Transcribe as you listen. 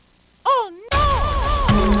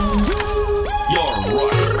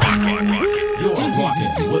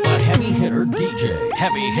with a heavy hitter DJ.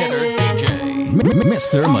 Heavy hitter DJ.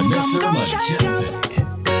 Mr. Mejustik.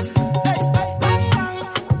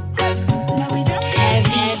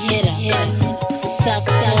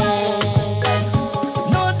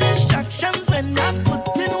 No distractions when I'm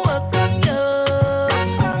putting work on you.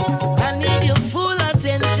 I need your full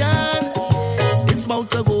attention. It's about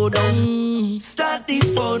to go down. Start the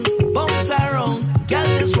phone, bounce around. Girl,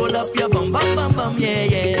 just roll up your bum, bum, bum, bum. Yeah,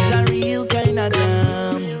 yeah. It's a real kind of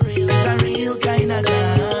jam. It's a real kind of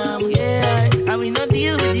jam. Yeah. And we no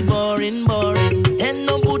deal with the boring. And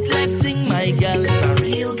no bootleg thing, my girl. It's a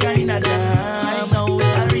real kind of jam. No,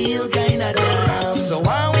 it's a real kind of jam. So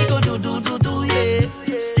why we go do, yeah.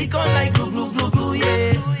 Stick on like glue,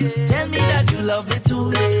 yeah. Tell me that you love it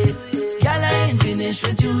too, yeah. Girl, I ain't finished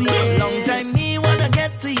with you, yeah. Long time me wanna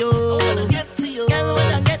get to you. Girl, when I get to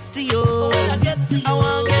you, I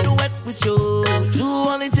wanna get wet with you. Do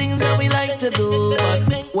all the things that we like to do.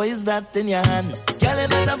 But what is that in your hand? Girl, you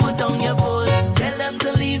better put down your phone. Tell them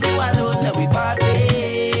to leave you alone. Let we party.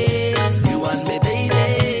 You and me, baby.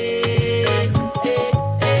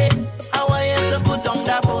 I want you to put down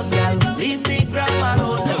that phone, girl. Leave the gram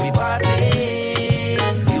alone. Let we party.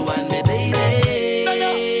 You and me, baby.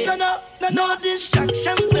 No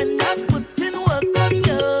distractions when I'm putting work on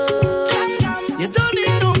you. You don't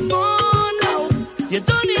need no phone now. You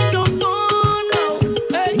don't need no phone now.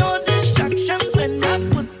 Hey. No distractions when I'm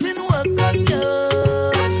putting work on you.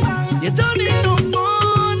 You don't need no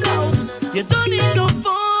phone now. You don't need no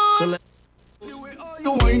phone. So the way all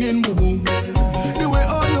you whining, boo boo. The way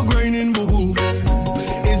all you grinding, boo boo.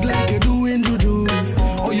 It's like you're doing juju,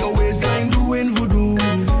 or your waistline doing voodoo.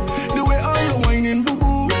 The way all you whining, boo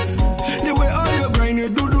boo. The way all you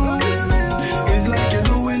grinding, doo doo. It's like you're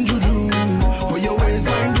doing juju, or your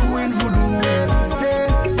waistline doing voodoo. Hey,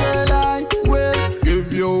 girl, I will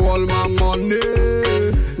give you all my money.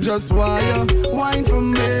 Just why you whine for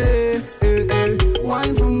me,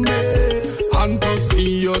 whine for me. And to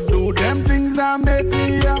see you do them things that make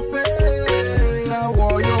me happy. I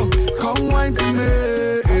want you, come whine for me,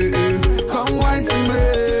 come whine for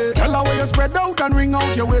me. Tell her where you spread out and ring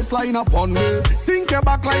out your waistline upon me. Sink your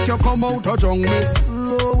back like you come out of jungle.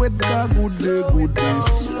 Slow with the good day,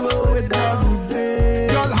 slow with the good day.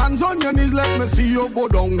 Girl, hands on your knees, let me see you go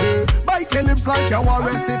down there. Bite your lips like you want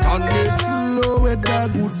to sit on me. Slow with the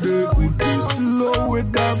good day, slow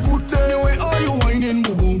with the good day. The way all you whining,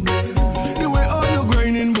 boo boo. The way all you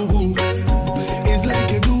grinding, boo boo. It's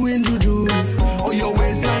like you're doing juju, or your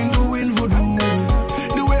waistline doing voodoo.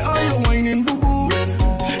 The way all you whining, boo boo.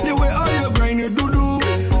 The way all you grinding, doo doo.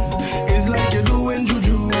 It's like you're doing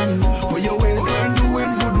juju, or your waistline doing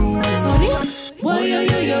voodoo. Why yo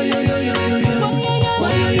yo yo yo yo yo yo yo.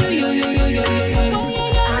 Why yo yo yo yo yo yo yo yo.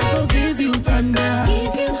 I will give you thunder.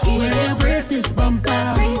 When your breast is bumper.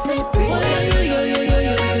 Why yo yo yo yo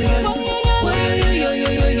yo yo yo. Why yo yo yo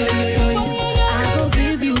yo yo yo yo. I will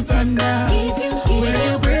give you thunder. When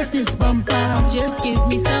your breast is bumper. Just give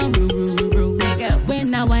me some room.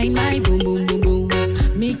 When I whine my boom boom boom boom.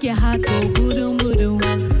 Make your heart go boom boom boom.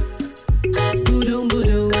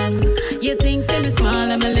 You think see me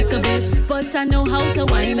small, I'm a little bit, but I know how to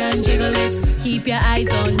whine and jiggle it. Keep your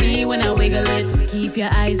eyes on me when I wiggle it. Keep your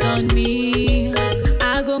eyes on me.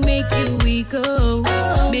 I go make you weak, oh.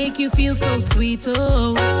 Make you feel so sweet,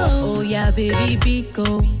 oh. Oh yeah, baby,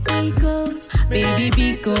 Biko. Baby,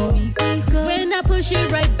 Biko. When I push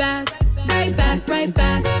it right back.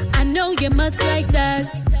 I know you must like that.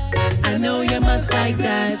 I know you must like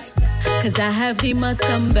that. Cause I have the must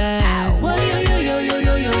come back. Whoa, yo, yo, yo, yo,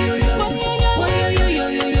 yo, yo, yo, yo. Whoa, yo, yo, yo,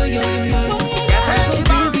 yo, yo, yo, yo, yo. I will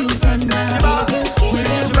give you thunder. When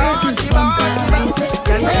your breast is bumper.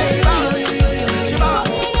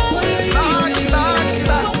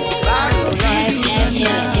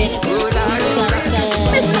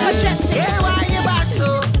 Mr. Mejustik. Yeah, why you back so?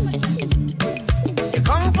 You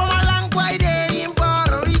come from a long way day in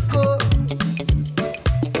Puerto Rico.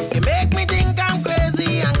 You make me think I'm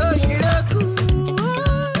crazy and going loco.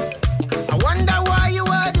 I wonder why you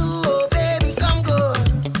would do, oh baby, come go.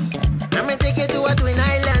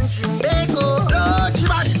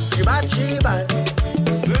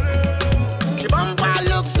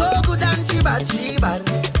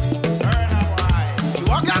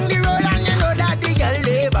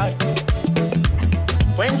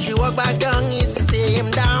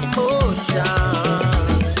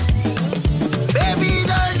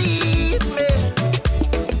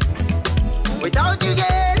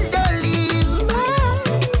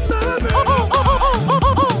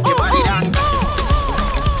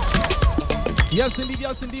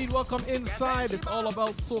 indeed. Welcome inside. It's all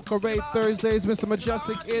about Soca Raid Thursdays. Mr.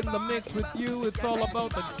 Mejustik in the mix with you. It's all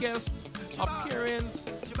about the guest appearance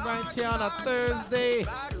right here on a Thursday.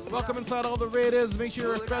 Welcome inside all the raiders. Make sure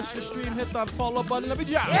you refresh your stream. Hit that follow button. Let me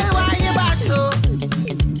jam. Hey, why you back so?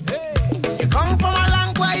 Hey. You come from a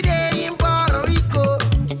long way day in Puerto Rico.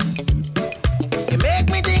 You make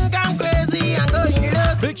me think I'm crazy and going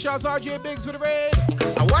look. Big shouts RJ Biggs for the raid.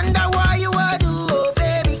 I wonder why you would do, oh,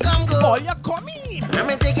 baby, come go. Oh, you come in. Let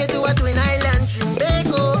me take you to a twin island,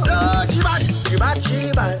 Trimbago. Oh, Chibat.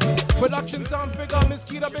 Production sounds big up. Miss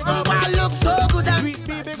Keita big up. I look so good and Sweet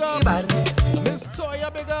B big up. Miss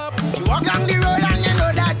Toya big up. She walk down the road and you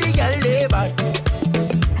know that the girl lay back.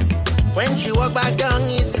 When she walk back down,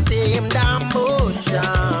 it's the same damn motion.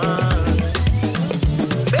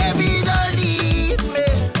 Baby, don't leave me.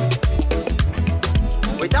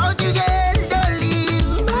 Without you, girl, don't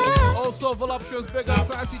leave me. Also, voluptuous big up.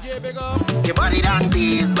 Classy J big up. Your body don't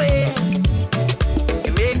tease me.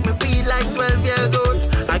 You make me feel like 12 years old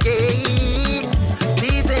again.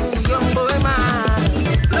 Pleasing the young boy man.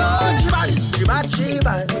 Lord, she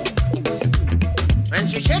bad. When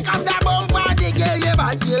she shake up that bumper, the girl, you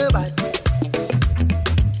bad.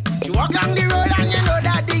 She walk down the road and you know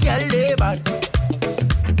that the girl, they bad.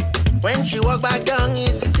 When she walk back down,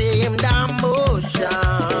 it's the same damn motion.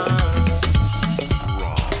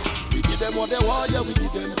 We give them what they want, yeah, we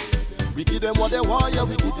give them. We give them what they want, yeah,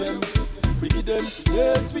 we give them. We give them,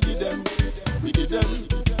 yes, we give them. We give them.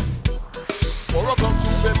 4 o'clock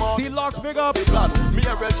Tuesday morning. T-Locks big up. Plan. Me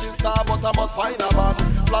a register, but I must find a van.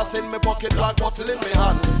 Flash in my pocket, black bottle in my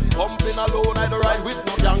hand. Pumping alone, I don't ride with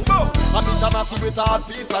no gang. Go! I meet a natty with a hard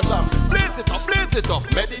piece of jam. Blaze it up,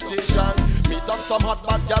 meditation. Meet up some hot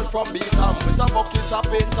bad girl from Beatham. With a bucket of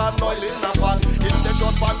paint and oil in a pan. In the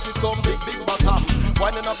short pants with some big bottom.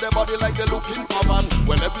 Winding up their body like they're looking for man.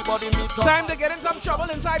 When everybody meet up. Time to get in some trouble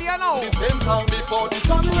inside here now. The same sound before the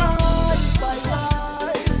sunrise.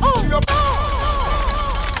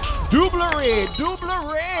 Double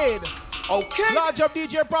raid. Okay.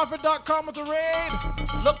 LodgeUpDJProfit.com with the raid.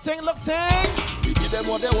 Look ting. We give them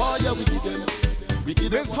what they want, yeah, we give them. We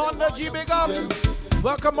give them Miss Honda G big up.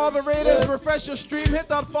 Welcome all the raiders. Refresh your stream. Hit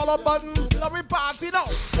that follow button. Let me party now.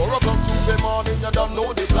 4 o'clock Tuesday morning, you don't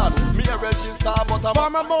know the plan. Me a register, but I'm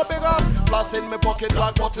Farmer Mo big up. Flash in my pocket,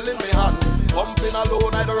 black bottle in my hand. Pumping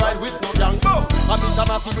alone, I don't ride with no gang. Go! I meet a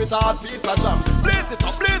natty with a hard piece of jam. Blaze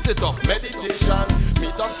it up, meditation.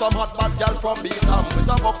 Meet up some hot bad girl from Beatham. With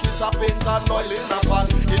a bucket of paint and oil in a pan.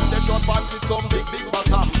 In the short pants with some big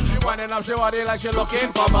bottom. She winding up, she waddy like she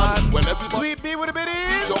looking for man. When everybody Sweet B with the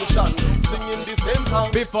biddies. junction, singing the same song.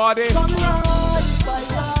 Before they Sunrise.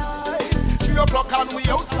 3 o'clock and we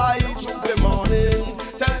outside Tuesday morning.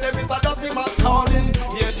 Tell them it's a dirty mass calling.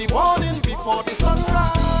 Hear the warning before the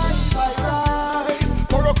sunrise.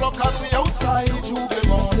 4 o'clock and we outside Tuesday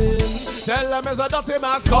morning. tell them it's a dirty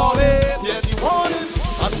mass calling. Hear the warning.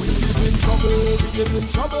 And we give in trouble.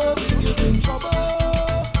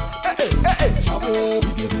 Hey. Trouble,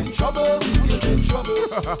 we give in trouble. And we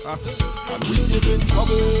give in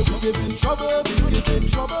trouble. We give in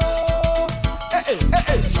trouble. Hey.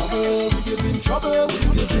 Trouble, we give in trouble.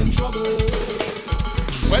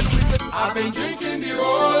 When we say I've been drinking the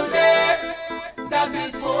whole day. That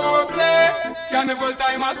is foreplay. Carnival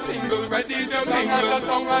time a single, ready to mingle. As a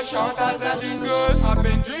song as short as a jingle. I've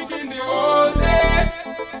been drinking the whole day.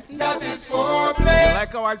 That is foreplay.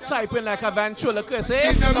 Like how I type in like a ventriloquist,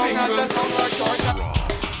 eh? The long as a song as short as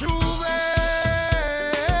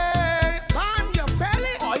on your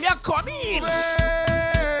belly. Oh, you're coming.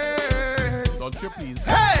 Don't you please.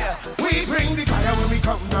 Hey, we bring the fire when we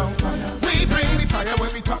come down. We bring the fire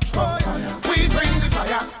when we touch down. We bring the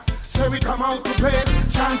fire. So we come out to play,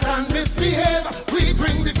 chant and misbehave. We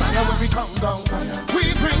bring the fire when we come down.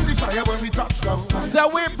 We bring the fire when we touch down. So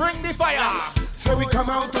we bring the fire. So we come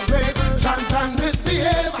out to play, chant and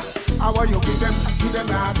misbehave. How are you give them,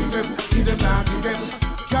 now, give them.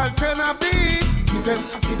 Can't turn a beat. Give them,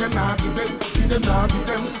 now, give them.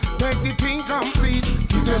 Make the thing complete.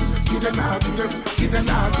 Give them, now, give them.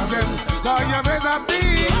 Now you better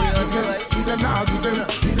beat. Give them, now, give them.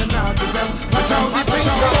 Watch out, the thing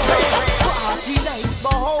Party nights,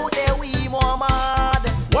 but how dare we more mad?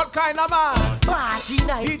 What kind of man? Party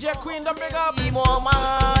nights, DJ Queen, the big up. we more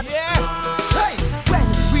mad. Yeah. Hey, when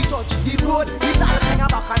we touch the road, it's all hang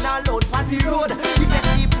back and all out on the road. If you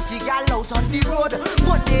see pretty girl out on the road,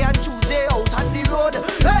 Monday and Tuesday out on the road.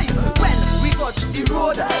 Hey, when we touch the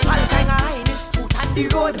road, all kind of highness out on the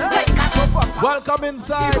road. Like a soap opera. Welcome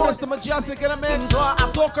inside, Mr. Mejustik in a mix.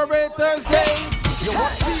 Soca Raid Thursdays. You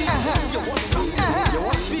want speed? You want speed? You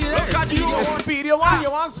want speed? Look at you. Speed you want?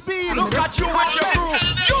 You want speed? Look at you with your crew.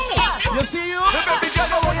 You see you? The baby girl,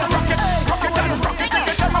 I want you rock it and rock it. Take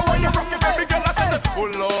it down, I want you rock it, baby girl. I said, oh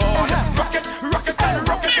Lord, rock it and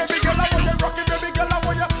rock it, baby girl. I want you rock it, baby girl. I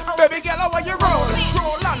want you, baby girl, I want you roll,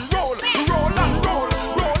 roll and roll, roll and roll,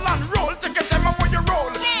 roll and roll. Take it down, I want you roll,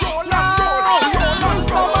 roll and roll,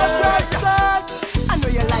 roll and roll. I know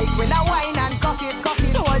you like when I whine and cock it.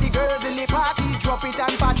 So all the girls in the party drop it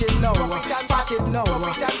and pat it now. Pat it now.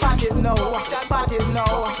 Pat it now. Pat it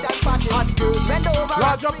now. Hot girls bend over.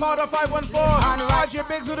 Roger Powder 514 and Roger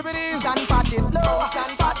Biggs with the biddies. And pat it low.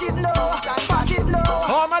 Pat it low. Pat it low.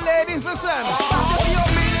 All my ladies, listen. What you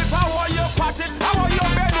mean if I want you pat it? I want you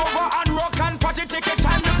bend over and rock and pat it. Take your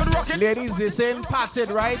time, you can rock it. Ladies, this ain't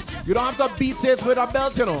patted, right? You don't have to beat it with a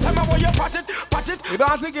belt, you know. Tell me what you pat it, pat it. You don't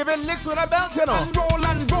have to give it licks with a belt, you know.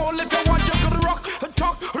 And roll if you want, you can rock,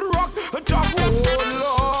 talk. Oh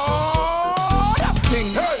Lord,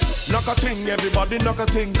 ting, hey, knock a ting, everybody knock a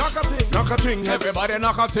ting, knock a ting, knock a ting, Everybody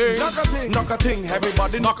knock a ting. knock a ting, knock a ting,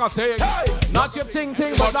 everybody knock. Knock a ting. Hey. Not your ting,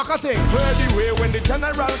 but knock a ting. Where the way when the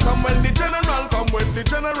general come, when the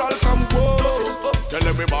general come, whoa. Tell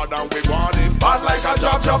everybody we want it, bad like a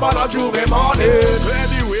job on a Juve morning. Where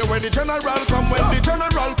the way when the general come, when the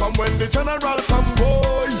general come,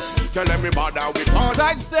 boy. Tell everybody we want it.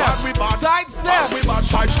 Sidestep.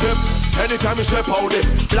 Sidestep. Anytime we step out it,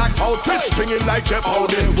 black outfits springing like Jeff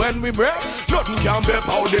Howdy. When we break, nothing can be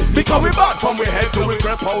powdy. Because we bad from we head to we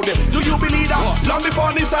grab powdy. Do you believe that? Long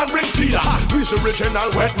before this and bring Peter. We's the original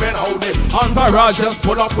wet men howdy. Entourage just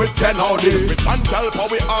pull up with 10 howdy. With one girl for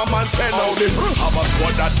we arm and 10 howdy. Have a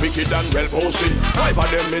squad that wicked and well posted. 5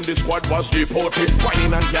 of them in the squad was deported.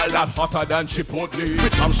 Whining and girl that hotter than Chipotle.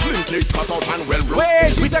 With some slinky cut out and well roasted.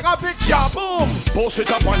 Wait, we take a picture, boom. Post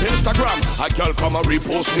it up on Instagram. A girl come and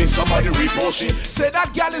repost me. Somebody repost she. Say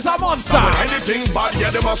that girl is a monster. When anything bad, yeah,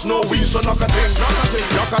 they must know we. So knock a ting,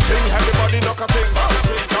 everybody knock a ting.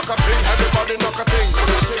 Knock a ting, everybody knock a ting.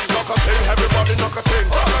 Knock a ting, everybody knock a ting.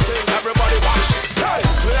 Everybody watch. Hey,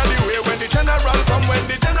 clear the way when the general come, when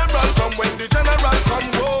the general come,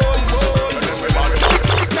 whoa. And everybody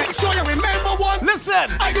make sure you remember one. Listen.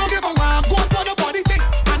 I don't give a rhyme, go up on nobody think.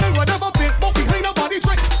 I know whatever big, but behind nobody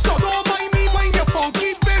drink. So don't mind me when you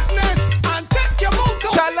funky business. And take your motor.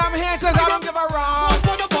 Tell them haters I don't give a rhyme. Go up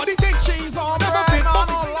on nobody think. She's on Never brand, big, on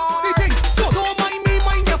but Lord. things. So don't mind me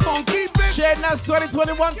when you funky business. Shadeness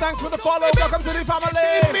 2021, thanks for the follow. Welcome to the family.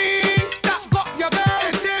 Me, that got your girl.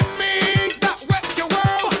 It is me, that wreck your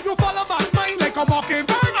world. But you follow back mine like a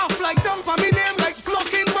mockingbird. Off like down for me name like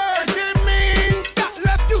flocking birds. It is me, that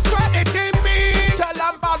left you stressed. It is me. Tell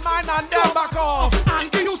them bad mind and them back off. And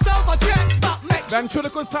give yourself a check that makes. Then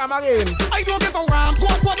Chulikus time again. I don't give a rhyme, go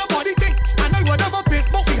up on nobody think. And I would never pick,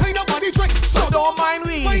 but behind nobody drink. So don't mind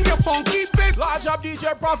me. Mind your funky biz.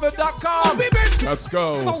 LargeUpDJProfit.com. Let's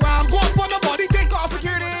go. Go around, go up on nobody think. Call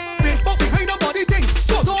security. But behind nobody think.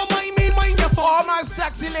 So don't mind me, mind your funky. All my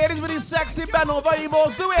sexy ladies with these sexy bend over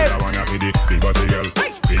emos, do it. I wanna be the big body girl,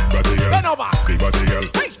 Hey. big body girl, Bend over. big body girl,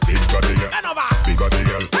 Hey. big body girl, Bend over. big body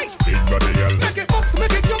girl, Hey. big body girl, Make it box,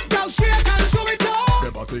 make it jump, girl, shake and show it off.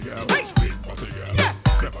 big body girl, Hey. big body girl, Yeah.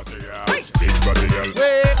 big body girl, Hey. big body girl,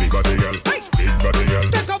 Wait. big body girl, Hey. big body girl.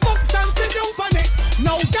 Take a box and sit down on it.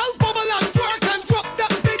 Now, girl, bubble and twerk and drop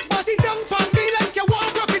that big body down on me like you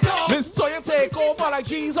want to rock it off. Miss Toya take over like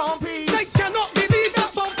G's on peas. I cannot believe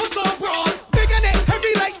that bumper so broad. Big and it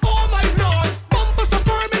heavy like, oh my lord. Bumper so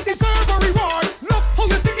firm, it deserve a reward. Love how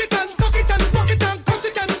you take it and tuck it and rock it and touch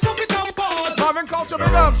it and stop it and pause. Marvin Culture,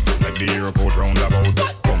 big up. Like the airport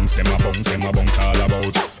roundabout, bounce them a bounce all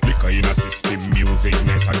about. Liquor in a system, music,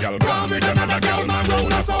 nice a gal gone with another gal, man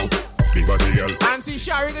roll us out. Big body girl, Auntie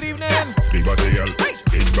Shari, good evening. big body girl, Hey.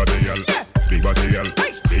 big body girl, Yeah. big body girl,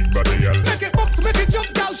 Hey. big body girl, Make it box, make it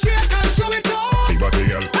jump, girl, shake and show it off. big body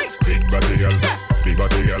girl, Hey. big body girl, Yeah. big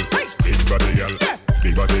body girl, Hey. big body girl, Yeah.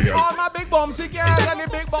 big body girl. All my big bombsy girls and the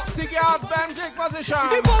big boxy girls, bend take position.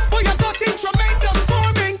 The bumper you got in tremendous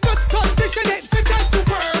forming. Good condition, it fit and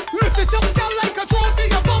superb. Lift it up, girl, like a trophy.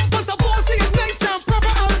 Your bumper's a bossy, it's nice and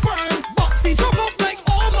proper and firm. Boxy drop up like,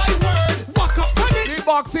 oh my word. Walk up on it. The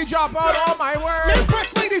boxy drop out, oh my word.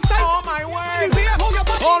 Impress me this side. Oh my word. The way how your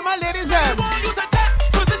body. All my ladies them. You to take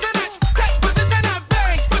position and bang. Position and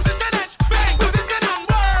bang. Position and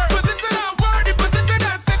word. Position and word. The position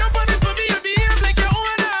and set up on it for me and behave like you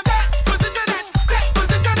own them.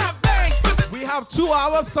 Position and bang. We have 2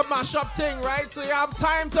 hours to mash up thing, right? So you have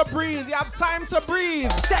time to breathe. You have time to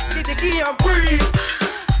breathe. Take the key and breathe.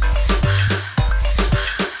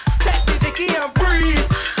 Take the key and breathe.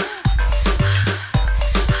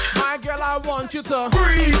 My girl, I want you to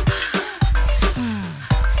Breathe.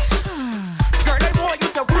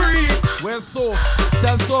 Soap.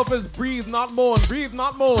 Tell Soap is breathe, not moan. Breathe,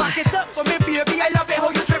 not moan. Back it up for me, baby. I love it how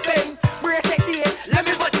you tripping. Brace it there, let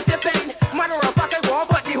me body tipping. Man or a fuck I want,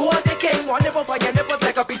 but the whole they came. One nipple for your nipples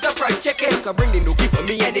like a piece of fried chicken. Can bring the nookie for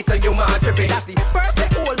me anytime you man tripping. That's the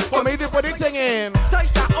perfect hole for me to put it in.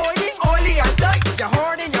 Tight and oily and tight. Your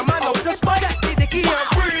horn in your man out the spot. Take the key and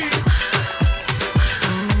breathe.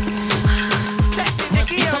 Take the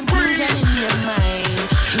key and breathe.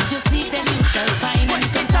 If you see them, you shall find them. You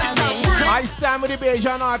can tell me. I stand with the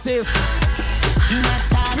Bajan artist.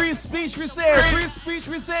 Free speech we say, free speech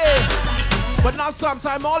we say. But not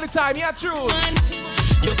sometime, all the time, yeah, true.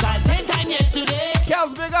 You called 10 times yesterday.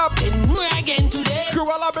 Kels big up. And more again today.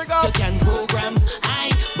 Cruella big up. You can program,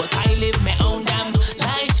 but I live my own damn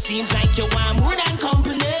life. Seems like you want more than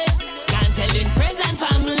company. Can't tell in friends and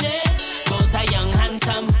family. But a young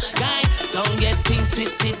handsome guy. Don't get things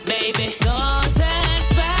twisted, baby. Don't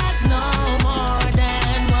expect no more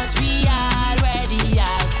than what we already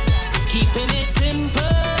have. Keeping it simple.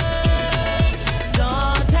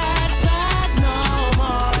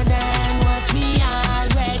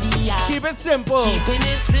 Simple. Keeping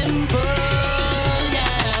it simple,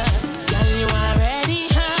 yeah. Girl, you already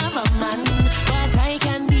have a man, but I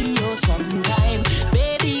can be yours sometime.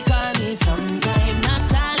 Baby, call me sometime, not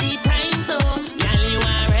all the time. So, girl, you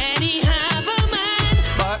already have a man,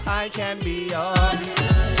 but I can be yours.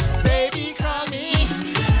 Baby, call me,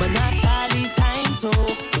 but not all the time. So,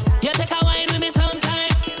 you take a wine with me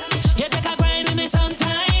sometime. You take a grind with me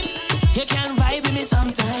sometime. You can vibe with me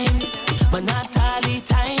sometime, but not all the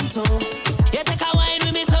time. So.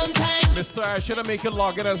 Mr. I should have made it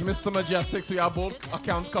log it as Mr. Mejustik so you have both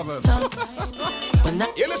accounts covered.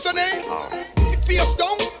 You listening? Face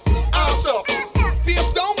down, ass up.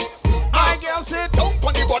 Face down, I girl sit down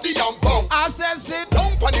on the body and bounce. I said sit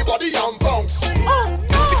down on the body and bounce.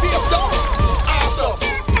 Face down, ass up.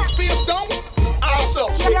 Face down, ass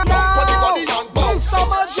up. Down on the body and bounce.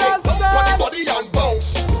 Down on the body and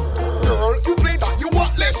bounce. Girl, you play that, you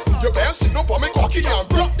want less. You better sit up on me cocky and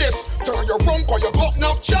block this. Turn your wrong cause you got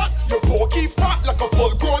enough chat. Your pokey fat like a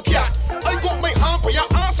full-grown cat. I got my hand for your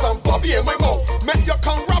ass and bobby in my mouth. Make you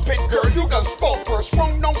come rapid, girl, you can spout. First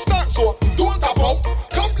round now start, so don't tap out.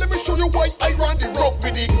 Come, let me show you why I run the rope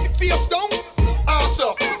with it. Face down, ass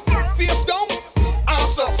up. Face down,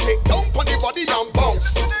 ass up. Sit down on the body and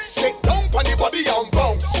bounce. Sit down on the body and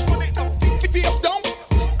bounce. Face down,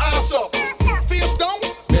 ass up. Face down,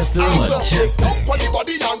 Mr. ass up. Sit Mejustik. down on the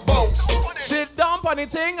body and bounce. Sit down on the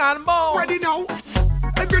thing and bounce. Ready now?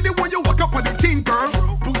 I really want you walk up on the thing, girl.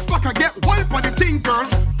 Boost back and get wild on the thing, girl.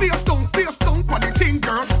 Face down on the thing,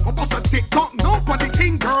 girl. I bust a TikTok no on the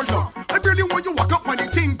thing, girl. I really want you walk up on the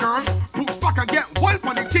thing, girl. Boost back and get wild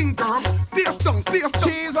on the thing, girl. Face down.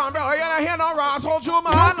 Cheese on, bro. You don't hear no Ross. Hold you,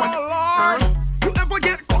 man. Oh, Lord. You ever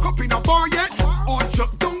get cock up in a bar yet? Or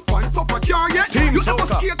chuck down on top of a car yet? Team You Soca. ever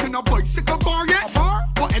skate in a bicycle bar yet?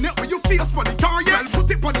 But in it when you face for the tar yet? Well,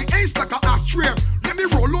 put it on the edge like a ashtray. Let me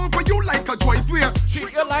roll over you like a driveway.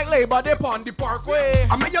 Treat you like labor day on the parkway.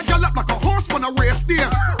 I make you gallop like a horse on a race there.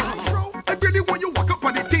 I really want you walk up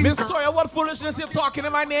on the thing, Miss girl. Sawyer, what foolishness you talking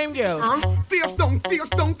in my name, girl? Face down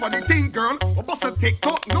on the thing, girl. I bust a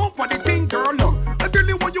TikTok no on the thing, girl. I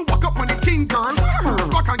really want you walk up on the thing, girl. Move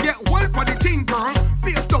back and get wild on the thing, girl.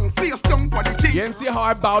 Face down on the thing. You didn't see how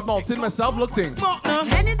I bowed mountain myself looking.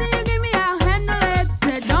 Anything you give me, I'll handle it.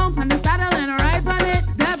 Sit down on the saddle and ride on it.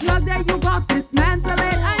 That plug that you got, dismantle it.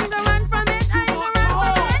 I ain't gonna run from it.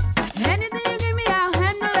 Anything you give me, I'll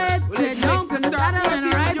handle it. Sit down on the saddle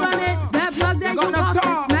and ride on it. That plug that you got,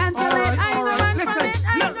 dismantle it. I ain't gonna run from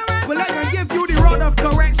it. Well, I can give you the rod of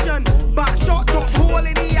correction. Back shot, top hole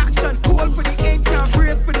in the action. Hole for the ancient,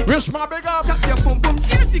 brace for the Rich my big up. tap your boom boom,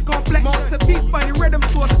 change the complex. Masterpiece by the rhythm,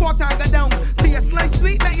 so squat and go down. Be a slice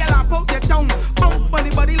sweet, let you lap out your tongue. Bounce by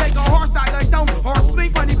the body like a horse that go down. Or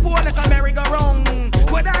swing on the pole like a merry-go-round.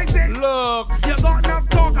 What I say? Look. You got enough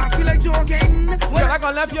talk, I feel like joking. Feel like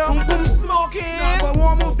I left you boom boom smoking. No, but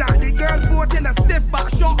one move that the girls vote in a stiff back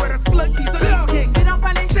shot with a slick piece of looking. Sit down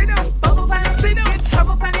on it. Sit down. Bubble on it. Sit down. Get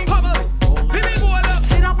trouble on it. Hubble. Here we go up.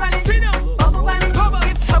 Sit down on it. Sit down. Bubble on it. Hubble.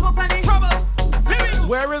 Get trouble on it. Trouble. Here we go.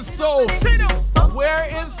 Where is Soap? Sit down. Where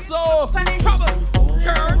is Soap? Trouble.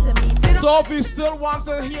 Girl. Soap, you still want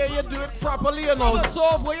to hear you do it properly, you know.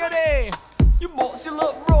 Soap, where you there? You bossy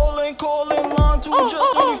look rolling, calling line to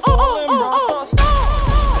just when you falling, bro. Start.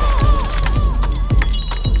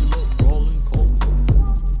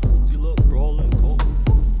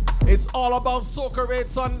 It's all about Soca Raid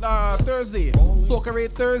Thursday. Soca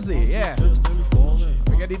Raid Thursday, yeah.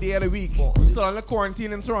 We get the day of the week. We're still on the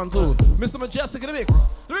quarantine in Toronto. Mr. Mejustik in the mix.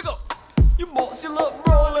 Here we go. You bossy look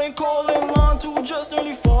rolling, calling, line two just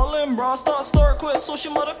nearly falling. Bra start quit, so she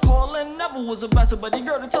mother calling. Never was a better buddy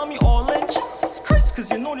girl to tell me all in. Jesus Christ, cause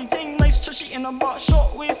you know the thing nice, chushy in a box,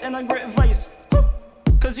 short waist and a great vice.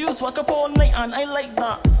 Cause you swag up all night and I like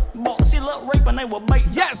that. Bossy look ripe and I will bite.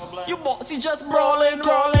 Yes! You bossy just brawling,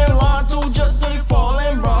 line two just nearly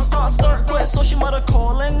falling. Bra start quit, so she mother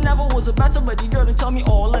calling. Never was a better buddy girl to tell me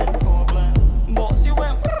all in. Bossy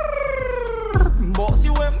went, bossy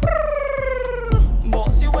went.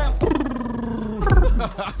 Bossy went, bossy went,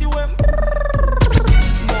 bossy went,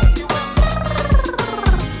 bossy went,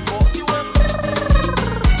 bossy went,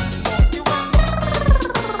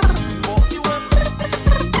 bossy went.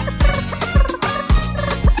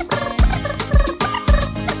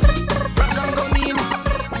 Rock and come in,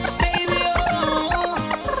 baby, oh,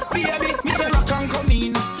 baby, me say rock and come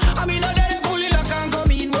in. I mean, no that pull it lock and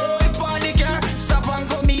come in. Oh, if on the car, stop and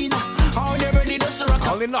come in. How never did us rock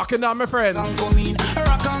Only knocking down my friends. and come in,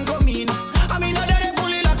 rock and come in. I mean, no that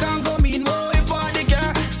pull it lock and come in. Oh, if on the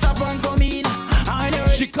car, stop and come in. I never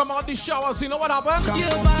She come out the shower, so you know what happened? your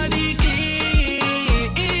body clean,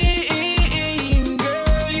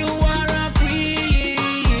 girl, you are a queen.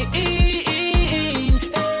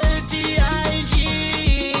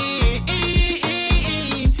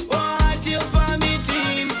 LTIG, want you for me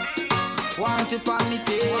team, want it for me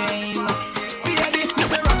team. Baby, me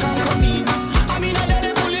say rock and come in. I mean, I let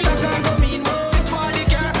it pull it lock and come in. Oh, if on the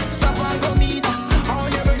car, stop and come in. Oh,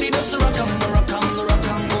 never did us rock and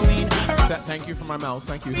come in. Thank you for my mouse,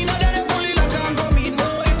 thank you. Me know that the bully like I'm coming.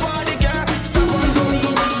 Oh, if on the car, stop and come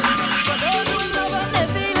in. For those who love us, they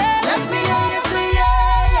feel it. Let me hear you say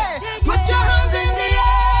yeah, yeah. Put your hands in the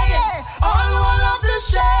air, yeah. All who love to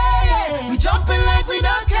share, yeah. We jumping like we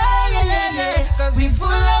don't care, yeah, yeah, yeah. Cause we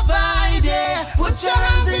full of vibe, yeah. Put your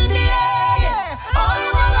hands in the air, yeah. All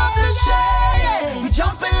who love to share, yeah. We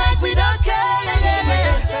jumping like we don't care, yeah, yeah,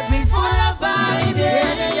 yeah. Cause we full of vibe, yeah,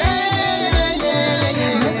 yeah, yeah.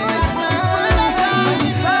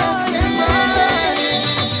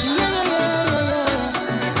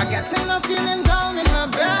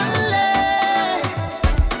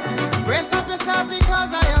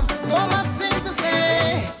 Because I have so much things to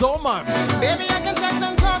say. So much. Baby, I can text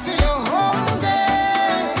and talk to you whole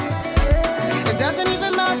day. It doesn't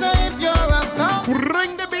even matter if you're a thought.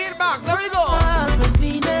 Bring the beat back. There we go. I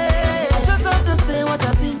just have to say what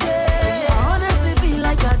I think. I honestly feel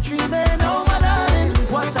like I'm dreaming. Oh my darling,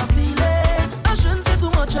 what I'm feeling. I shouldn't say too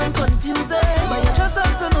much, I'm confusing. But you just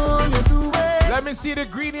have to know you're doing. Let me see the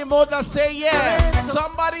green emoji that say yeah.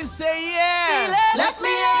 Somebody say yeah. Let me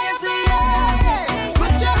hear you say yeah.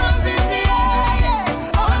 Put your hands in the air,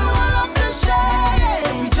 yeah. All who love to share, yeah.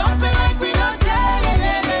 We jumping like we don't care, yeah,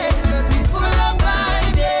 yeah, yeah. Cause we full of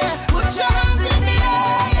vibe, yeah. Put your hands in the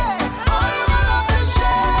air, yeah. All who love to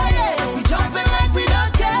share, yeah. We jumping like we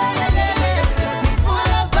don't care, yeah, yeah, yeah. Cause we full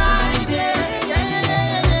of vibe, yeah,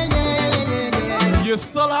 yeah, yeah, yeah. You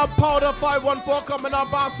still have Powder 514 coming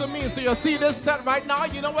up after me. So you see this set right now.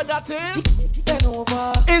 You know what that is? Bend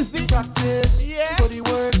over. Is the Practice for the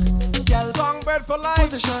work. Girl, Songbird for life.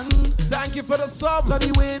 position. Thank you for the sub. Love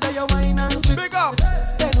the way that you whine and jig. Big up.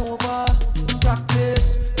 Bend over,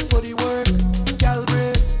 practice for the work. Girl,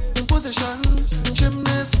 brace, position.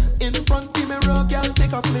 Gymnast in front the mirror. Girl,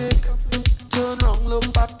 take a flick. Turn round,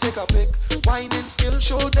 look back, take a pic. Whining skill,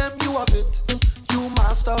 show them you have it. You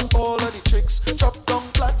master all of the tricks. Drop down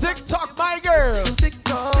flat. TikTok, my girl.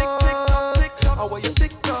 Tick-tock, tick-tock. How are you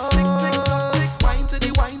tick-tock? Wine to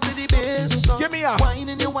the bass. Give me a wine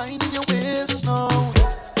in your waist now.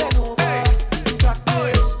 Bend over,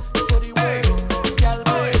 practice for the work. Girl,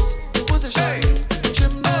 brace, position.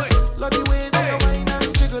 Gymnast, love the way that you whine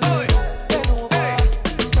and jiggle it. Bend over,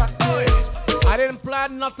 practice. I didn't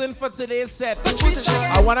plan nothing for today's set. Position.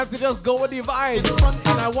 I wanted to just go with the vibes.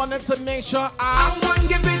 And I wanted to make sure I want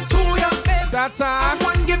give it to you. that I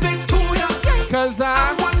want give it to you. cause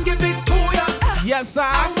I want give it to you. yes,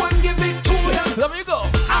 I want give it to you. Let me go.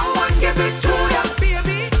 I want give it to you,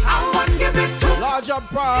 baby. I want give it to you. Large up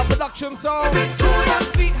production sound. Give it to you,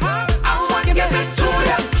 sweetheart. I want give it to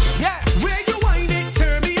you. Yeah. Where you whine it,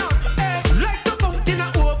 turn me on. Like the fountain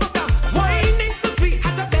of overcome. Whine it so sweet,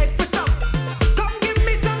 had to beg for some. Come give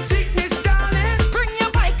me some sweetness, darling. Bring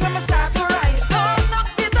your bike, let me start to ride. Don't knock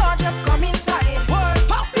the door, just come inside.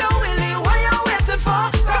 Pop your willy, what you waiting for?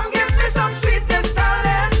 Come give me some sweetness,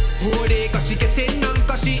 darling. Oh, they cause she getting on,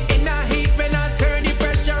 cause she in a heat when I turn the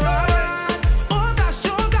pressure on. Oh gosh,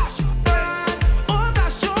 oh gosh. Oh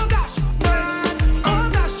gosh, oh gosh. Oh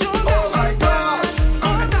gosh, oh gosh. Oh my gosh.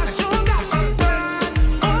 Oh gosh, oh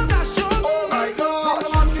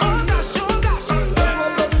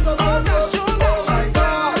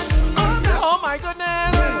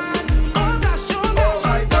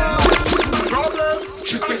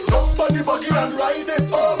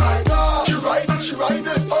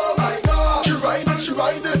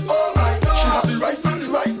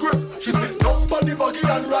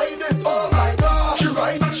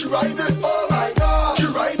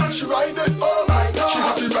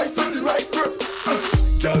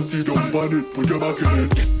sit down on it, put your back in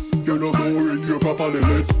it. Yes, you're not boring, you're properly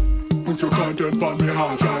lit. Put your content on me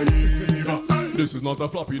hard drive. This is not a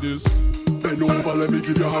floppy disk. Bend over, let me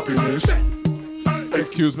give you happiness.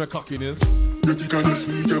 Excuse my cockiness. You think I'm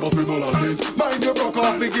sweet, you must be molasses. Mind you broke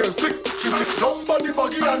off me gear stick. She sit down on the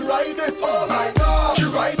buggy and ride it. Oh my God. She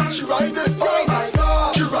ride it, she ride it. Oh my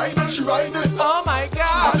God. She ride it, she ride it. Oh my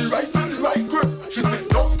God. And the right foot, the right grip. She sit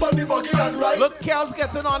down on the buggy and ride it. Look, Cal's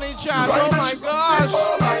getting on each other. Oh my gosh.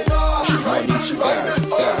 Oh my God. She ride it, she ride it.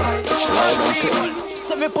 Oh my God.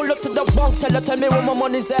 So me pull up to the bank, tell me where my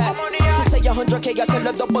money's at. She say 100K, I tell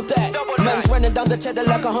her double that. Man's running down the cheddar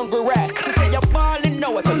like a hungry rat. She say you're balling,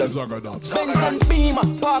 now I tell her Benz and Beamer,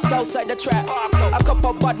 parked outside the trap. A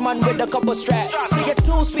couple bad man with a couple straps. See you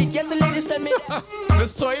too sweet, yes the ladies tell me.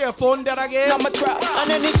 Just saw your phone that again. I'm a trap. And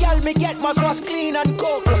then the gal me get must was clean and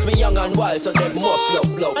coke. Plus me young and wild, so them must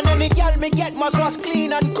love blow. And then the gal me get must was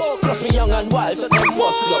clean and coke. Plus me young and wild, so them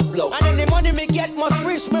must love blow. And then the money me get must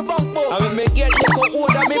reach me bank book. And when me get liquor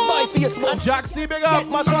order me buy Facebook. Jack Steve big up. Get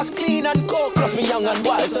must was clean and coke. Plus me young and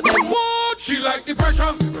wild, so them She like the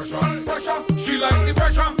pressure, pressure. She like the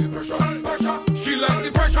pressure, pressure. She like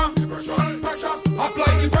the pressure, pressure.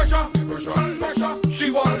 Apply the pressure, pressure. She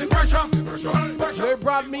want the pressure, pressure. They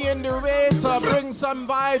brought me in the way to bring some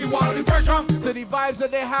vibes. You want the pressure to the vibes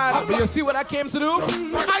that they had. Do you see what I came to do?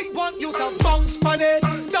 I want you to bounce on it,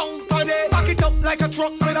 down on it, back it up like a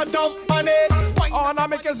truck with a dump on it. I wanna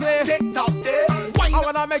make it say tick tock there. I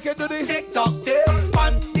wanna make it do the tick tock there.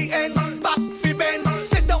 On the end, back fi bend.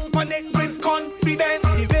 Sit down on it with confidence.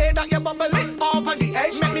 The way that you bubble it up on the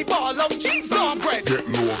edge, make me ball up cheese on bread. Get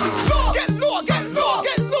low, girl. Get low, get low,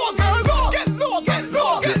 get low, girl. Get low, get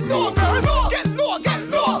low, get low, girl. Get low, get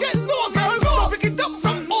low, get low, girl. Pick it up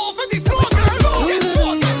from over the floor, girl. Get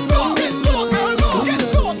low, get low, get low, girl. Get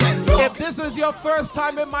low, get low. If this is your first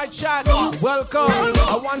time in my chat, welcome.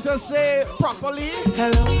 I want to say properly.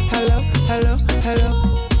 Hello, hello, hello, hello.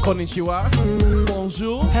 Konnichiwa.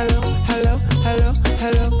 Bonjour. Hello, hello, hello,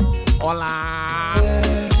 hello. Hola.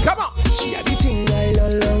 Come on. She had the thing I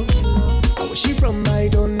love. Where she from, I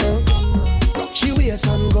don't know. Rock she waist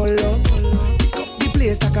and go low. Pick up the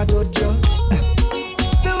place like a dojo.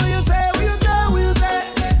 So what you say, what you say, what you say?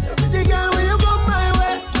 Pretty girl, when you come my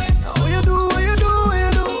way. Now what you do, what you do, what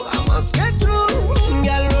you do? I must get through.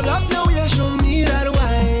 Girl, roll up now, you show me that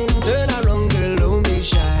wine. Turn around, girl, don't be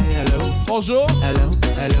shy. Hello. Bonjour. Hello,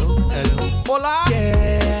 hello, hello. Hola.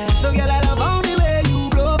 Yeah. So girl, I love how the way you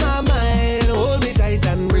blow my mind. Hold me tight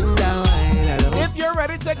and bring down wine. Hello. If you're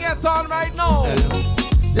ready to get on right now, hello.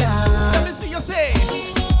 Let me see you say.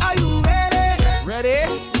 Are you ready? Ready?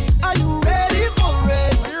 Are you ready for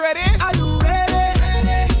it? Are you ready? Are you ready?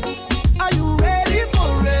 Are you ready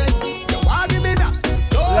for it? You want give me that?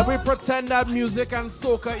 Let me pretend that music and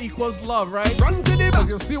soca equals love, right? Run to the back.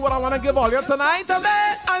 You see what I want to give all you tonight?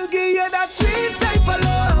 I'll give you that sweet type of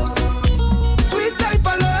love. Sweet type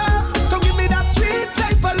of love. Come give me that sweet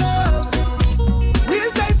type of love.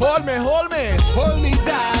 Real type. Hold me, hold me. Hold me,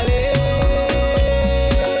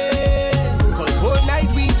 darling. Cause whole night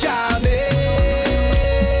we jamming.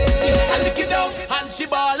 I lick it down and she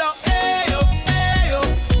ball up. Ayo, ayo.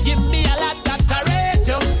 Give me a lot that I rate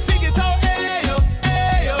you. Sing it out, ayo,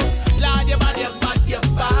 ayo. Lord, your bad, your bad, your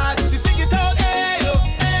bad. She sing it out, ayo,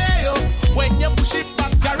 ayo. When you push it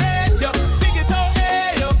back, I rate you. Sing it out,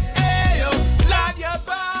 ayo, ayo. Lord, your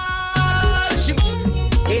bad. She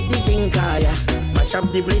hit the thing, kaya. Mash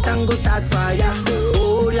up the plate and go start fire.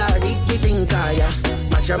 Oh, Lord, hit the thing, kaya.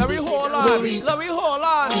 Mash up Let the me plate hold and on. go Let me hold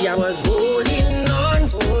on. See, I was holding on.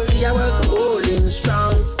 See, I was holding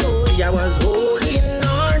strong. See, I was holding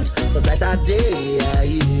on for better day.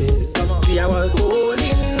 See, I was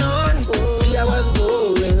holding on. See, I was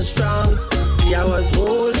going strong. See, I was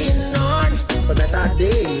holding on for better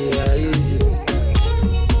day.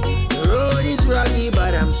 The road is rocky,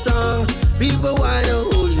 but I'm strong. People want to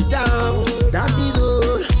hold you down. That is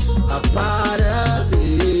all a part of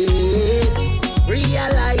it.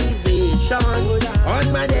 Realization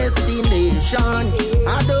on my destination.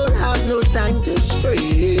 I don't have no time to stray.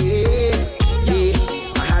 Yeah,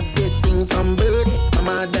 I had this thing from birth.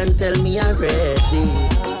 Mama done tell me I'm ready.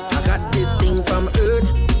 I got this thing from earth.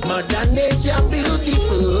 Mother nature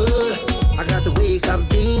beautiful. I got to wake up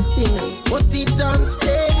this thing. Put it on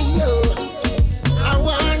stereo. I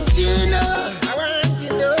want you know. I want you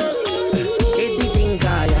know. Hit the thing,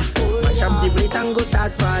 kaya. Mash up the plate and go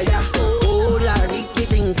start fire. Oh, Lord, hit the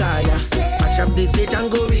thing, kaya. Mash up the plate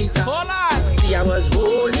and go reach. Hold on. See, I was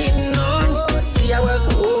holding on. See, I was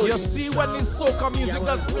holding. You see when the soca music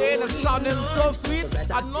does play and it's sounding so sweet.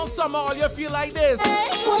 I know some of all you feel like this.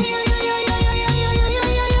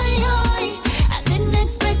 I didn't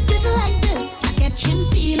expect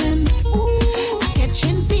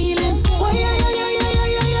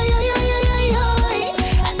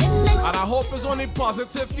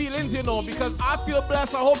positive feelings, you know, because I feel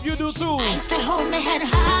blessed. I hope you do too. I still hold my head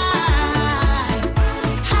high,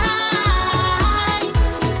 high,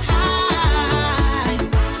 high,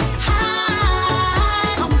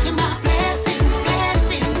 high. Come to my blessings,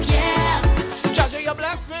 blessings, yeah. Judge, you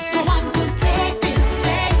bless me. No one could take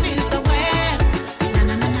this away. Na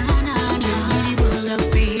na na na na. Give me the world of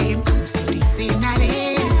fame. I'm still the same that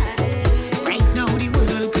is. Right now the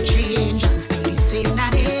world could change. I'm still the same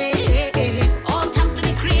that is. All thanks to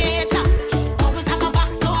the Creator. Always have my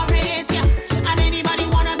back, so I rate ya. And anybody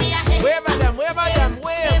wanna be a hater. Wave at them,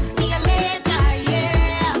 wave. See you later,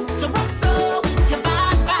 yeah. So rock so with your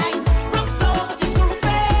bad vibes, rock so with your screw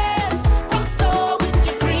face, rock so with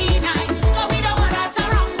your green eyes. Go we don't want that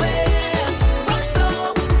wrong way. Rock so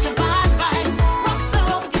with your bad vibes, rock so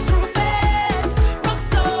with your screw face, rock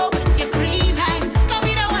so with your green eyes. Go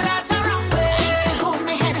we don't want that wrong way. I still hold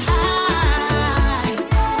my head high,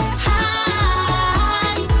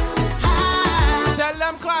 high, high. Tell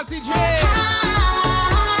them Classy J.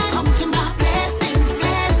 Come to my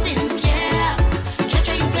blessings, yeah.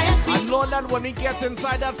 Treasure you bless me. I know that when we get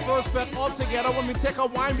inside that first bed all together, when we take a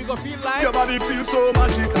wine, we gonna feel like Your body feels so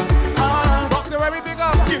magical. rock the very big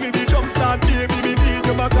up. Give me the jump start, baby, me need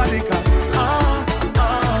your mechanical.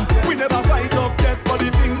 We never fight up yet, but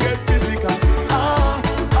the thing get physical.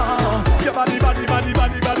 Your body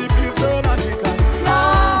feels so magical.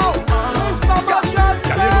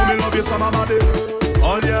 Can you know me love you some body?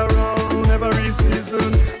 All year round, every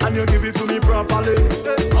season, and you give it to me properly.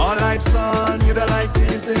 All life, son, you don't like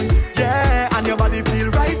teasing. Yeah, and your body feel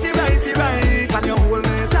righty, and you hold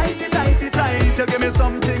me tight. You give me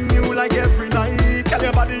something new like every night. Girl,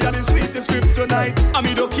 your body are the sweetest kryptonite. I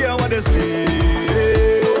mean, don't care what they say.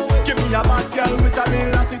 Give me a bad girl with a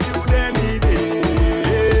little attitude any day.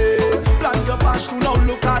 Plant a pash to now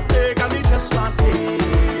look at me, and me just want stay.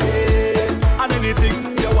 And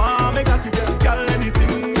anything you want, me got it. Girl,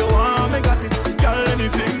 anything you want, me got it. Girl,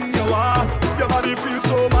 anything you want. Your body feels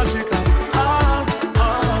so magical.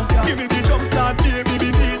 Give me the jump start, baby,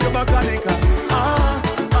 me need your mechanical.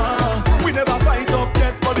 We never fight up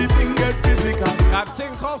yet, but the thing get physical. That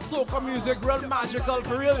thing called soca music, real magical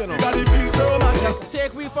for real, you know. Your body feels so magical. Just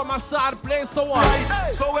take me from a sad place to one.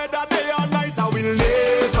 Right. So whether day or night, I will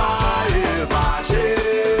never ever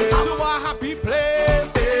change. To a happy place.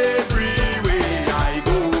 Every way I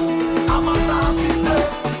go, I'm a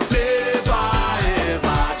happiness. Never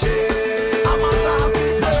ever change. I'm a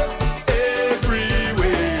happiness. Every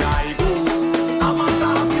way I go, I'm a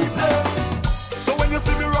happiness. So when you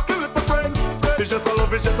see me rocking with my friends, it's just a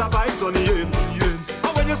love, it's just a vibes on the ends.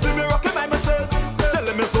 And when you see me rocking by myself, tell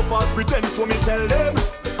them it's no false pretense when me tell them.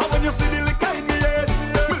 And when you see the liquor in me head,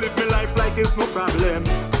 me live my life like it's no problem.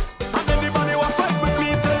 And anybody who fight with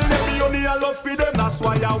me, tell them me only I love for them. That's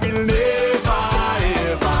why I will never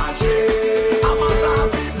ever change. I'm a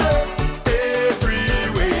happiness every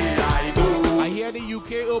way I go. I hear the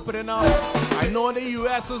UK opening up. I know the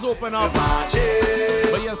US is open up.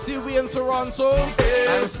 But you see we in Toronto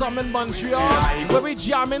and some in Montreal where we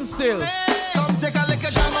jamming still. Come take a lick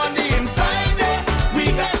of jam on the inside. We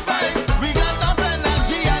got vibes, we got enough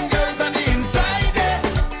energy and girls on the inside.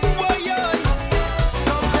 Boy,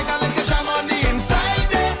 come take a lick of jam on the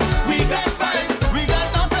inside. We got vibes, we got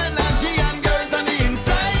enough energy and girls on the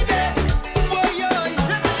inside. Boy,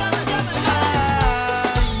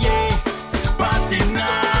 yeah, party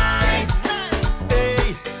nice.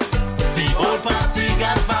 Hey, the old party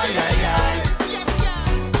got fire, yes.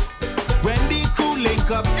 When the crew link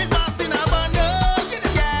up, it's not in a bundle.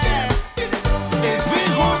 Yeah, it's we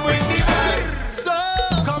who bring the vibe. So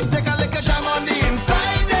come take a lick of jam on the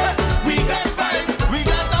inside. We got vibes, we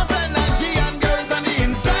got enough energy and girls on the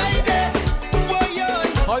inside.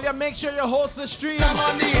 Boy, All you make sure you host the stream. jam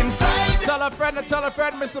on the inside. Tell a friend to tell a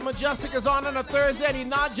friend Mr. Mejustik is on a Thursday and he's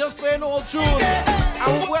not just playing old tunes.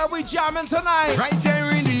 And where we jamming tonight? Right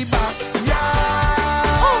here in the back. Yeah.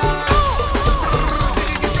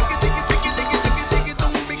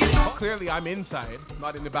 Clearly I'm inside,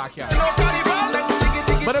 not in the backyard.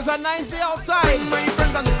 But it's a nice day outside. My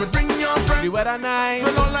friends and you could bring your friends. The weather nice.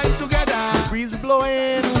 We all like together. Breeze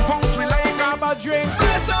blowing. Bounce we like Grab a drink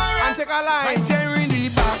and take a line. right here in the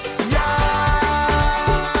back. Yeah.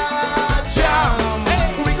 Jam.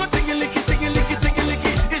 Hey. We go tingy licky, tingy licky, tingy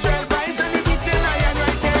licky. Israel vibes and we beat in iron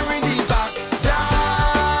right here in the back. Yeah.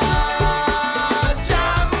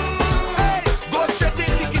 Jam. Hey. Go straight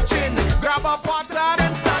in the kitchen. Grab a pot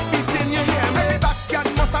And start beating your hair. Hey. Backyard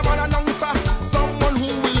must have an announcer. Someone who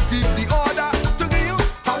will keep the order. To give you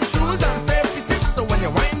house shoes and safety tips. So when you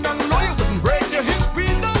wind down low, you wouldn't break your hip. We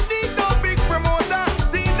don't need no big promoter.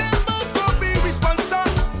 The neighbors go be responsible.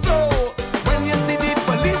 So when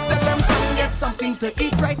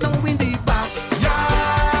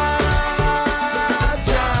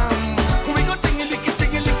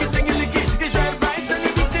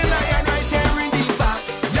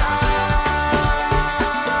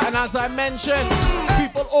attention.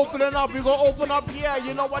 People opening up. We're going to open up here.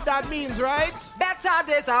 You know what that means, right? Better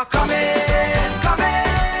days are coming.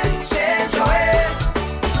 Change your ways.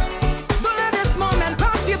 Don't let this moment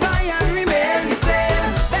pass you by and remain the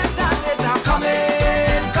same. Better days are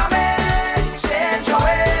coming. Change your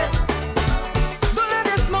ways. Don't let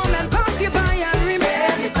this moment pass you by and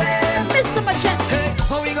remain the same. Mr. Mejustik. Hey,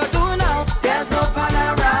 what we gonna do now? There's no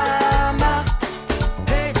panorama.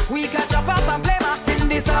 Hey, we can jump up and play mass in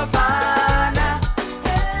the savannah.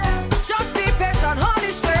 Hey, just be patient, hold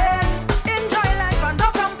it straight. Enjoy life and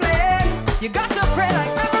don't complain. You got to pray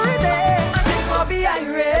like every day, and things will be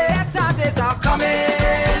irate. Better days are coming.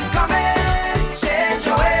 Change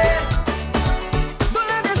your ways. Don't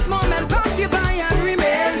let this moment pass you by and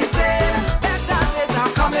remain the same. Better days are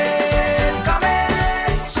coming.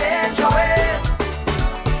 Change your ways.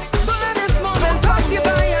 Don't let this moment pass you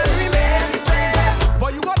by and remain the same.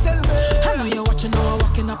 But you gonna tell me? I know you're watching, now I'm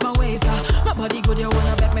walking up my ways. My body good, you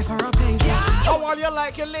wanna bet me for a pace. How are you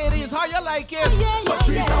like it, ladies? How you like it?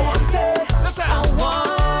 Patrice, I want it. Listen. I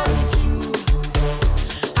want you,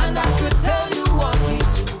 and I could tell you want me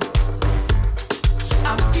to.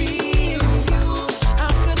 I feel you, I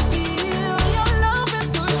could feel your love and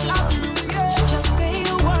push you through. Just say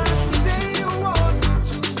you want me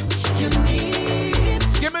to. You need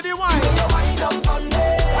to. Give me the wine. You wind up on me,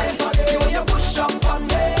 you push up on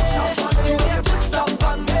me, you twist up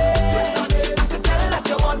on me. I could tell that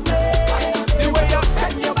you want me. The way you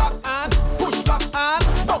Bend your back and push back and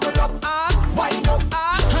bubble up and wind up.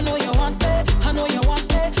 I know you want it, I know you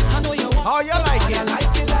want it, I know you want it. how you like I it?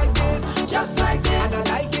 like it like this, just like this. I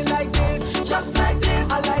like it like this, just like this.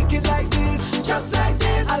 I like it like this, just like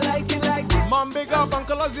this. I like it like this. Mom, big up.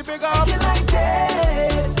 Uncle Ozzy, big I up. like it like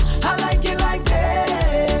this. I like it like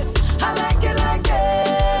this. I like it like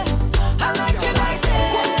this. I like it like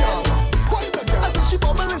this. Why the girl? I see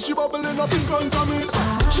she bubbling up in front of me.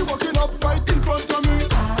 She walking up right in front of me.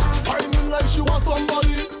 Timing like she was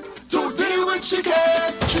somebody to deal with she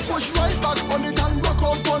case. She push right back on it and broke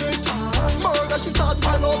up on it. Murder, she start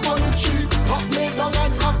pile up on it. She up me down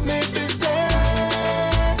and up me busy.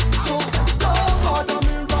 So don't bother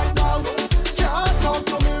me right now. Can't talk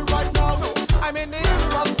to me right now. I'm in the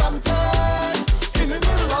Middle of something. In the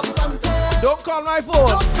middle of something. Don't call my phone.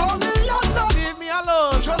 Don't call me yonder. Leave me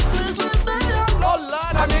alone. Just please leave me alone. Oh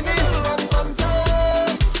Lord, I'm in In the it. middle of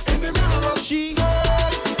something. In the middle of She.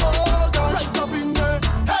 oh gosh. Right up in there.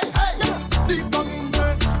 Hey, hey. Deep down in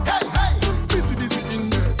there. Hey, hey. Busy in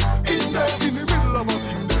there. In there. In the middle of a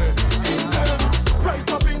thing there. In there.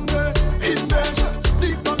 Right up in there. In there.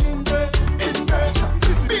 Deep down in there. In there.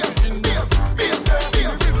 Busy in there.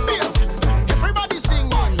 Everybody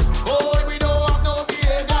singing. Oh, we don't have no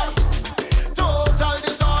behavior. Total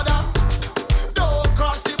disorder. Don't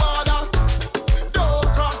cross the border. Don't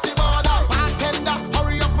cross the border. Bartender,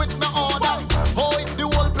 hurry up with my order. Oh, if the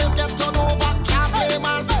whole place get turned over, can't play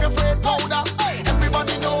mass if you're afraid powder.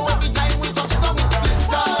 Everybody know every time we touch down we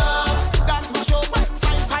splinters. Dance mash up,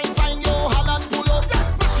 fine, yo, Holland pull up.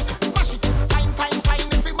 Mash it, fine.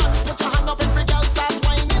 Every man put your hand up, every girl start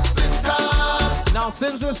whining splinters. Now,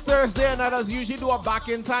 since it's Thursday night, as usually do a back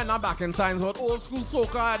in time, not back in times, but old school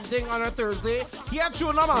soca and thing on a Thursday. Here,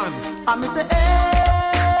 tune, man. I me say,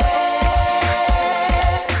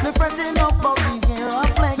 hey, me fretting up about the year of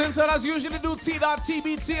flex. Since it as usually do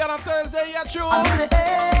T.TBT on a Thursday, here, tune. I me say,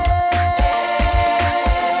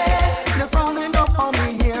 hey, me frowning up on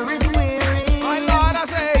me hear it weary. My Lord, I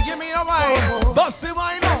say, hey, give me your mind. Bust the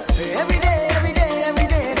mind out. Every day,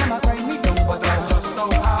 them a cry me down, but I just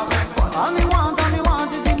don't have it fun. All me want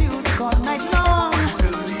is the music all night long.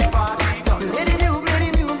 Till the party done. Play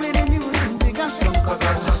the music, big and strong, 'cause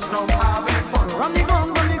I just don't have it fun. Run the gun.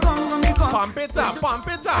 Pump it up. Pump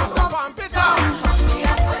me up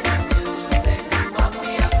with the music, pump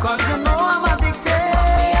me up. 'Cause you know I'm addicted.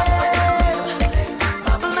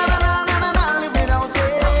 Na, live without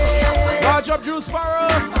it. Large up, Drew Sparrow.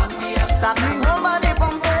 Start me whole body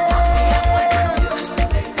pumping.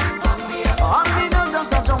 All me know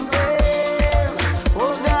just a jumping.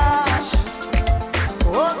 Oh gosh.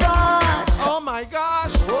 Oh my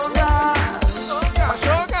gosh. Oh gosh.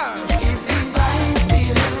 If the vibe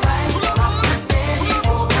feeling right, rock me steady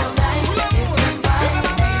all night. If the vibe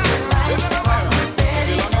feeling right, rock me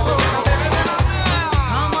steady all night.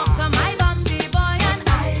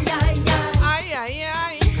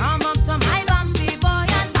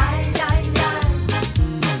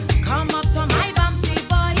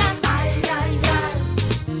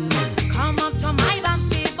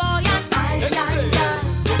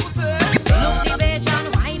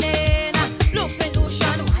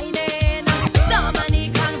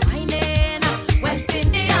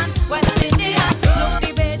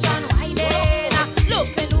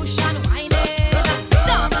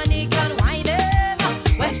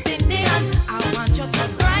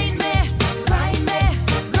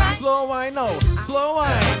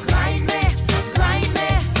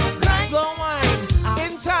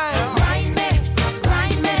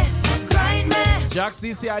 Jax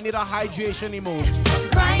DC, I need a hydration emote.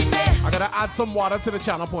 I gotta add some water to the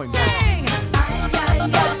channel point.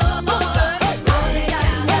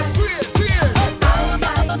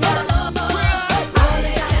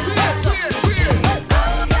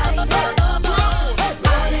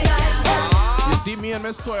 You see me and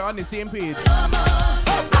Miss Toy on the same page.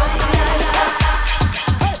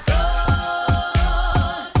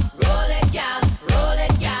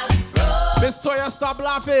 Miss Toya, stop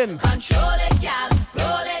laughing. Control it, gal.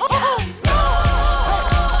 Roll it, gal.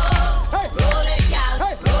 Roll it, gal.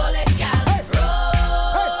 Roll it, gal.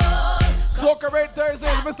 Soca Rate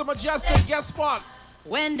Thursdays, Mr. Mejustik, guess what?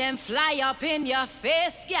 When them fly up in your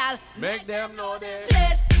face, gal. Make them know they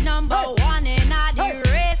Place number one in the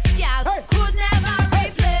race, gal. Could never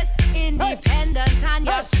replace. Independent and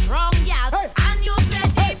you're strong, gal. And you set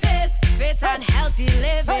the pace. Fit and healthy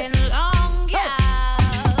living long,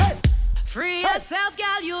 gal. Free yourself,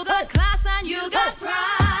 gal. You got class and you got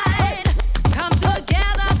pride. Come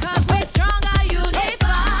together, cause we stronger, unified.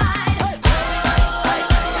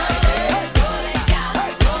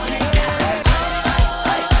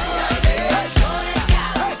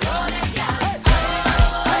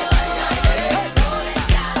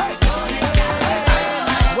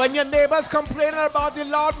 When your neighbors complaining about the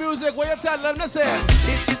loud music, what you tell them? Listen.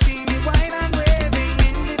 If you see me wine and waving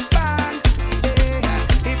in the band,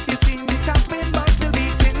 if you see me tapping bottle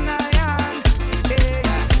beating iron,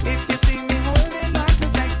 if you see me holding on to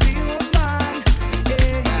sexy woman,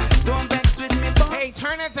 don't vex with me, boy. Hey,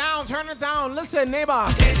 turn it down, turn it down. Listen, neighbor.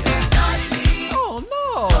 It is not me. Oh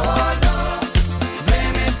no. Oh no.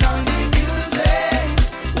 Blame it on the music.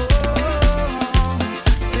 Whoa.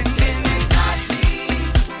 Singing it not me.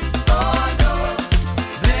 Oh no.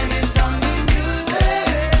 Blame it on the music.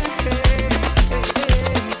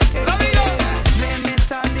 Blame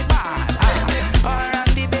it on the bad. Or on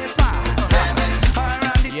the bass man. Or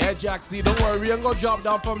on the Yeah, Jaxie, don't worry, we ain't gonna drop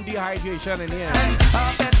down from dehydration in here.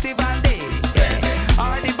 festival day.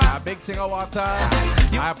 Or the A big thing of water. I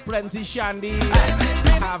have plenty shandy.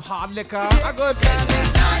 I have hard liquor. I good.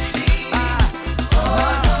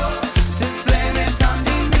 just blame it on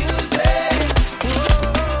the music.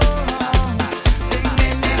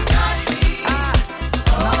 Singing it not me.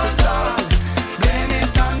 Not at all. Blame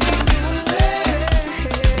it on the music.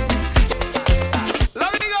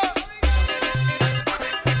 Let me go.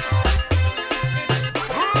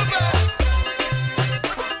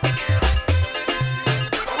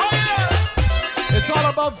 It's all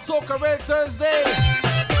about Soca Rate Thursday.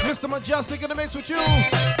 Mr. Mejustik in the mix with you.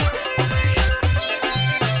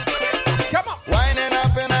 Come on. Winding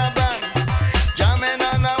up in a band, jamming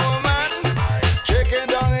on a woman, shaking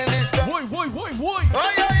down in the sky. Boy.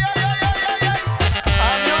 Oh, yeah. A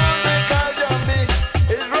musical jumping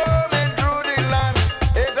is roaming through the land.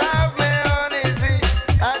 It have me uneasy,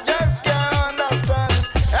 I just can't understand.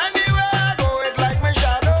 Anywhere I go, it like me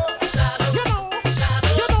shadow.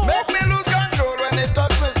 Make me lose control when it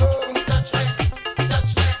touch me so.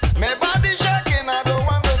 My body shaking, I don't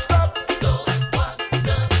want to stop.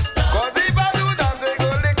 Cause if I do that, they go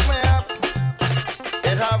lick me up.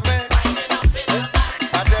 It have me,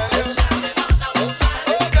 I tell you.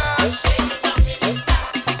 Oh gosh.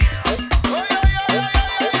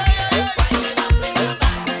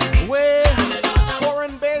 Way.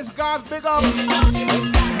 Foreign bass guards, big up.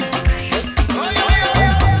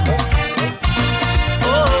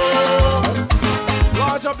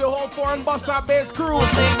 Large up the whole foreign bus stop bass crew.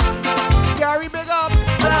 Gary, big up.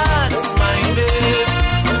 That's my name.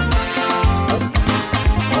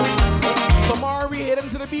 Tomorrow we heading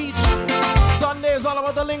to the beach. Sunday is all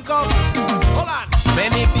about the link up. Hold on.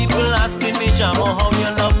 Many people asking me, Jamo, how you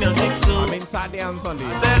love music so? I'm in Saturday and Sunday.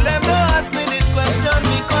 Tell them to ask me this question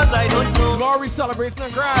because I don't know. Tomorrow we celebrating a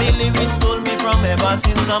grand. The lyrics told me from ever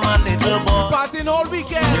since I'm a little boy. Partying all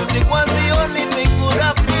weekend. Music was the only thing could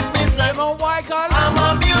have made me You sad. know why, cuz? I'm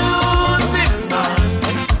a music man.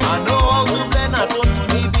 I know how to blend a tone to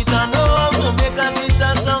the beat. I know how to make a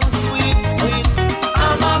guitar song sweet.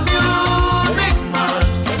 I'm a music man.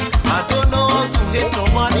 I don't know how to hate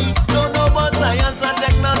nobody. Don't know about science and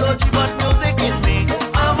technology, but music is me.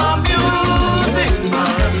 I'm a music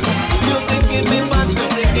man. Music in me pants,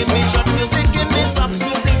 music in me shirt, music in me socks,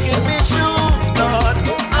 music in me shoe. Lord,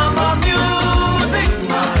 I'm a music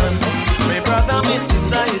man. My brother, my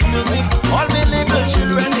sister is music. All my little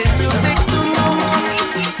children is music too.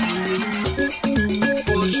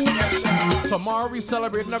 Tomorrow we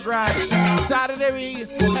celebrating a grand. Saturday we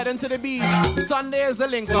heading to the beach. Sunday is the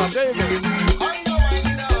link up. There you go.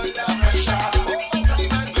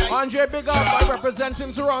 Andre, big up. I'm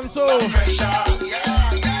representing Toronto.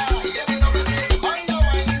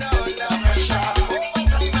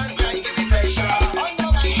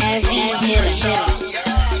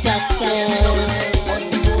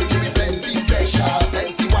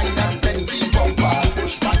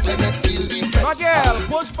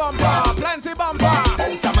 bumper, plenty bumper. Out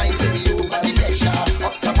of mind, say we over the measure.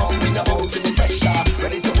 Up to bump, we no out to the pressure.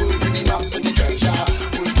 Ready to work with the map with the treasure.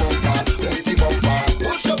 Push bumper, plenty bumper.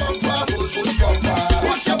 Push your bumper, push bumper.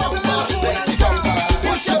 Push your bumper, plenty bumper.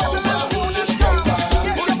 Push your bumper, push bumper.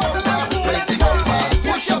 Push bumper, plenty bumper.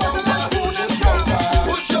 Push your bumper, push bumper.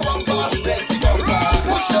 Push your bumper, plenty bumper.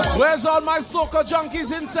 Push your bumper. Where's all my soca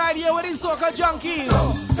junkies inside here? Where these soca junkies?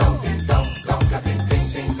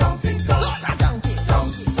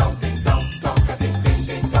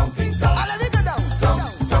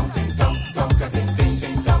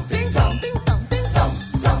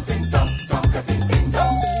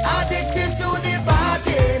 Addicted to the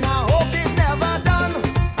party, now hope it's never done.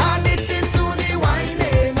 Addicted to the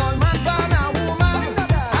whining, all man and a woman.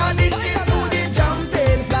 Addicted to the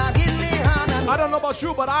jumping, flag in the hand. And I don't know about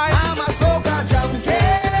you, but I'm a soca junkie.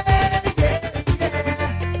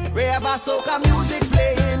 Wherever soca music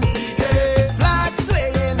playing, flag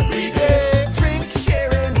swaying, drink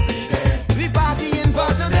sharing. We partying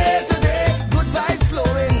for today, good vibes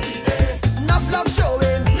flowing, enough love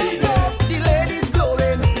showing, the ladies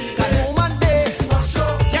glowing. Canoe Monday,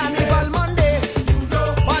 Carnival Monday,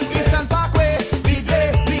 on Eastern Parkway, we day.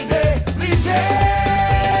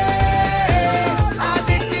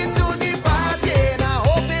 Addicted to the party, now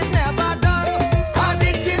hope it's never done.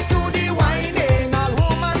 Addicted to the whining, all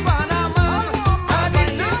woman Panama.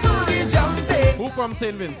 Addicted to the jumping. who from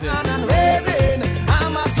St. Vincent? And waving,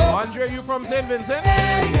 I'm a soul. Andrea, you from St. Vincent?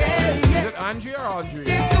 Is it Andrea or Andrea?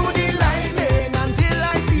 Addicted to the lining until I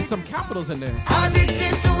see Need some capitals in there.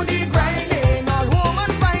 Addicted to the grinding, all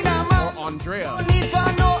woman find a man. Or Andrea. No need for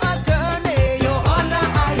no attorney, Your Honor,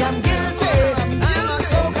 I am guilty. I'm a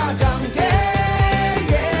soca junkie.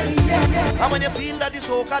 And when you feel that the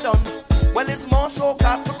soca done, well, it's more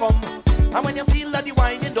soca to come. And when you feel that the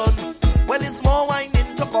whining done, well, it's more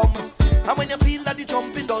whining to come. And when you feel that the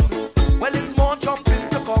jumping done, well, it's more jumping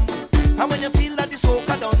to come. And when you feel that the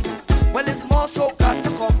soca done, well, it's more soca to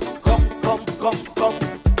come. Come.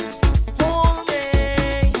 Hold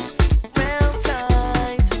me real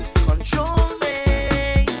tight, control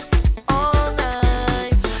me all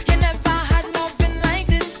night. You never had nothing like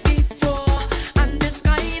this before, and this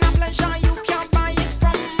kind of pleasure you can't buy it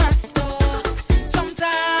from a store.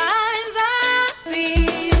 Sometimes I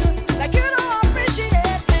feel like you don't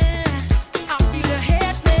appreciate me. I feel you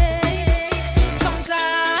hate me.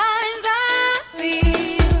 Sometimes I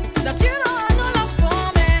feel that you don't have no love for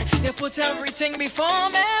me. You put everything before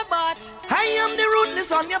me, but I am the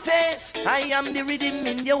rudeness on your face, I am the rhythm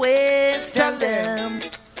in your waist. Tell them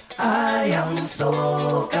I am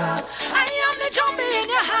soca. I am the jumping in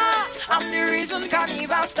your heart. I'm the reason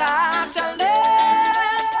carnival start. Tell them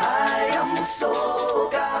I am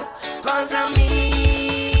soca, 'cause I'm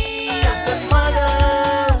me, a good mother,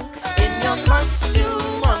 in your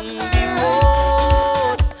costume on the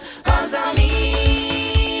road. 'Cause I'm me,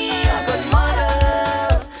 a good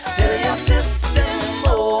mother, till your system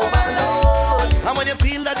overload. And when you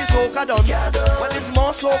feel that the soca done, well, it's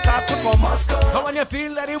more soca to come. And when you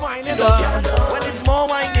feel that the whining done, well, it's more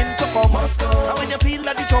whining to come. And when you feel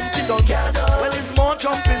that the jumping done, well, it's more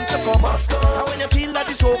jumping to come. And when you feel that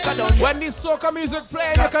the soca done, when this soca music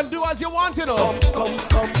play, you can do as you want, you know. come.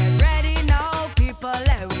 ready now, people,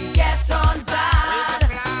 let we get on bad.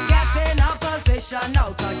 Get in a position now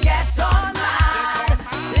to get on mad.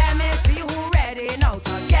 Let me see who ready now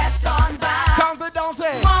to get on bad. Count it down,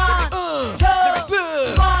 say. 1,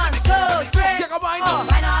 2, 1, 2, 3. Take a mind.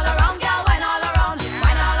 Wine all around, girl, wine all around.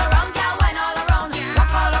 Wine all around, girl, wine all around.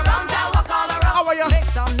 Walk all around, girl, walk all around. How are you? Make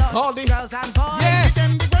some noise, Hardy. girls and boys. Yeah. Give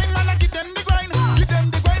them the grind, man, I give them the grind. Give them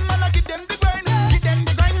the grind, man, I give them the grind. Give them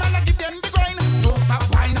the grind, man, I give them the grind. Don't stop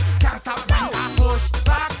whine, can't stop whine. Push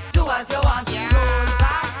back, do as you want. Roll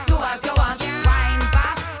back, do as you want. Wind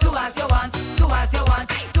back, do as you want. Do as you want,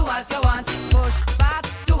 do as you want. Push back,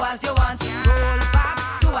 do as you want. Roll back,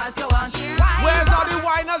 do as you want. Wind Where's all back. the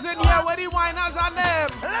whiners in here? Where the whiners on them?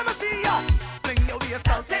 Let me see ya. Fling your waist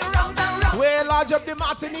out, Take round and round. Where large up the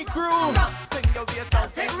Martinique crew? fling your waist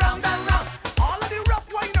out. Take round and round. All of the rough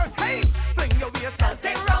whiners, hey. Fling your waist out,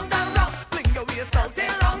 Take round and round. fling your waist out,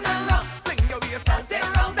 Take round and round. fling your waist out.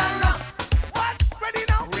 Take round and round. What? Ready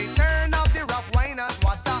now? Return of the rough whiners,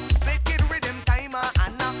 what a wicked rhythm timer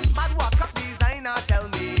and a mad walk up designer. Tell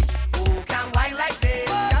me who can whine like this?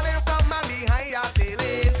 Girl from my behind a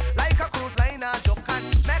sailing like a cruise liner. Joke and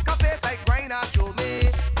make a face like grinder. Show me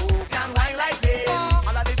who can whine like this?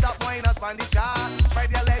 All of the top whiners on the chart.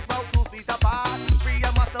 Spread your legs about 2 feet apart. Free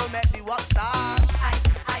your muscle, make the walk start.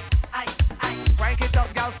 Crank it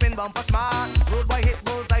up, girl, spin bumper smart. Road boy hit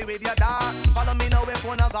bullseye with your dart. Follow me now if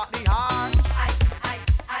one I got the heart.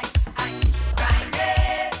 Grind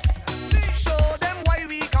it.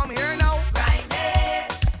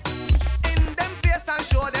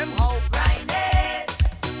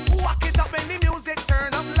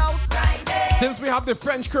 have the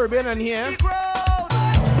French Caribbean in here.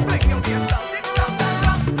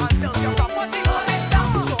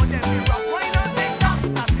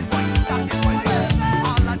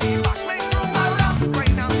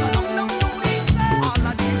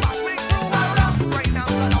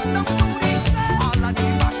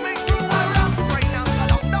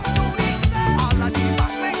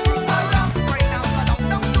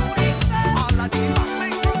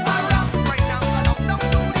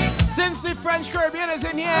 Since the French Caribbean is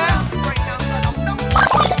in here.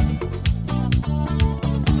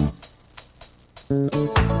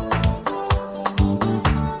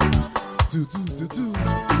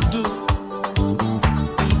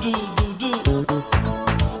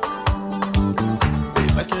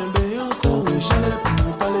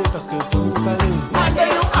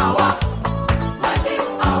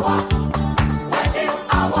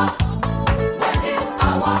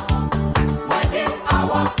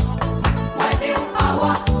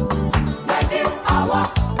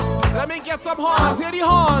 Let me get some horns. Hear the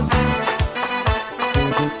horns.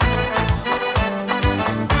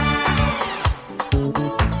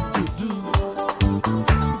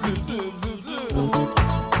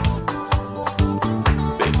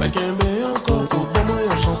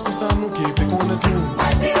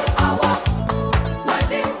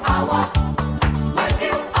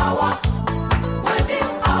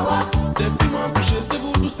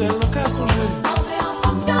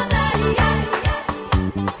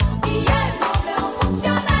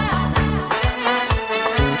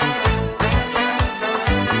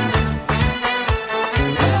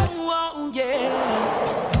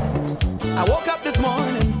 I woke up this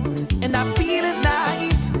morning and I feel it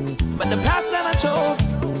nice, but the path that I chose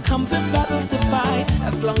comes with battles to fight.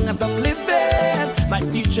 As long as I'm living, my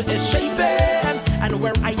future is shaping, and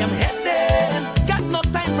where I am heading, got no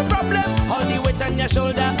time for problems. All the weight on your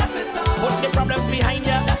shoulder, put the problems behind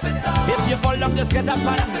you. If you fall down, just get up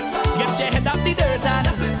and get your head up the dirt. And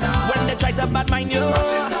when they try to bad mind you,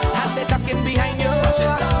 and they talking behind you,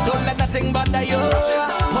 don't let nothing bother you.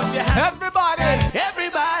 Put your hand, everybody.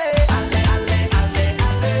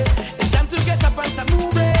 It's time to get up and start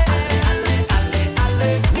moving.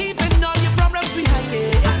 Leaving all your problems behind you.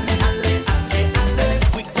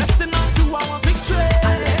 We're pressing on to our victory.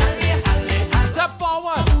 Step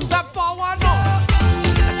forward, step forward, no.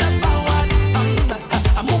 Step forward,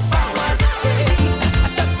 I move forward.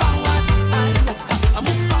 Step forward, I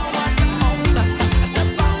move forward. Step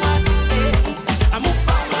forward, I move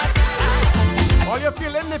forward. All you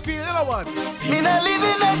feeling the feeling or what? Me not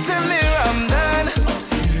living not till me I'm done.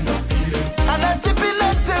 I'm not chipping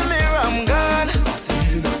not till me I'm gone.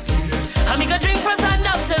 I make a drink from sun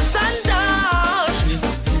up till sundown.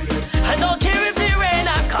 I don't care if the rain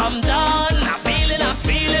I come down. I'm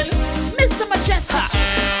feeling Mr. Mejustik.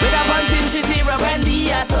 With a bunch in Shizira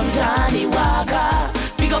Brandy and some Johnny Walker.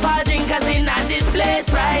 Pick up our drinkers in at this place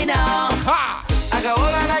right now. Ha! I got all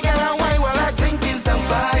and I get a wine while I drinking some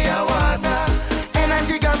fire water.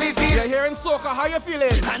 Energy got me feeling. You're here in Soca, how you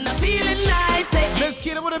feeling? And I'm feeling nice. Miss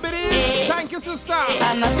Kida with a bit Thank you, sister.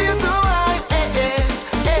 And I feel so right.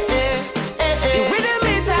 The rhythm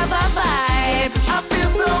is have a vibe. I feel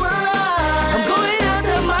so alive. I'm going out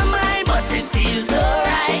of my mind, but it feels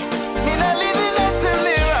alright. Me not living it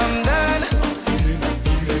till I'm done.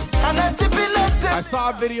 I'm not chipping it till. I saw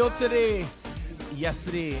a video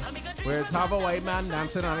yesterday, where it's have a white man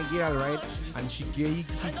dancing on a girl, right? And his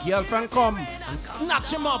girlfriend come and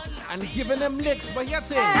snatch him up and giving him licks, but yet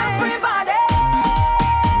Everybody,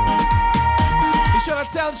 he should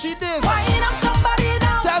have tell she this. wine up somebody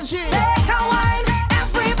now. Tell she. Take a wine,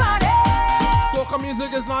 everybody. Soca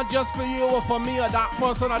music is not just for you or for me or that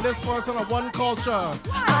person or this person or one culture.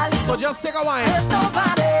 So just take a wine.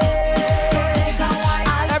 Nobody, so take a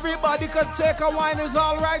wine. Everybody could take a wine, is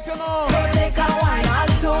alright, you know. So take a wine, a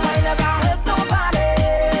little wine never hurt nobody.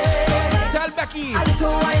 Tell Becky. A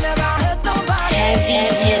little wine never hurt nobody. Heavy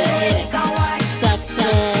hitter. Take a wine.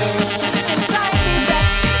 Success. Inside the set,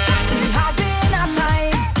 we having a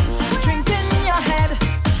time. Drinks in your head.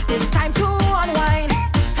 It's time to unwind.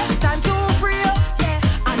 Time to free up,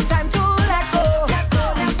 and time to let go.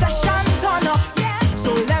 The session turn up,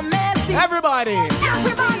 so let me see. Everybody.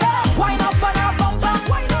 Wind up on a bumper.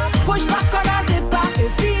 Push back on a zipper.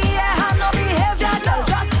 If he had no behavior, no,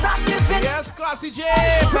 just stop giving. Yes, Classy J.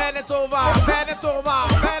 Pen it over, pen it over,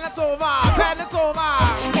 pen it over, pen it over.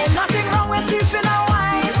 Ain't nothing wrong with teeth in a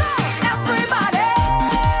wine. Everybody,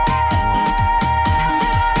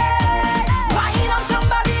 wine on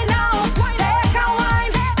somebody now. Take a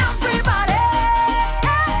wine, everybody.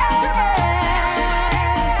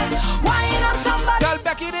 Wine on somebody. Tell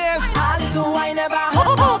Becky this. A little wine never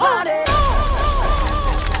hurt nobody.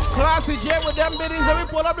 them biddies and we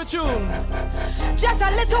pull up the tune. Just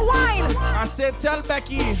a little wine. I said tell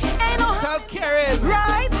Becky, tell Karen,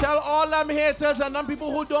 right? Tell all them haters and them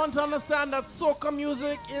people who don't understand that soca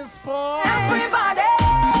music is for everybody.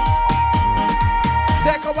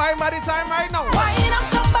 Take a wine by the time right now. Wine up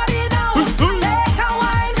somebody now. Take a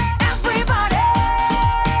wine, everybody.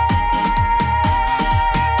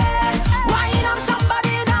 Wine up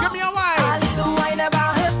somebody now. Give me a wine. A little wine never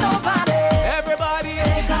hurt nobody. Everybody.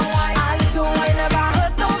 Take a wine. A little wine never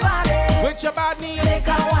hurt nobody. With your bad knee. Take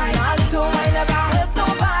a wine. A little wine never hurt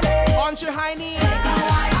nobody. On your high knee. Take a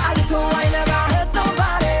wine. A little wine never hurt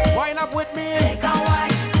nobody. Wine up with me. Take a wine.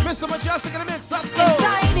 Mr. Mejustik in the mix. Let's go.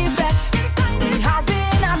 Side effect. We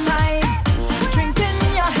having a time. Drinks in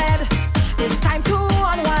your head. It's time to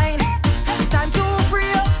unwind. Time to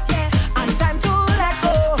free up. And time to let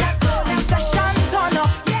go. The session turn up.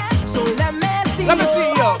 So let me see you.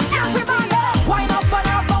 Everybody. Wind up on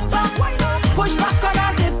a bumper. Push back on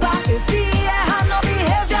a zipper. If he had no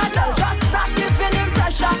behavior, no. Just stop giving him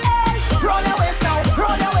pressure. Roll your waist now.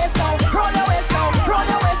 Roll your waist now. Roll your waist now. Roll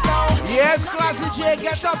your waist now. Yes, Classy J,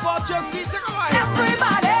 get up out your seat. Take a wine.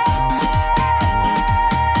 Everybody.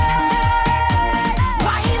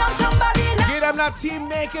 Wine on somebody now. Get them that team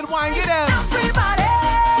naked wine. Get them. Everybody.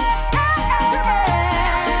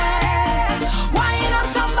 Wine on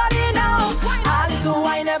somebody now. A little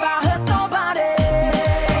wine never hurt nobody.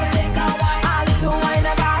 So take a wine. A little wine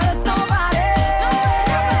never hurt nobody.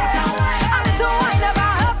 So take a wine. A little wine never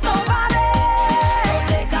hurt nobody. So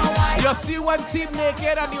take a wine. You see one team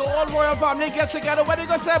naked and the whole royal family get together. What they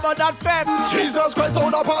gonna say about that fest? Jesus Christ,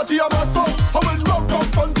 on a party, I'm at so. How much rock from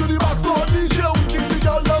front to the back, so DJ we keep the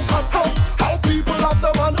girl them hot so. How people have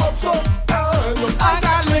them on up so. I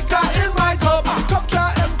got liquor in my cup. Cup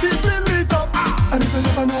can't empty, fill it up. And if you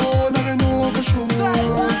never know, now you know for sure.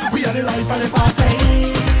 We are the life of the party.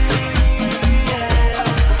 Yeah,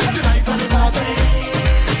 the life of the party.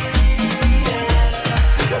 Yeah,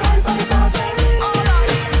 the life of the party.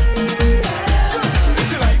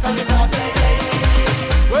 The life of the party.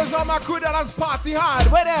 Where's all my crew that has party hard?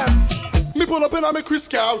 Where them? Me pull up in a me Chris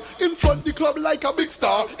Cow, in front the club like a big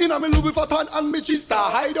star. In a me Louis Vuitton and me G-Star.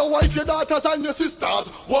 Hide your wife, your daughters and your sisters.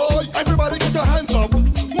 Whoa, everybody get your hands up.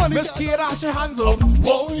 Money Miss Kid, dash your hands up.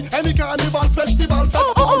 Whoa, any carnival, festival, already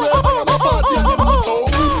I'm a party and I'm so.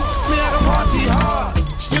 Me a go party hard.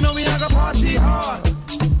 You know me a go party hard.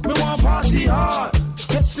 Me want party hard.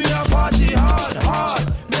 Let's see a party hard, hard.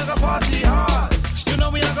 Me a go party hard. You know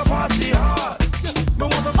me a go party hard. Me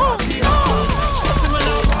want to party hard. Let's see me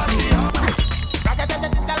now party hard.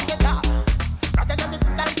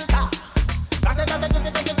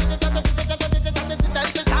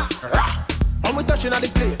 When we touching at the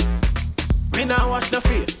place, we now wash the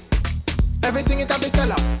face. Everything it have be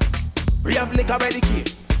sell out. We have liquor by the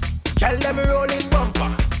case. Tell them rolling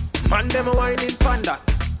bumper. Man them whining panda.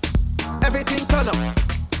 Everything turn up.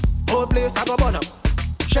 Whole place I go burn up.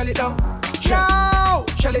 Shell it down.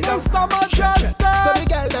 Shell it down. Mr. Mejustik. So the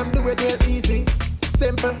girl them do it real easy.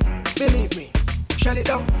 Simple. Believe me. Shell it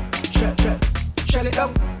down. Shell it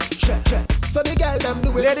down. So the girl them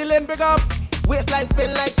do it. Lady Lynn, big up. Waistline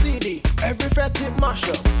spin like CD. Every fret tip mash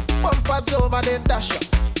up. Bumpers over then dash up.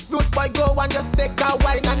 Good boy go and just take a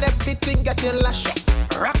wine and everything getting lash up.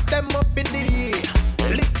 Rocks them up in the air.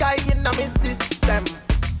 Liquor in my system.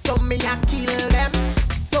 So me a kill them.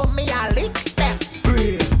 So me a lick them.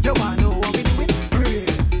 Brave, you wanna know how we do it?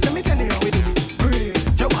 Brave, let me tell you how we do it. Brave,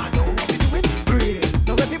 you wanna know how we do it? Brave,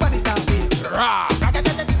 now everybody start with rah.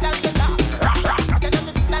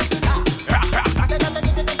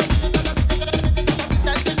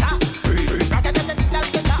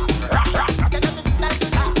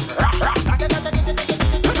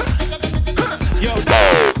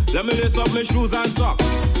 Let me lace up my shoes and socks.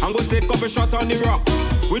 I'm gonna take up a shot on the rock.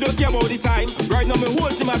 We don't care about the time. Right now, my whole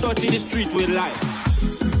team are dirty the street with life.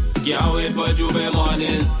 Can't wait for Juve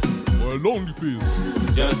morning. Well, long the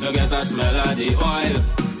piece. Just to get a smell of the oil.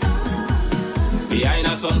 Behind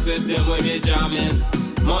a sound system, we be jamming.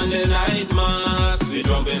 Monday night mass, we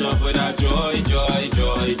jumping up with a joy.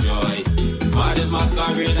 Maddest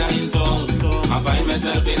masquerade in town. I find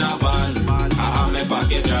myself in a van. I have my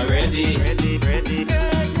package already.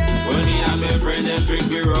 When me and my friend them drink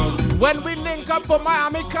me rum. When we link up for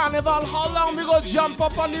Miami Carnival, how long we go jump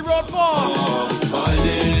up on the road for?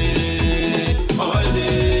 All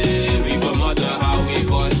day, we go mother how we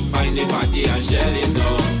got. Find the party and shell it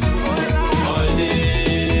down. All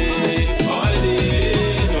day,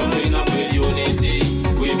 jumping up with unity.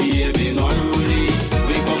 We behaving unruly.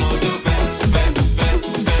 We come out to vent,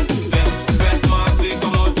 mass. We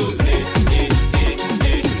come out to play.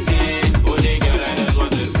 Oh, the girl I just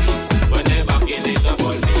want to see. When they back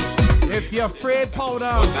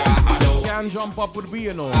louder. Can't jump up with me,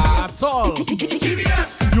 you know. At all.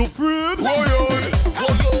 You afraid?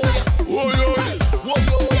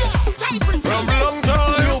 From long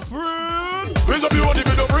time. You afraid? Raise up your hand if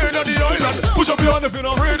you're not afraid of the island. Push up your hand if you're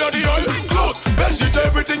not afraid of the island. Close, bed sheet,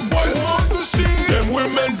 everything's spoiled. Want to see them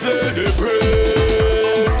women say they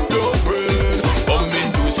pray. Don't pray. Come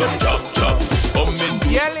into some chop. Come into.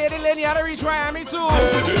 Yeah, Lady Lynn, you gotta reach Miami too.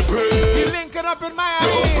 Say they pray. You linking up in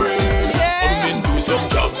Miami. Don't pray. Yeah. Come into some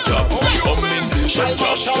chop. Come into some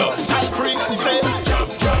chop. Time free, say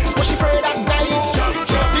was she afraid at night?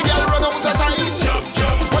 The girl run out of sight.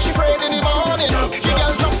 Was she afraid in the morning? The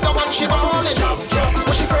girl dropped down and she bawling.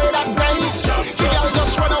 Was she afraid at night? The girl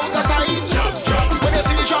just run out of sight. When you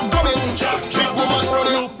see the job coming, big woman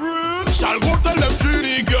running. Shall go tell them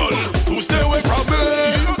Trini girl to stay away from me.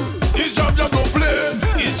 His job don't play.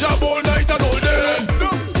 His job all night and all day.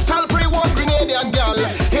 Tell free one Grenadian girl,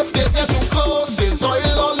 if they get too close, there's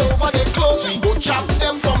oil all over their clothes. We go chop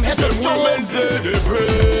them from head to toe. Women say they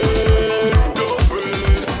pray. Don't pray.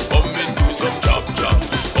 Come into some chop.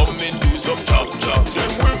 Come into some chop.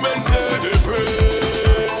 Them women say they pray.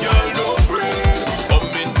 Girl don't pray.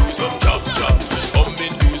 Come into some chop. Come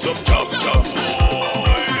into some chop.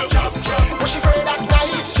 Was she afraid at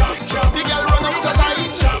night? The girl run out of sight.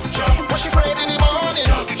 Was she afraid in the morning?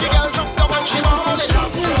 The girl dropped down and she bawling.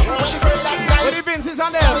 Was she afraid at night? Where the Vinces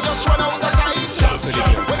on there? Girl just run out of sight.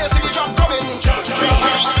 When you see the job coming,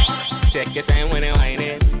 Take your time when you whine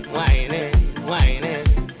it.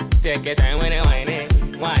 Take your time when you whine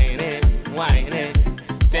it.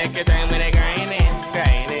 Take your time when you grind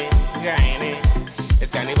it.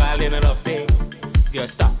 It's carnival in a love thing.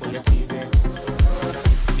 Just stop when you're teasing.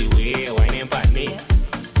 The way you're whining for me,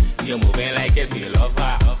 you're moving like it's me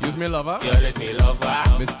lover. Use me lover? You're just me lover.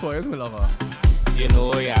 Miss Toy is me lover. You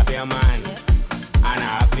know you have your man, and I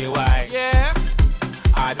have me wife. Yeah.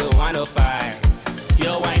 I don't want to fight.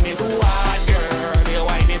 You're whining too hard, girl. You're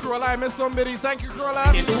whining too Corolla, I miss some biddies. Thank you,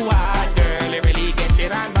 Corolla. too hard, girl. You really get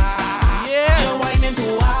it on by. Yeah. You're whining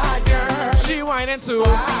too hard, girl. She whining too.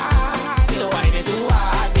 You're whining too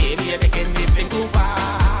hard, baby. You're taking this thing too far.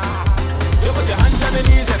 You put your hands on the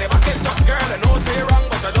knees and the back it up, girl. I know say wrong,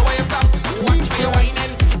 but I know why you stop. Watch me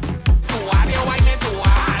whining too hard. You're whining too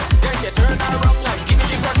hard. Then you turn around like give me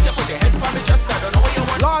the front. You put your head on the chest. I don't know what you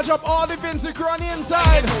want. Large up all the Vince Crew on the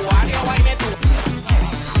inside. Too hard. You're whining too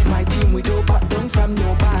hard. My team we don't back down from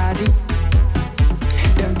nobody.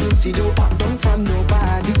 Them Vincy don't back down from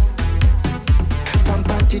nobody. From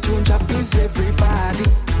panty to Japanese everybody.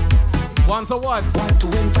 Want to what? Want to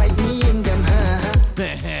invite me in them, huh?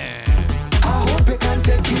 I hope you can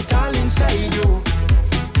take it all inside you.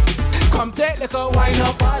 Come take liquor, Wine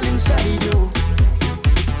up all inside you.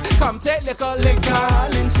 Come take liquor, Liquor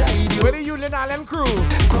all inside you. Where the Union Island crew?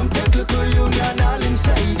 Come take little union all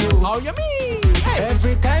inside you. How you mean? Hey.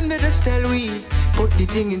 Every time they just tell we put the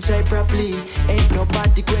thing inside properly. Ain't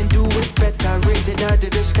nobody can do it better. Rated out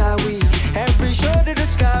the sky we. Every show to the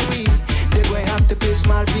sky we. They going have to pay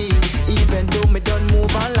small fee. Even though me done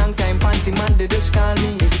move a long time, panty man they just call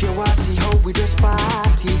me. If you want see how we just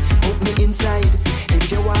party, put me inside. If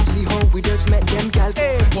you want see how we just met them gal,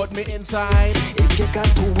 Hey, put me inside. if you got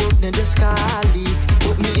to work, then just call leave.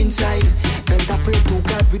 Put me inside. Better pray to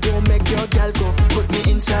God we don't make your gal go. Put me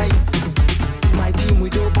inside. My team we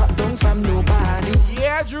don't back down from nobody.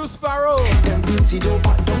 Yeah, Drew Sparrow. Them Vincy don't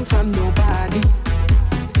back down from nobody.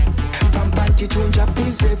 From panty to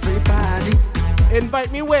Japanese everybody.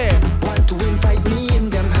 Invite me where? Want to invite me in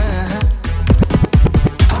them, huh?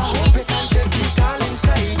 I hope you can take it all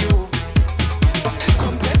inside you.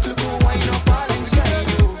 Come take little wine up all inside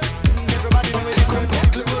you. Everybody know it. Come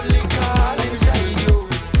take little liquor all inside you.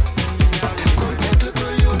 Come take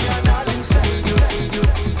little union all inside you.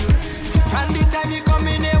 From the time you come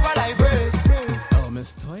in here while I breathe, Oh,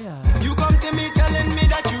 Miss Toya. you come to me telling me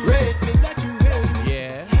that you rate me.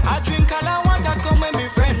 Yeah. I drink all I want, I come with me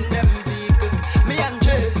friend them vehicle. Me and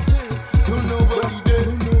Jay, you know what he did.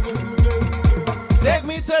 Take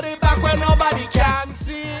me to the back where nobody can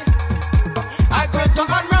see. I go to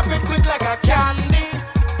unwrap it quick like a candy.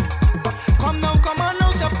 Come on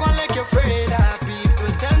now, stop going like you're afraid of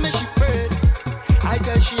people. Tell me she afraid. I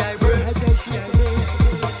guess she I break.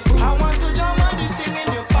 I want to jam on the thing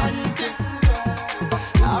in your panty.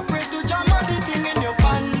 I pray to jam on the thing in your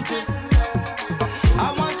panty.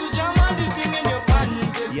 I want to jam on the thing in your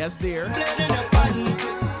panty. Yes, dear. Blood in your panty.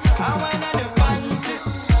 I want on your panty.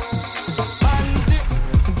 Panty.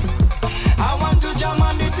 I want to jam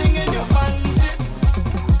on the thing in your panty.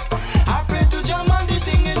 I pray to jam on the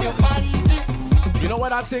thing in your panty. You know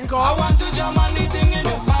what I think I of? want to jam on the thing in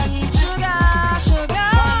your panty. Sugar,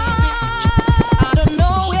 sugar. I don't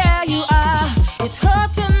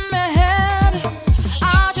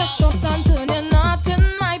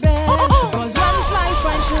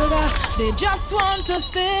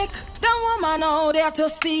man out there to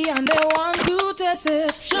see and they want to test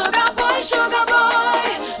it. Sugar boy,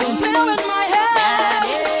 don't play with my head.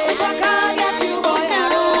 If I can't get you, boy, I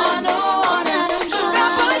don't want no one else.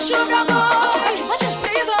 Sugar boy,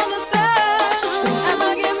 please understand. Don't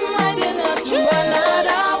ever give my dinner to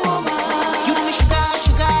another woman. You me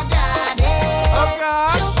sugar daddy. Oh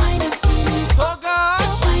God. So fine and sweet. Oh God. So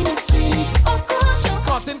fine and sweet. Oh gosh, so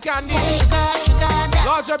Cotton candy. sugar daddy.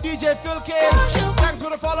 Large up DJ Phil King. Thanks for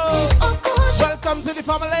the follow. Oh gosh, Welcome to the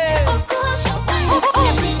family. oh gosh, so fine and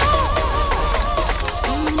sweet.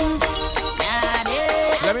 Daddy.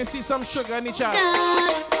 Let me see some sugar in the chat. Oh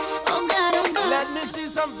God, oh God. Let me see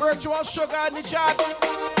some virtual sugar in the chat.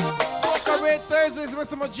 Soca Red Thursdays,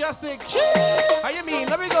 Mr. Mejustik. How you mean?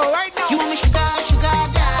 Let me go right now. You want me sugar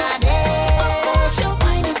daddy. Oh, so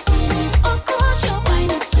fine and sweet. Oh gosh, so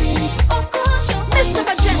fine and sweet. Oh gosh, so Mr.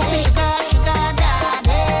 Mejustik. Sugar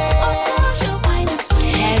daddy. Oh gosh, so fine and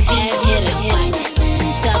sweet.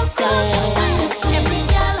 Every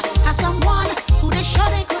girl has someone who they sure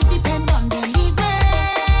they could depend on, believe it.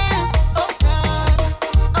 Oh God,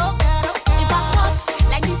 oh God, oh God. If I hot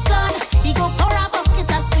like the sun, he go pour a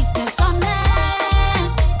bucket of sweetness on me.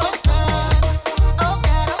 Oh God, oh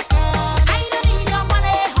God, oh God. I don't need your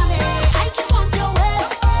money, honey. I just want your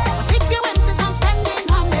waist. But if you insist on spending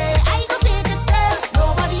money, I go take it still.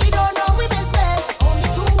 Nobody don't know we business. Only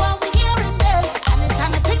two are we hearing this, and it's on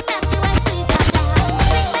the thing that you and sweet and down.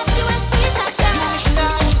 Thing that you and sweet and down.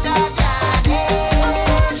 Sugar daddy.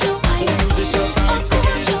 So fine and sweet. Oh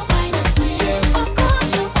gosh, so fine and sweet. Oh gosh,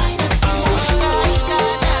 so fine and sweet. Sugar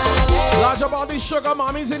daddy. Large up all these sugar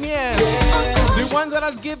mommies in here. The ones that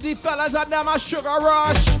has give the fellas and them a sugar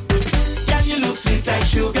rush. Girl, you look sweet like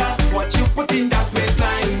sugar. What you put in that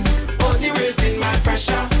waistline? Only raising my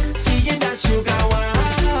pressure. Seeing that sugar wine.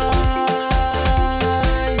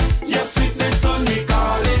 Your sweetness only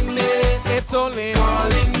calling me. It's only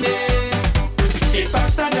Calling me. If I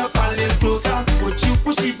stand up a little closer, would you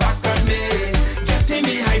push it back on me? Getting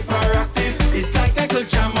me hyperactive. It's like I could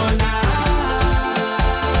jam all night.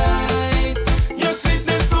 Your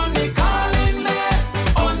sweetness only calling me.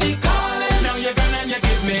 Only calling. Now you're gonna and you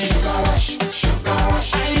give me sugar rush, sugar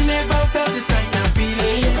rush. I never felt this kind of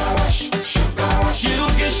feeling. Sugar rush, sugar rush. You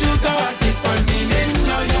give sugar a different meaning.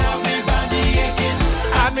 Now you have me body aching.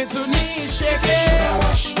 add me to knees shaking. Sugar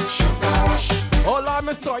rush, sugar rush. Oh Lord,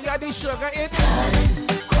 Miss Toya, the sugar it.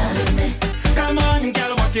 Come on,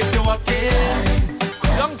 girl, walk it, you walk it.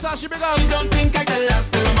 Young Sashi big up. You don't think I can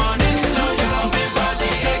last till the morning? Now you have me body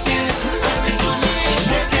aching. Add me to knees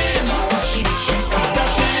shaking. Sugar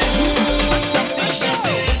rush, she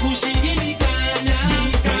said, pushing in the corner.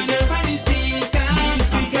 Kind of body speaker.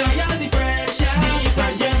 Because you're the pressure.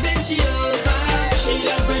 Because you're bent over. She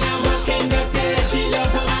love when I walk in the tail. She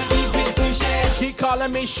love when I give it to share. She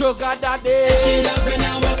calling me sugar daddy. She love when I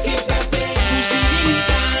walk in the tail. Pushing in the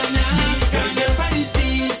corner. Kind of body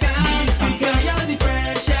speaker. Because you're the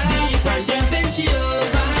pressure. Because you're bent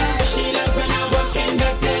over. She love when I walk in the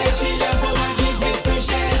tail. She love when I give it to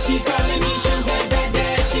share. She calling me sugar daddy.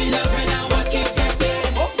 She love when I walk in the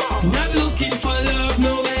tail. Not looking for love,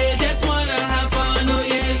 no way. Just wanna have fun, oh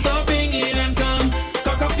yeah. So bring it and come.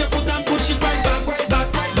 Cock up your foot and push it right back, right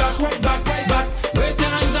back, right back, right back, right back. Raise your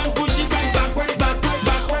hands and push it right back, right back, right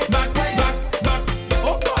back, right back, right back, back.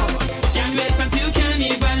 Oh God! Can't wait until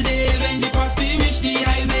Carnival Day when the posse reach the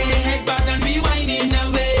highway. Head back and be winding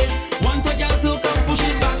away. Want a girl to come push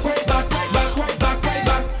it back, right back, right back, right back, right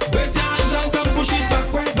back. Raise your hands and come push it back,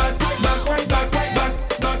 right back, right back, right back, right back,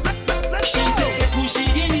 back. She said push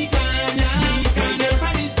it in the corner, kind of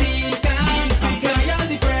body speaker. Because you're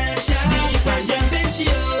the pressure, because you're bent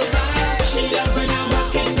over. She love when I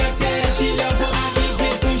walk in the tail. She love when I give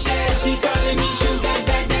it to share. She calling me sugar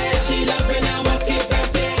daddy. She love when I walk in the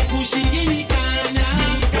tail. Push it in the corner,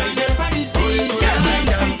 kind of body speaker.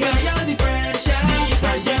 Because you're the pressure,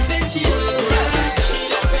 because you're bent over. She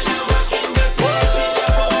love when I walk in the tail. She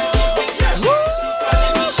love when I give it to share. She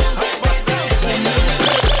calling me sugar daddy.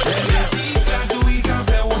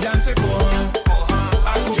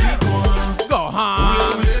 Go on.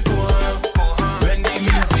 When the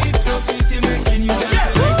music so sweet, it making you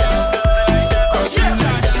dance like that. Cause you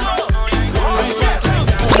like that.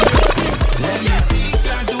 Let me see,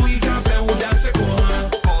 can do we can play with dance go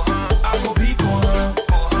on. I go be go on.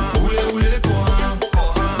 Will go on.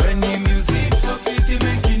 When the music so sweet, it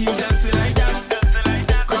making you dance like that.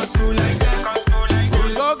 Cause screw like that.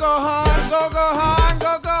 Go hard, go hard,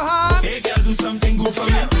 go hard. Hey girl, do something good for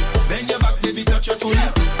me. Bend your back, baby, touch your toe.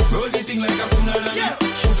 Roll the thing like a tsunami.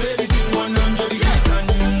 Shoot everything 100 degrees and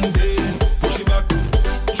then push it back,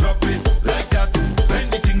 drop it like that. When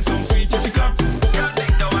the thing so sweet, if you clap,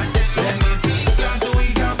 let me see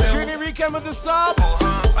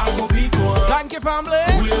family.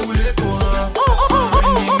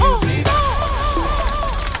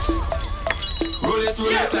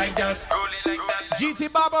 Roll it like that.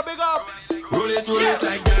 GT Baba, big up. Roll it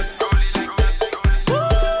like that.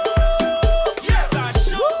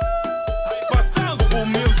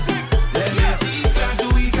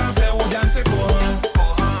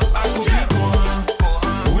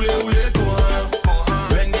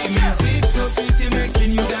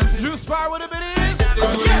 Juice bar, what it is?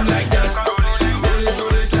 Roll it like that.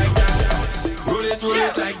 Roll it like that. Roll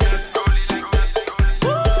it like that.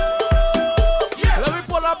 Let me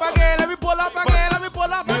pull up again, let me pull up again, let me pull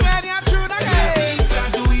up again. Yeah, true again.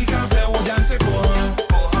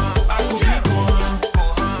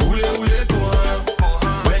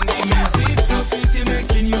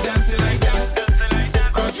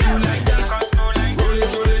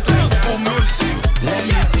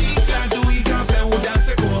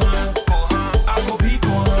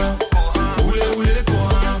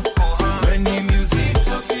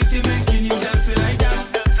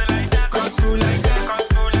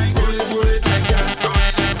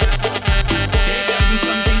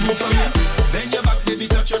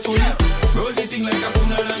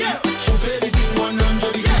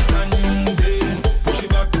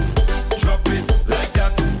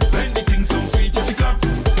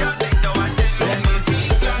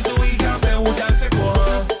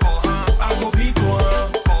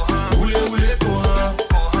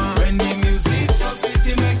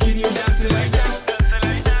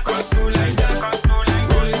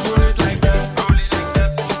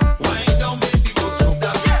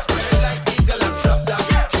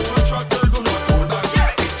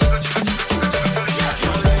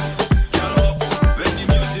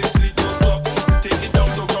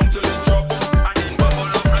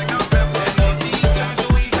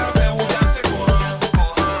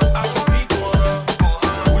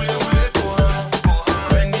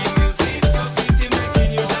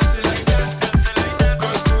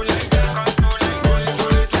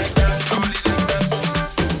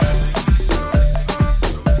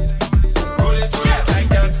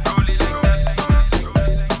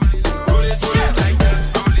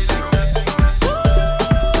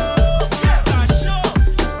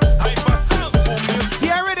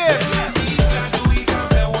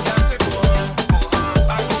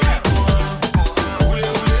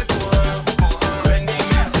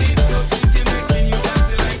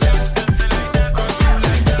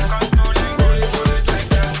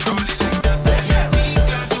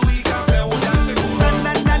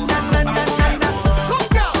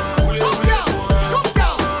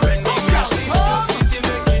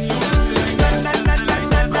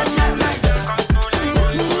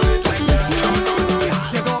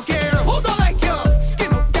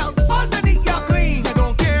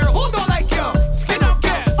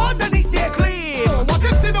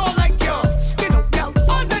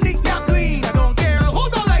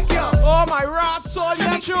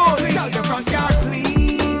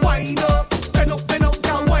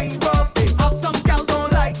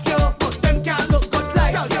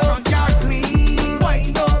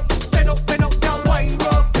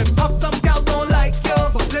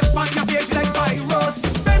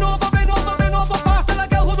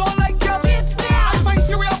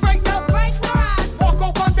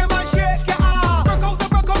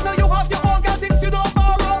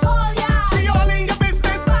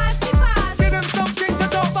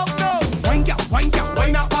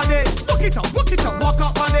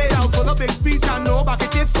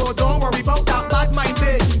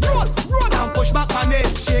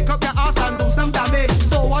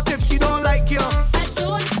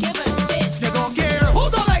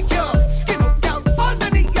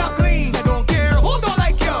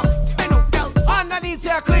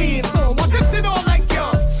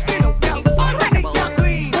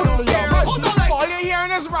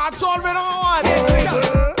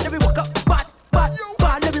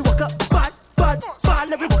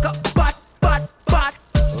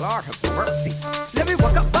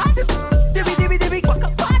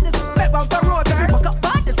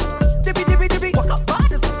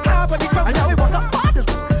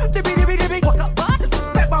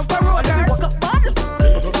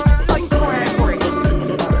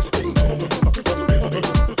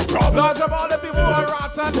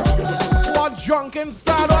 drunken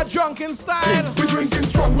style, what drunken style? We drinking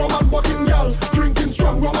strong rum and walking gal. Drinking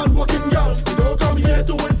strong rum and walking gal. We don't come here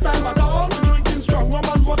to waste time at all. We drinking strong rum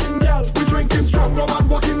and walking gal. We drinking strong rum and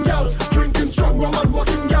walking gal. Drinking strong rum and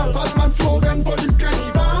walking gal. Batman slogan for this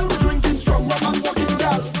carnival. We drinking strong rum and walking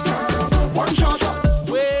gal. One shot.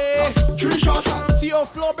 Way. Three shot. See your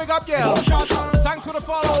flow, big up, girl. Four shot. Thanks for the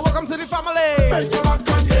follow. Welcome to the family. Bend your back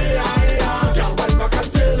and yeah. Gal,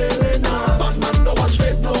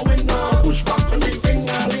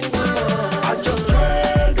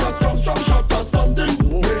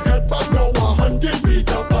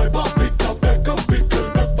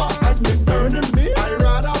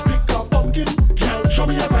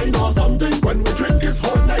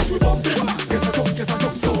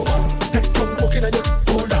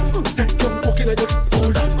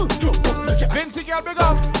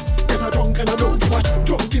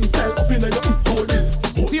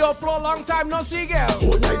 floor, long time no see, girl.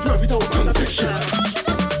 Whole night drive it out on the section.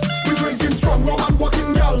 We drinking strong rum and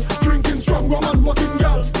walking, girl. Drinking strong rum and walking,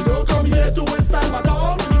 girl. Don't come here to waste time at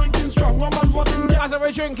all. We drinking strong rum and walking, girl. As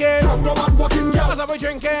we're drinking, strong rum and walking, girl. As we're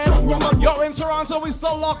drinking, strong rum and yo, in Toronto we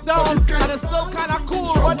still locked down, and it's still kind of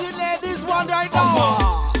cool. What the ladies want right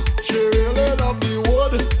now? She really love the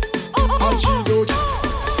wood, and she don't.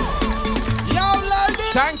 Yo, lady.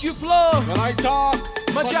 Thank you, Flo. When I talk,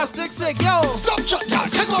 Mejustik sick, yo. Stop, shut down,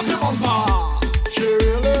 take off the bumper. She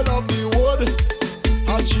really love the wood,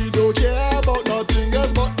 and she don't care about nothing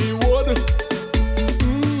else but the wood.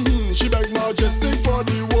 She beg Mejustik for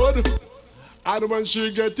the wood, and when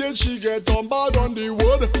she get it, she get on board on the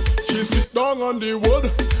wood. She sit down on the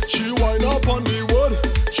wood, she wind up on the wood,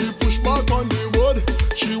 she push back on the wood,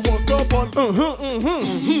 she walk up on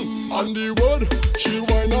on the wood, she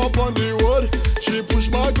wind up on the wood, she push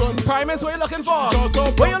back on. Primus, what you looking for?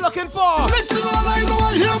 What you looking for? Listen all I know,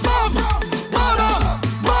 I hear bam, brother,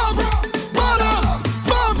 bam, brother,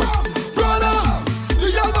 bam, brother. The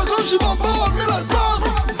girl because she bump on me like bam,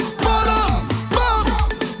 brother, bam,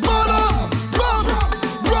 brother, bam,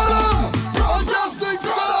 brother. Mejustik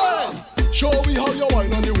say, show me how you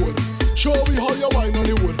wine on the wood. Show me how you wine on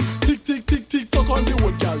the wood. Tick, tick, tick, tick, tock on the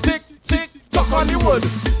wood, girl. Tick, tick, tock on the wood.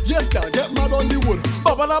 Yes, girl, get mad on the wood.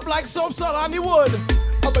 Bubble up like soap salt on the wood.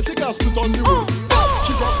 I bet you can split on the wood.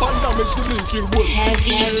 She drop and damage the linking wood.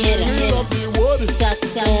 She really love the wood,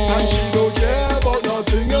 and she don't care about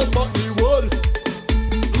nothing else but the wood.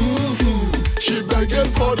 She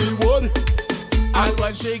begging for the wood, and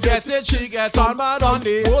when she get it, she gets on mad on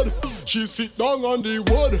the wood. She sit down on the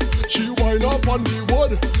wood, she wind up on the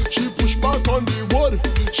wood, she push back on the wood,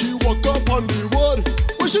 she walk up on the wood.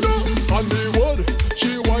 What she do? On the wood,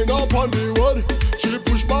 she wind up on the wood, she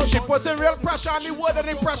push back. She puts in real pressure on the wood, and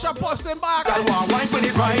the pressure busting back. I want wine with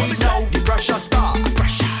it right now. The pressure start.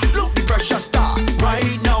 Look, the pressure start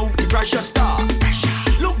right now. The pressure start.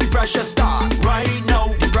 Look, the pressure start right now.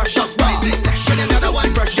 The pressure start. When another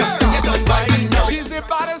one pressure start. Right now. She's the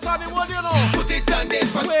baddest on the wood, you know. Put it on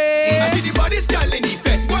this one. I see the body's girl in the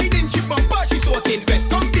vet. Whining she bumper, she's soaking wet.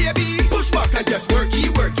 Come baby, push back and just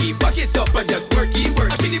worky, worky. Back it up and just worky,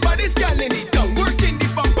 worky. I see the body's girl in it down. Working the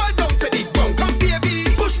bumper down to the ground. Come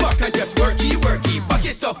baby, push back and just worky, worky. Back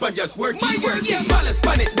it up and just worky, worky. Yeah. Balance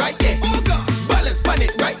pan it right there. Oh God, balance pan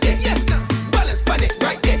it right there. Yes, now. Balance pan it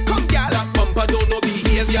right there. Come girl, that bumper don't know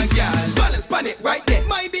behavior, girl. Balance pan it right there.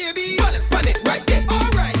 My baby, balance pan it right there. All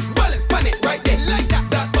right, balance pan it right there. Like that,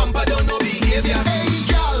 that bumper don't know behavior. Hey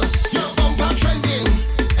girl, your bumper trending.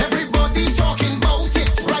 Everybody talking about it.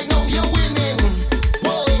 Right now you're winning.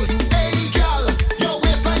 Whoa, hey girl, your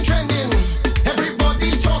waistline trending.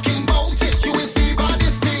 Everybody talking about it. You is the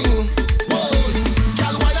baddest thing. Whoa,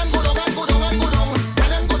 girl, why don't go down and go down and go down. Why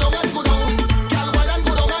don't go down and go down. Girl, why don't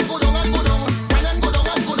go down and go down and go down. Why don't go down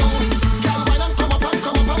and go down. Girl, why don't come up and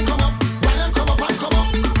come up and come up. Why don't come up and come up.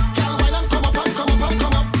 Girl, why don't come up and come up and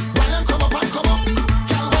come up. Why don't come up and come up.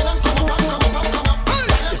 Girl, why don't come up and come up and come up.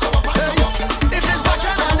 Why don't come up and come up. If it's back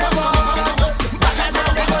and never, back and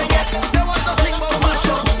never yet. They want to sing about mash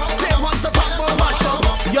up. They want to talk about mash up.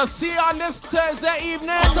 You see on this Thursday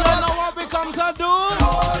evening, you know what we come to do?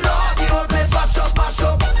 Oh Lord, the old place mash up, mash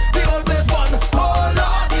up. The old place one. Oh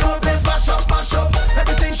Lord, the old place mash up, mash up.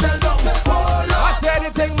 Everything shell down. Oh Lord, I say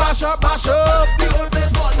anything mash up, mash up. the old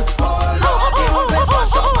place one. Oh Lord, the old place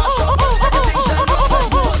mash up, mash up. Everything shell down.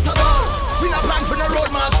 First of all, we not plan for the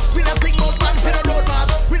road march. We not sing no plan for the road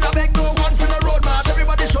march. We not beg no one for the road march.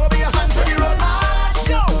 Everybody show me a hand for the road march.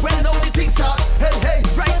 Yo, well now the things start. Hey, hey,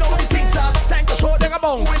 right now the things start. Time to show Take a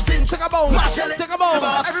bone, who is in. take a bone, take a bone.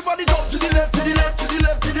 Everybody jump to the left, to the left, to the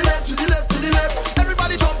left, to the left, to the left, to the left.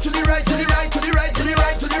 Everybody jump to the right, to the right, to the right, to the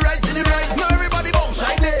right, to the right, to the right. Now everybody bounce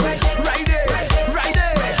right there, right there, right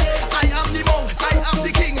there. I am the monk, I am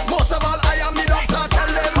the king. Most of all, I am the doctor. Tell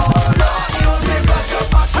them, oh Lord, the old place mash up,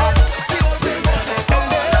 mash up. The old place, oh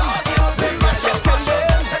Lord, the old place mash up, mash up.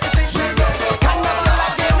 Everything shall go. Can never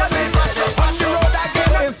again, the place mash up, mash up.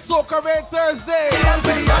 It's Soca Ray Thursday,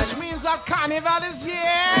 which means that Carnival is here.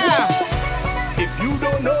 If you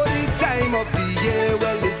don't know the time of the year,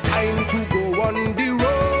 well, it's time to go on the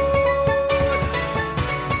road.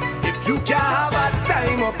 If you can't have a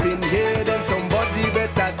time up in here, then somebody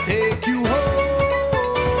better take you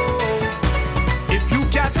home. If you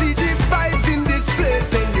can't see the vibes in this place,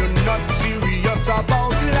 then you're not serious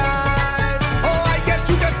about life. Oh, I guess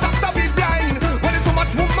you just have to be blind. When there's so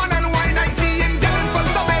much woman and wine, I see him yelling for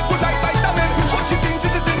the man, good like vitamin. What she think to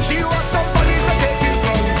the thing she wants somebody to take it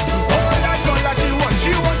from. Oh, that's all that she wants.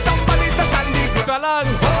 She wants somebody to stand it. Fellas,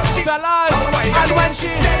 fellas, and when she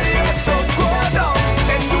so go down,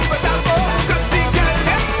 then you better go. 'Cause the girl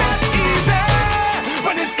them not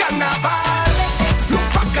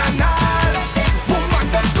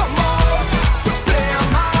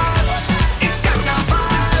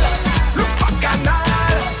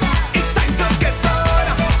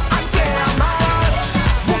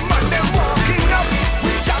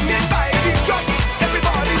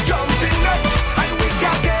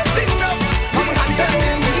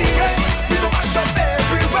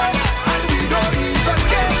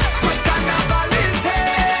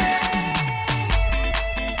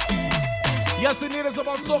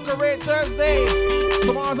about Soca Raid Thursday.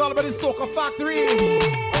 Tomorrow's all about the Soca Factory.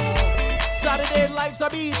 Saturday, Life's a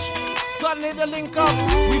Beach. Sunday, the link up.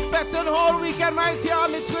 We fetting whole weekend right here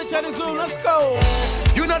on the Twitch and the Zoom. Let's go.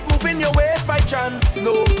 You're not moving your waist by chance,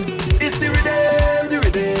 no. It's the rhythm, the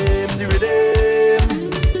rhythm, the rhythm.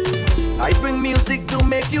 I bring music to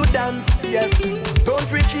make you dance, yes.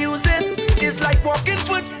 Don't refuse it. It's like walking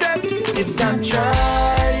footsteps. It's natural,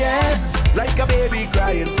 yeah. Like a baby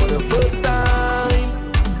crying for the first time.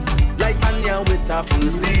 Like Anya with her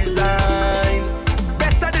first design.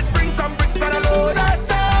 Best I did bring some bricks and a load of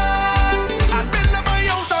sand. And build up my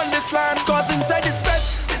house on this land. Cause inside this fed.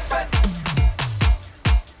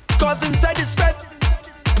 Cause inside this fed.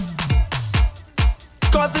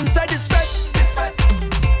 Cause inside this fed.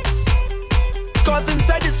 Cause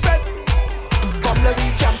inside this fed. Come let me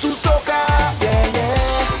jam to soca. Yeah, yeah.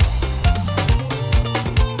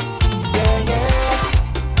 Yeah, yeah.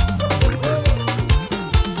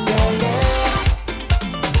 Yeah, yeah.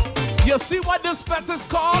 You see what this fete is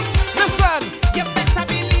called? Listen. You better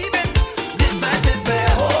believe it. This fete is my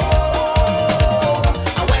home.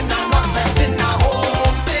 And when I'm not fetting, I'm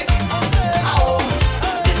homesick. Home.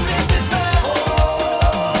 This place is my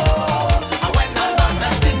home. And when I'm not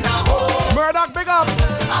fetting, I'm home. Murdoch, big up.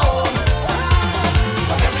 Home.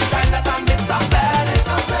 Cause every time that I miss a Venice, I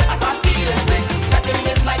start feeling sick. Fetting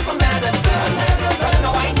is like my medicine. So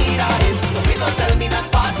now I need a hit. So please don't tell me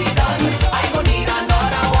that party done. I gon' need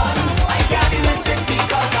another one. I can't do it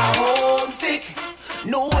because I'm homesick.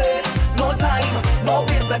 No way, no time, no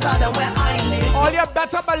place better than where I live. All you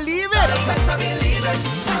better believe it. You better believe it.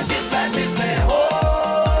 This fete is my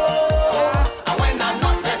home. And when I'm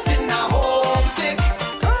not fetting, I'm homesick.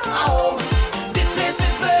 Home. This place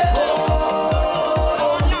is my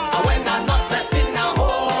home. And when I'm not fetting, I'm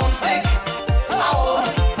homesick. Home.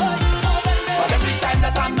 Cause every time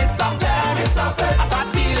that I miss a Venice, I start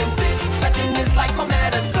feeling sick. Fetting is like my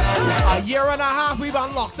medicine. A year and a half we've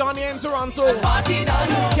been locked down here in Toronto. Party done.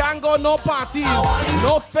 Can't go no parties,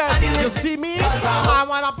 no fest. You see me? I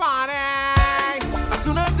wanna party. As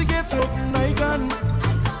soon as you get up, I can.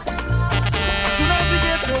 As soon as you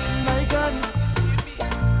get up, I can.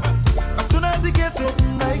 As soon as you get up,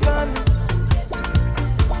 I can.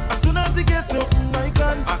 As soon as you get up, I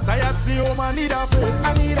can. I'm tired, stay home, I need a faith.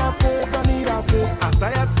 I need a faith, I need a faith. I'm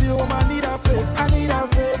tired, stay home, I need a faith. I need a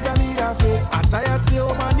faith, I need a faith. I'm tired, stay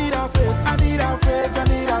home, I need a faith. I need a faith, I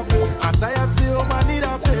need a faith. I'm tired, stay home, I need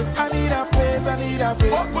a faith. I need a faith, I need a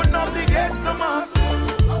faith. Open up the gates to mass.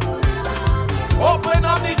 Open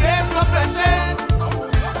up the gates to fetting.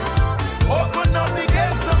 Open up the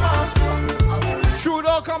gates to mass.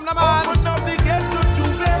 Trudeau come the man. Open up the gates to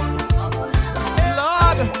Juve.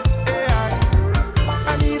 Lord. I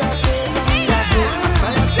need a faith, I need a faith.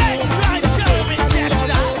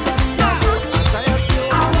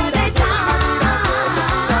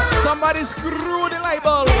 Somebody screw the light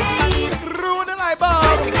bulb. Screw the light bulb.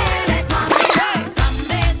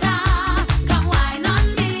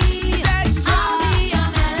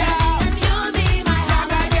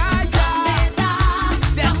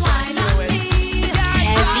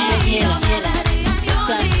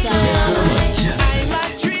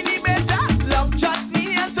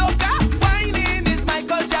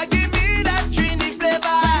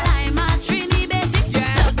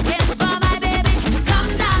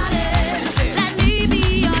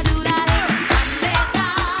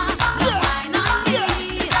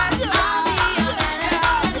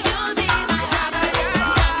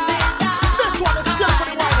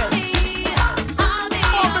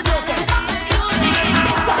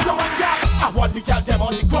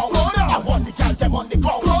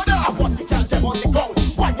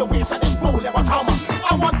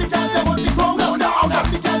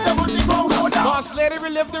 Boss lady,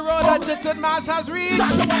 relive the road addicted mass has reached.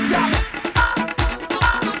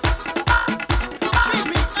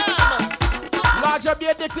 Larger be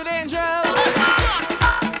addicted angels.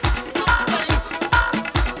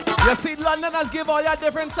 You see, Londoners give all your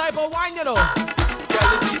different type of wine, you know.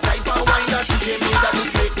 Girl, you see type of wine that you give me that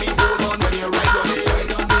just make me hold on when you ride on me.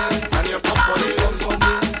 And you come for me, come for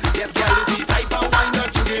me. Yes, girl, you see type of wine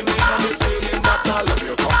that you give me and you saying that I love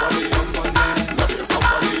your company, company. Love your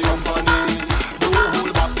company, company. Don't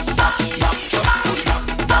hold back, back, back. Just push back,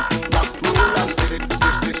 back, back. Roll and stick,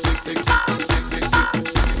 stick, stick, stick, stick, stick, stick, stick, stick,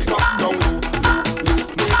 stick. Drop down low, low, low.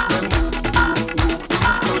 Make them move, move, move.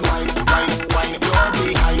 You can wine, wine, wine. You're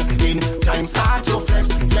behind in time. Start your flex,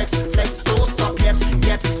 flex, flex. Don't stop yet,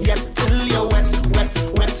 yet, yet. Till you're wet, wet,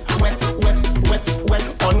 wet, wet, wet, wet, wet.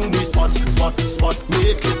 On the spot, spot, spot.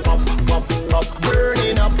 Make it pop, pop, pop.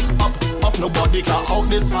 Burning up, up, up. Nobody can out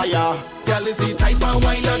this fire. Girl, is the type of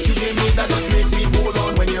wine that you give me that just make me hold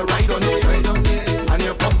on when you ride on it, and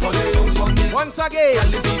you pump on it. Once again,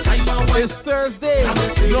 Girl, is the type of wine. it's Thursday.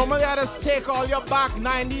 Normally I just take all your back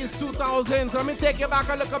 90s, 2000s. Let me take you back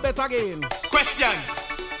a little bit again. Question.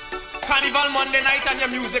 Carnival Monday night and your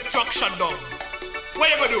music truck shut down. What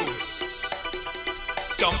you gonna do?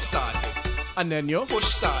 Jump start it. And then you push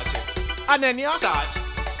start it. And then you start.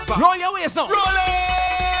 Back. Roll your waist now. Roll it!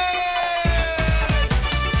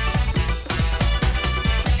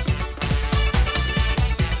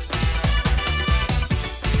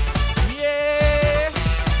 Yeah.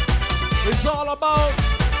 It's all about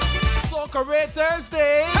Soca Ray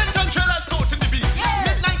Thursday. 10-ton trailers caught in the beat.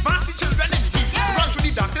 Midnight varsity children in heat. Run through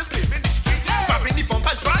the darkness, claiming the street. Grabbing the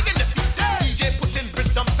bumpers, dragging the feet. DJ putting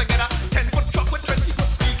rhythms together. 10-foot truck with 20-foot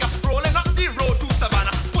speaker. Rolling up the road to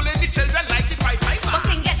Savannah. Pulling the children like the right time. But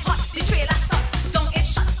thing get hot, the trailer stop. Don't it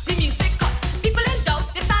shut, the music cut. People in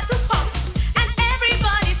doubt, they start to pout. And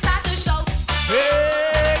everybody start to shout.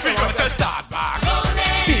 Hey, we got to start back.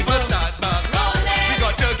 People start back. We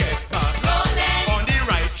got to get back. On the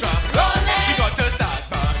right track. We got to start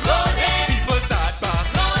back. People start back.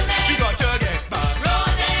 We got to get back.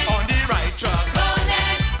 On the right track.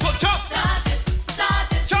 So chop.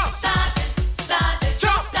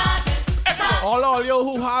 All you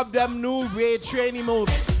who have them new raid training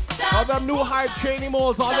modes, all them new hype training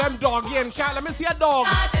modes, all them doggy and cat. Let me see a dog.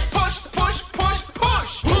 Push, push, push,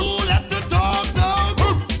 push. Who let the dogs out?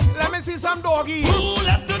 Let me see some doggy. Who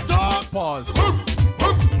let the dogs? Pause. Who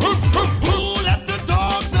let the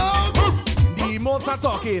dogs out? The emotes are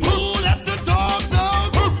talking. Who let the dogs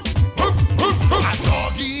out? A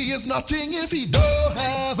doggy is nothing if he don't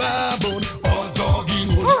have a bone. All doggy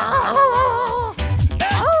will.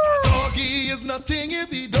 Doggy is nothing if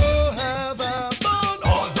he don't have a bone.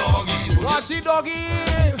 All doggy will. Watch the doggy.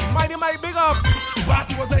 Mighty Mike, big up. The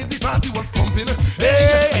party was nice, the party was pumping.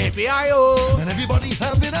 Hey, P.I.O. And everybody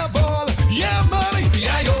having a ball. Yeah, man,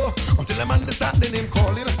 P.I.O. Until the man start the name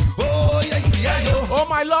calling. Oh, yeah, P.I.O. Oh,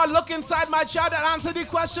 my Lord, look inside my chat and answer the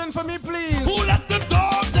question for me, please. Who let the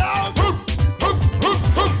dogs out? Who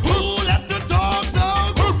let the dogs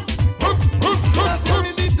out? That's what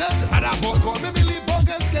we need. And I walk on me, Billy Bug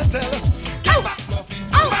and Skettle. Get back, Fluffy.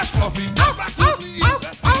 Mash Fluffy. Get back, Fluffy.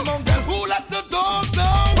 Who let the dogs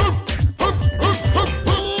out?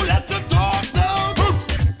 Who let the dogs out?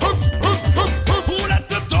 Who let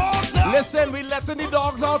the dogs out? Listen, we letting the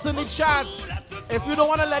dogs out in the chat. If you don't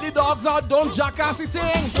want to let the dogs out, don't jackass the thing.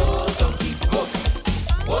 Dance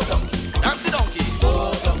the donkey.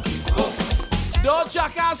 Don't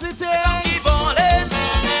jackass the thing. Donkey ballin',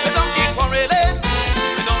 the donkey quarreling.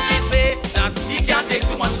 The donkey say that he can't take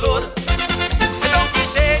too much load. The donkey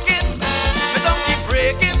shaking, the donkey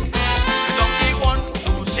breaking. The donkey want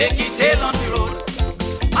to shake his tail on the road.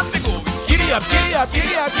 And we go with giddy up, giddy up,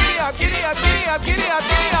 giddy up, giddy up, giddy up, giddy up, giddy up,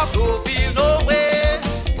 giddy up. Don't feel no way.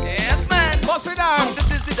 Yes, man. Bust it down. This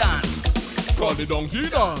is the dance. Call the donkey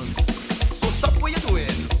dance. So stop what you're doing.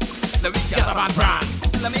 Let me Get up and prance.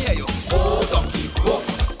 Let me hear you. Oh, donkey, oh.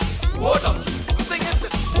 Oh, donkey. Sing it.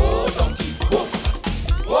 Oh, donkey, oh.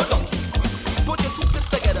 Oh, donkey. Put your two fists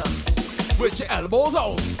together. With your elbows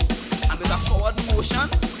out. And with a forward motion,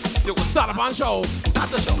 you will start up and shout. Start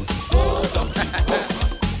the show. Oh, donkey, oh.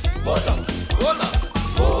 Oh, donkey. Hold up.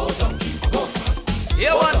 Oh, donkey, oh.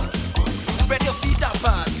 Here what? Spread your feet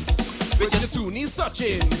apart. With your two knees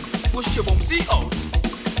touching. Push your bumsy out.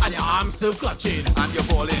 And your arms still clutching. And you're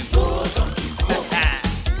balling. Oh, donkey, oh.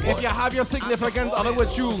 If you have your significant other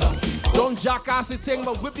with you, don't jackass the thing,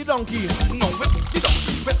 but whip the donkey. No, whip the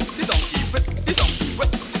donkey, whip the donkey, whip the donkey, whip.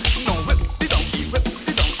 No, whip the donkey, whip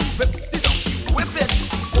the donkey, whip the donkey, whip it.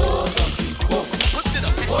 Oh, donkey, oh. Whip the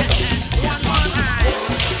donkey, oh. One more time.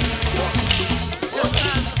 Just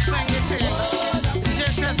sing it in.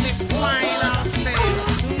 Just as the final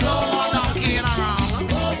stage. No more donkeying around.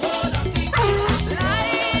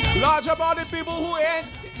 Large about the people who ain't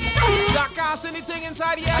jackass anything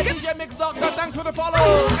inside here. DJ Mix Doctor, thanks for the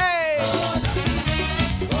follow. Hey!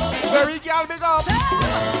 Very gal, big up.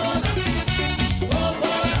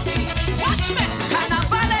 Watch me,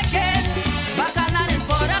 carnival again. Bacchanal in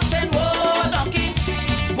for a spin. Whoa, donkey.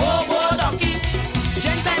 Whoa, whoa, donkey.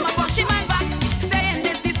 Gentile, my pushing my back. Saying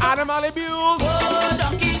this. Animal abuse. Whoa,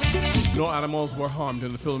 donkey. No animals were harmed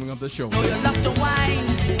in the filming of the show. No, you love to whine,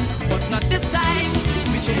 but not this time.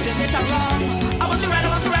 We changing it around. I want to ride, I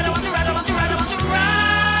want to ride, I want to ride, I want to ride, I want to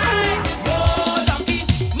ride. Whoa, donkey.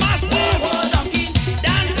 Massive. Whoa, donkey.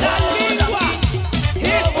 Dance donkey.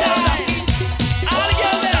 Hairstyle. All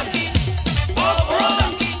together. Up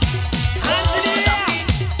front. Hands in the air.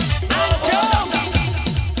 And jump.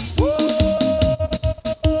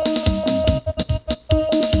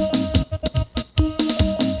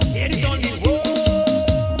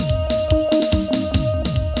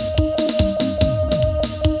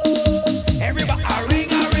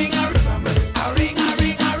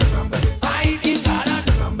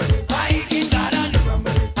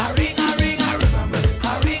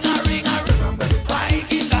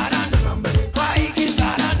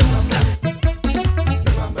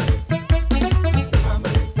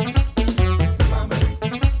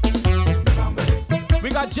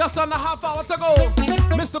 Just under half hour to go.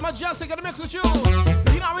 Mr. Mejustik in the mix with you.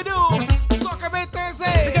 You know how we do. Soca Bay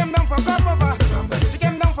Thursday. She came down for God over. She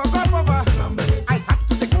came down for God over. I had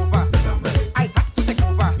to take over. I had to take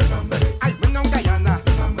over. I went on Guyana.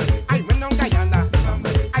 I went on Guyana.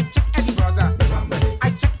 I checked Eddie brother. I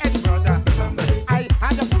checked Eddie brother. I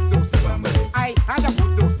had a good dose. I had a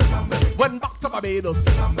good dose. Went back to Barbados.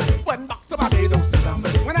 Went back to Barbados.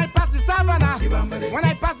 When I passed the savannah. When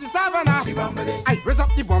I passed the savannah. I raise up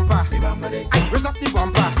the bumper. I raise up the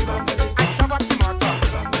bumper. I shove up the motor.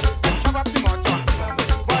 I shove up the motor.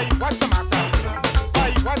 Boy, what's the matter?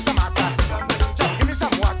 Boy, what's the matter? Just give me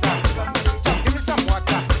some water. Just give me some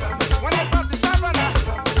water. When I pass the savannah.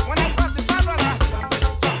 When I pass the savannah.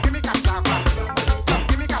 Just give me cassava. Just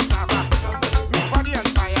give me cassava. Me body on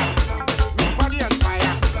fire. Me body on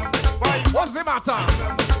fire. Boy, what's the matter?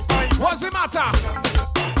 Boy, what's the matter?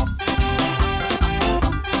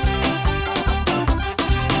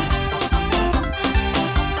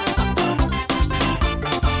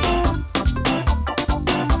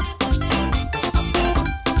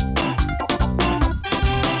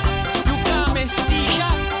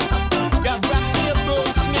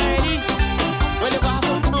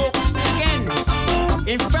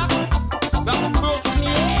 In fact, that books me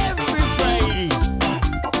every Friday.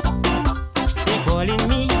 They calling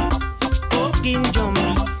me, poking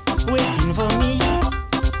Johnny, waiting for me.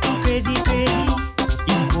 Too crazy, crazy,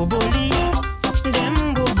 is Boboli, them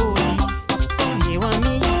Boboli. Come here with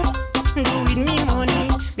me, do with me money.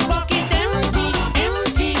 Me pocket empty,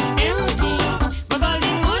 empty, empty. But all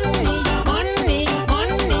the money, money,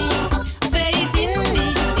 money. I say it in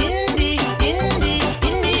the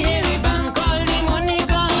hairy bank, all the money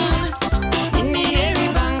gone. In the hairy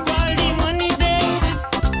bank, all the money dead.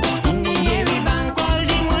 In the hairy bank, all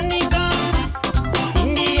the money gone. In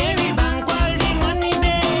the hairy bank, all the money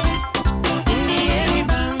dead. In the hairy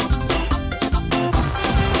bank.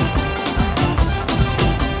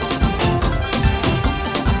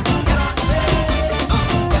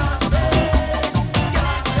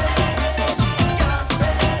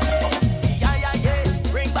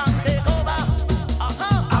 Ring bang take over.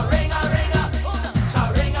 A ring,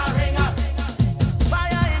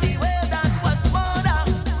 fire in the way that was border.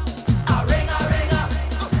 A ring,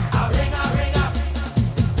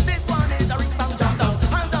 this one is a ring bang jump down.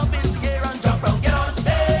 Hands up in the air and jump round. Get on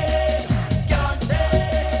stage,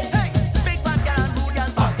 Hey, big fat girl and booty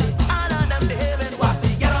and bossy. All of them behaving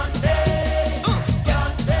wassy. Get on stage,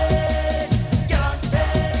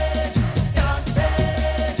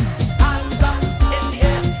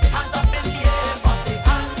 Hands up in the air, bossy.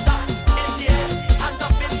 Hands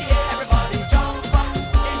up in the air, everybody jump up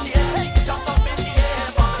in the air. Hey, jump up in the air,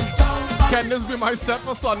 bossy. Jump up. Can this be my set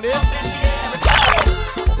for Sunday?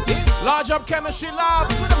 Large up Chemistry Lab.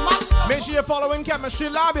 Make sure you're following Chemistry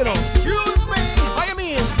Lab, you know. Excuse me. What you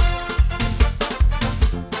mean?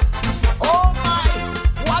 Oh my,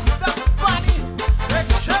 what's that bunny?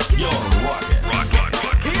 Check it. You're rocking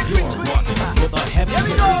with a heavy Here we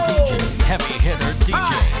hitter go. DJ. Heavy hitter DJ.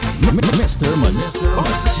 Mr. Mejustik.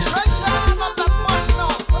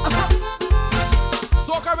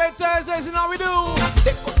 Soca Bay Thursdays, you know how we do.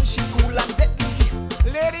 They couldn't she cool and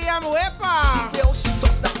deadly. Lady and Whipper. The girl she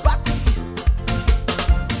toss that body.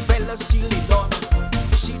 Fellas she lay down.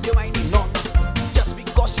 She the whiny none. Just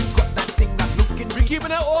because she got that thing that looking real.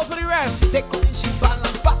 Keeping it all for the rest. They couldn't she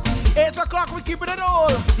balance body. 8 o'clock, we keeping it all.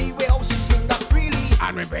 The way how she swing that freely.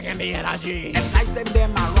 And we bringing the energy. And nice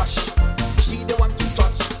them a rush. She the one to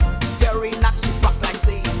touch. Staring at she back like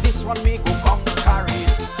saying this one me go conquer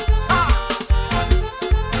it.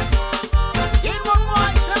 In one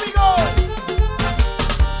voice, here we go.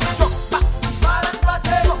 Struck back, balance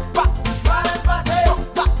body. Struck back, balance body. Struck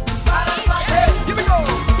back, balance body. Here we go,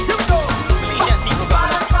 here we go.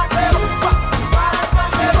 Balance body. Struck back, balance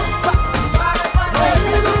body. Struck back, balance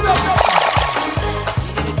body.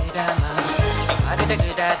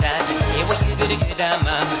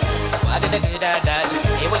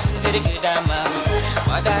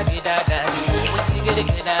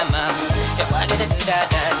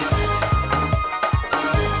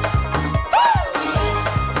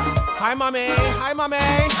 Hi, mommy. Hi, mommy.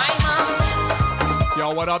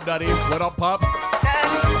 Yo, what up, daddy? What up, pops?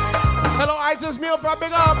 Hello, Isis Meal Prop,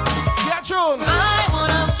 big up. Yeah, tune. I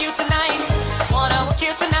wanna hook you tonight. Wanna hook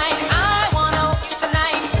you tonight. I wanna hook you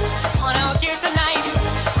tonight. Wanna hook you tonight.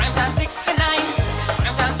 Prime time 6 to 9.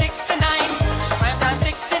 Prime time 6 to 9. Prime time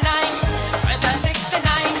 6 to 9. Prime time 6 to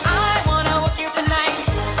 9. I wanna hook you tonight.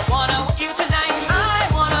 Wanna hook you tonight. I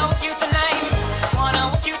wanna hook you tonight. Wanna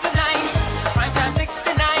hook you tonight. Prime time 6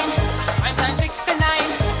 to 9. Prime time 6 to 9.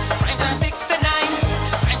 Prime time 6 to 9.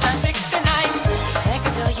 Prime time 6 to 9. I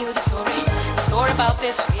can tell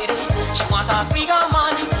this lady. She want a bigger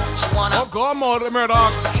money. She want a. Oh, go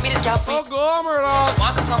Murdoch. Give me this gal free. Oh, go Murdoch. She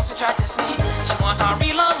want to come to try to me. She want a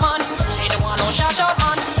real money. She don't want no shot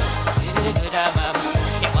money. Give it a good mama.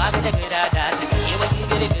 Yeah, why get a good dad? Yeah, we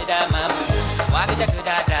give it a good mama. Why get a good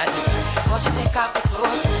dad? Cause she take off the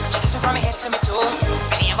clothes. She kiss me from my head to my toe.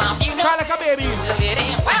 And yeah, I'm feeling. Cry like a baby.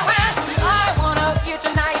 Well, I wanna hear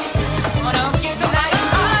tonight. Wanna hear tonight.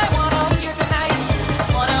 I wanna hear tonight.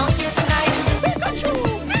 Wanna hear tonight. Pikachu,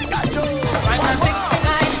 Pikachu. Right time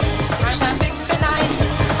 69. Right time 69.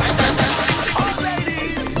 Right time 69. All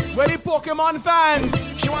ladies. Where the Pokemon fans?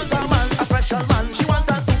 She want a man, a special man. She want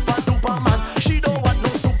a super duper man. She don't want no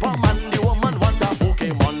Superman. The woman want a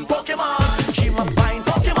Pokemon. Pokemon. She must find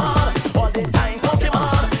Pokemon all the time.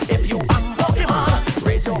 Pokemon. If you am Pokemon,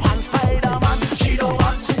 raise your hand, Spider-Man. She don't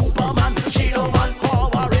want Superman. She don't want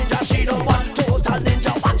Power Ranger. She don't want Total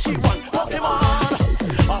Ninja. What she want? Pokemon.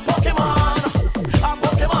 A Pokemon. A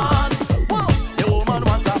Pokemon. Whoa. The woman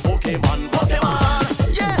want a Pokemon.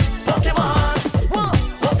 Pokemon. Yeah. Pokemon. Whoa.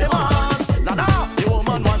 Pokemon. Nah, nah. The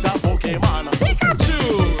woman want a Pokemon. Pikachu.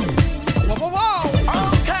 Whoa, whoa, whoa.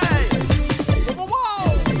 Okay. Whoa, whoa, whoa.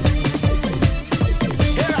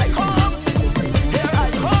 Here I come. Here I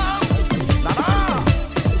come. Nah,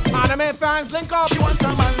 nah. Anime fans, link up. She want a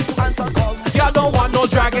man to answer calls. Y'all don't want no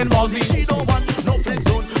Dragon Ball Z. She don't want no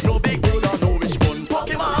Flintstone, no Big Bull or no Wishbone.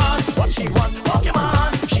 Pokemon, what she want?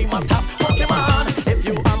 Pokemon, she must have Pokemon. If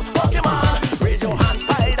you am Pokemon, raise your hand,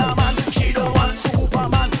 Spider-Man. She don't want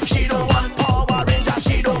Superman, she don't want Power Ranger,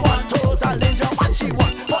 she don't want Total Ninja. What she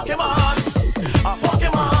want? Pokemon, a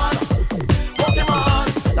Pokemon,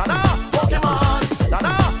 Pokemon, na na, Pokemon, na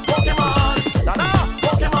na, Pokemon, na na,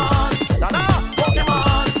 Pokemon, na na,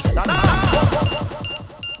 Pokemon, na na.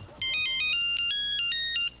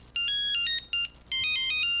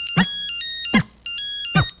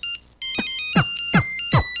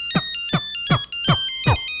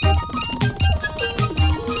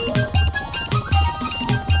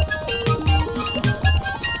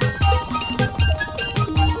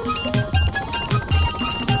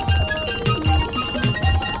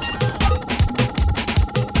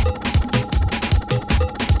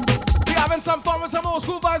 We having some fun with some old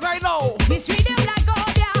school vibes right now. This rhythm like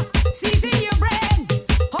gold, yeah, season your brain,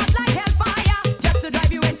 hot like hellfire, just to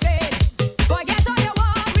drive you insane. Forget all your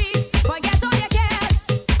worries, forget all your cares.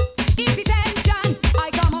 Easy tension, I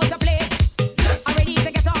come out to play. Yes. I'm ready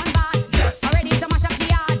to get on bad. Yes. I'm ready to mash up the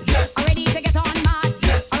yard. Yes. I'm ready to get on mad.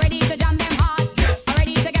 Yes. I'm ready to jam them hard. Yes. I'm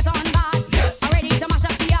ready to get on bad. Yes. I'm ready to mash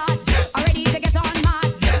up the yard. Yes. I'm ready to get on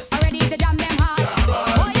mad. Yes. I'm ready to jam them hard.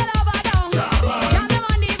 Boy, you love her down, jam them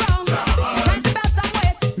on the ground. Time to belt some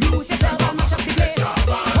waist, lose yourself and mash up the place.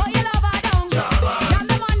 Boy, you love her down, jam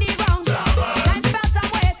them on the ground. Time to belt some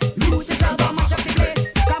waist, lose yourself and mash up the place.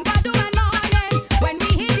 Come back to one morning when we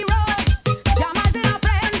hit the road. Jammers in a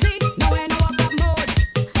frenzy, now we know up that mode.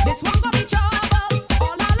 This one gon' be trouble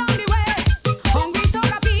all along the way. Hungry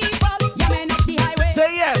soca people, yamming up the highway.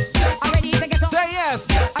 Say yes. I'm ready to get on. Say yes.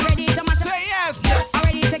 I'm ready to mash up. Say yes. I'm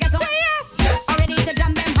ready to get on. I'm ready to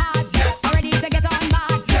jam them hard. I'm ready to get on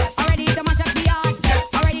mad. I'm ready to mash up the yard.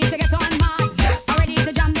 I'm ready to get on mad. I'm ready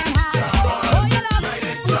to jam them hard. Oh, you love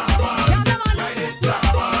jam them on.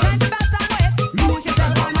 Time to belt some waist. Lose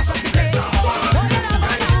yourself and mash up the place. Oh, you love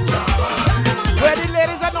jam them on. Where the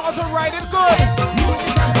ladies that know how to ride it good. Lose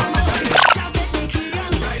yourself and mash up the place. Can't take the key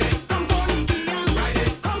and ride it. Come for the key and ride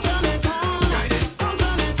it. Come turn it on. Ride it. Come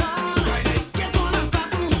turn it on. Ride it. Get on and start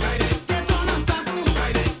to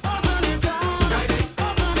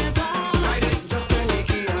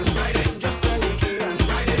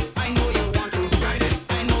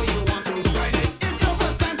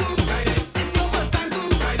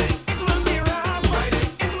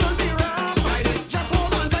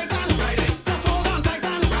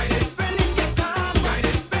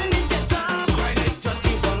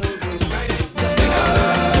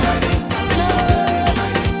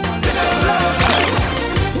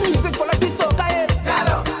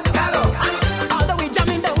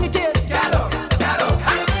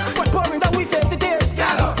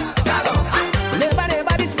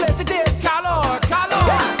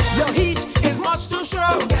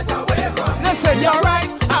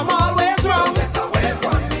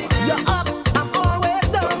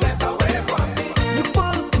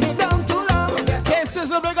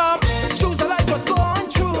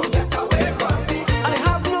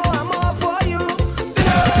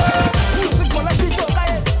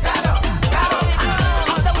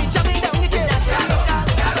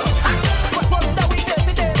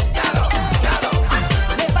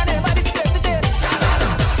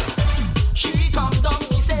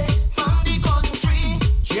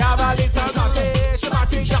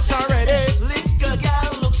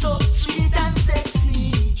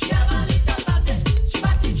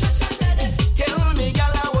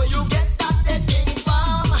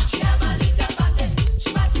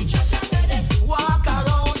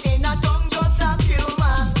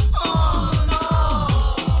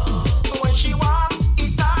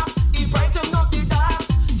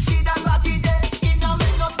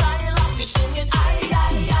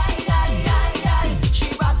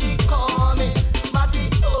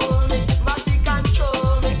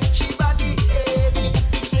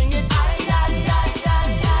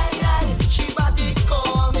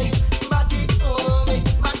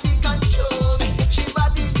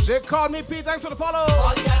They call me Pete, thanks for the follow.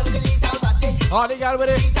 All the girl with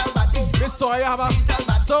it. This toy you have a.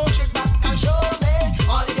 So. All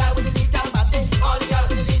the girl with the little body, all the girl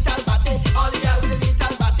with the little body, all the girl with the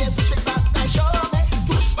little body, push it back and show me.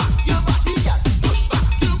 Push back your body, girl. Push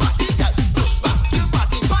back your body, girl. Push back your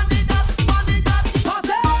body. Body that, body that.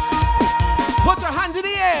 Put your hands in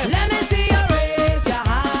the air. Let me see you raise your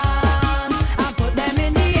hands and put them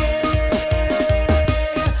in the air.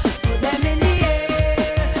 Put them in the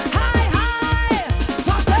air. High, high.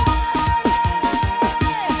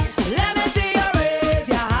 Let me see you raise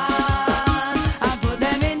your hands and put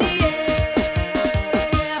them in the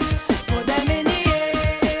air. Put them in the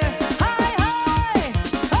air. High, high.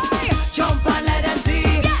 Jump and let them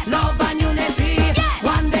see love and unity.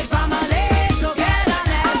 One big family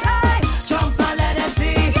togetherness. Jump and let them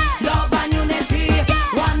see love and unity.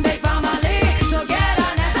 One big family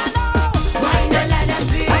togetherness. I know. Wine and let them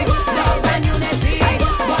see love and unity.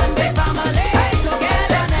 One big family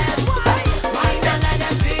togetherness. Wine and let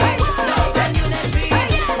them see love and unity.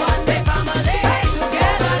 One big family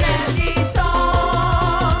togetherness.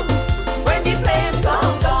 When the flames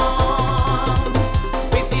come down,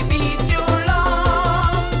 with the beat you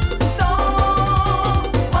love so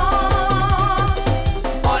much,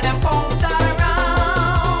 all them folks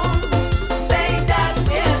around say that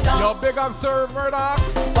we're done. Yo, big up Sir Murdoch.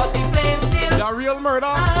 But the flames still The real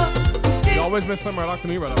Murdoch. You always Mr. Murdoch to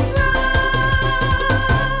me, brother. Put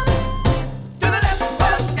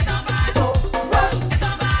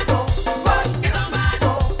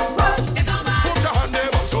your hand them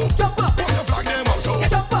up so. Put your flag them up so. Put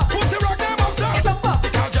the rock them up so. You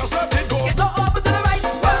can't just let it go.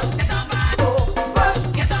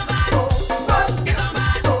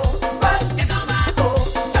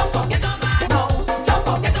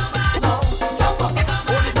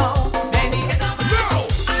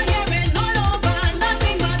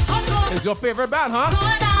 Is your favorite band, huh?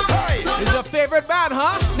 Is your favorite band,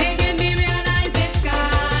 huh? Making me realize it's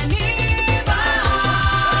carnival.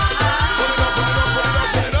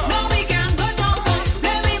 No, we can't go jump up,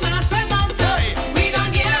 play we mask for bounce up. We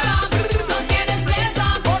don't gear up, so tear this place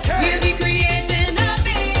up. We'll be creating a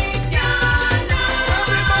big scandal.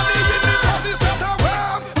 Everybody in the party start a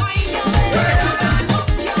wave.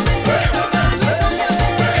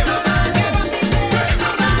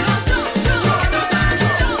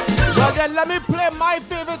 Well then let me play my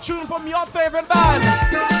favorite tune from your favorite band.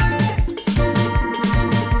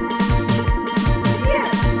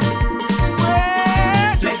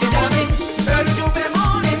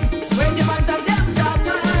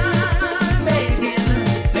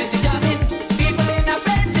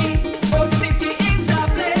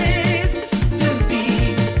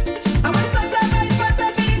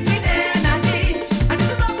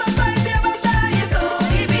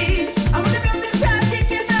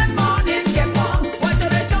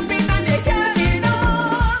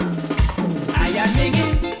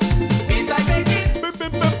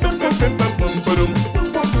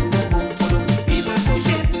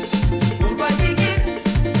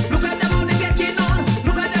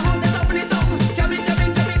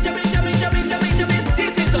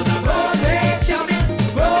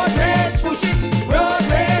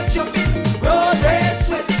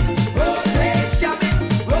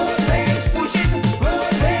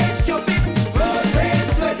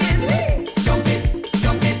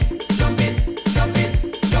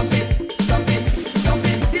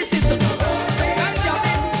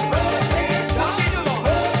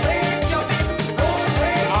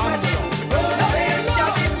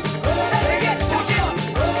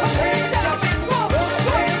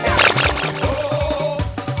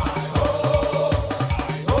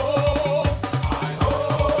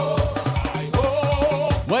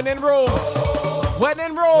 When in Rome, when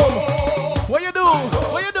in Rome, what you do?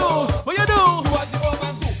 What you do? What you do?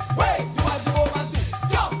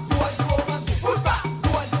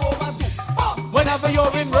 Whenever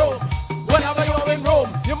you're in Rome, whenever you're in Rome,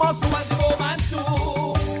 you must do what the Romans do.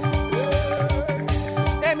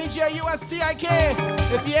 Mejustik.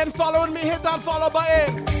 If you ain't following me, hit that follow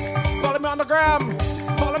button. Follow me on the gram,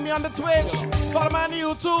 follow me on the Twitch, follow me on the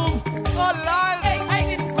YouTube. Oh Lord. I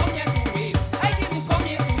didn't come here to wait. I didn't come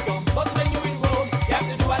here to jump. But when you're in Rome, you have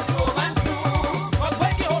to do what the Romans do. But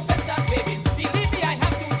when the whole fest starts waving, believe me, I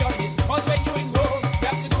have to join it. But when you're in Rome, you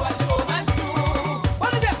have to do what the Romans do.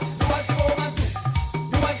 What is them? Do what the Romans do.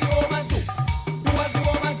 Do what the Romans do. Do what the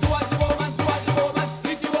Romans do. What the Romans do. What the Romans.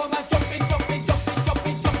 If the Romans jumping, jumping, jumping,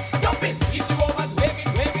 jumping, jumping, jumping. If the Romans waving,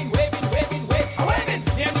 waving, waving, waving, waving, waving.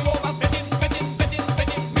 Near the Romans spitting, spitting, spitting,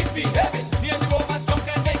 spitting, misbehaving. Near the Romans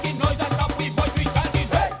jumping, making noise and stop we boys we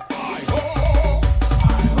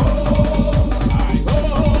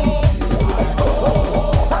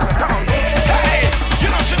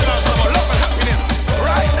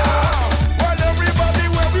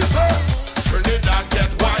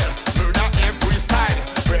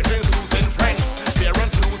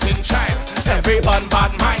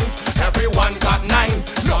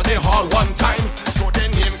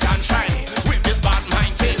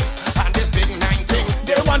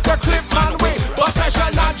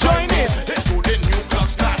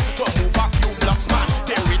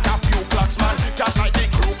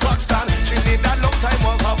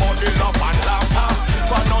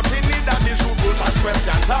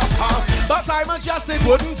why Mejustik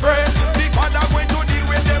wouldn't pray. The Father going to deal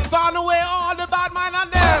with them. Found away all the bad mind on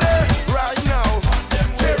them. Right now,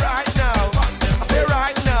 say right now, I say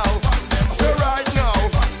right now, I say right now,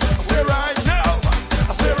 I say right now,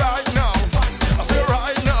 I say right now, I say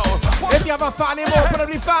right now. If you have a fan, him open up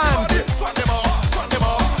the fan. Fan them all, fan them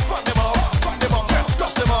all, fan them all, fan them all,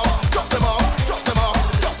 dust them all, dust them all, dust them all,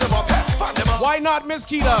 dust them all, fan them all. Why not, Miss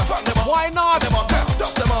Keita? Why not?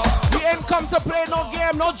 Dust them all. We ain't come to play no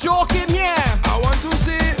game, no joking here. I want to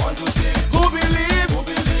see who believe,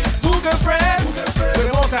 who can friends, with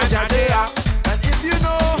the most high Judea. And if you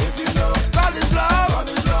know God is love,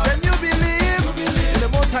 then you believe in the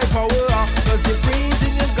most high power. Cause you're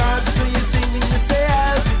praising your God, so you're singing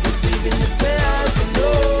yourself, and no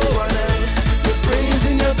one else. You're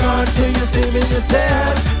praising your God, so you're saving yourself,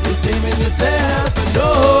 and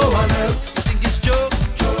no one else. You think it's joke?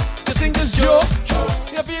 You think it's joke?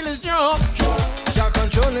 You feel it's joke? You're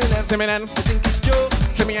controlling them. See me then. You think it's joke?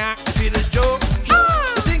 See me out. You feel it's joke?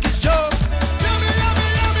 You think it's joke? Let me know.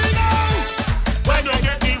 When you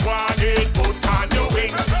get the warning, put on your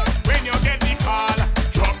wings. When you get the call,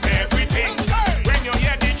 drop everything. When you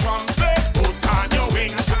hear the trumpet, put on your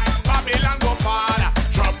wings. Babylon go fall,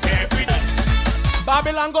 drop everything.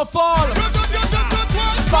 Babylon go fall.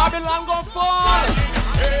 Babylon go fall.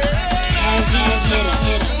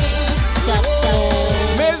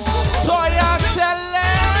 Miss Toya, tell them.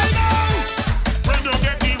 When you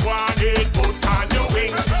get the warning, put on your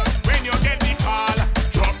wings. When you get the call,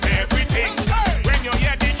 drop everything. When you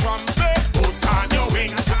hear the trumpet, put on your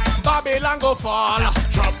wings. Babylon go fall.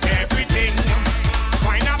 Drop everything.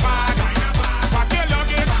 Find a bag, pack your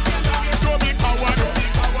luggage. Don't be coward,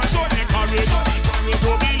 show the courage.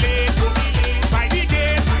 Don't be late, by the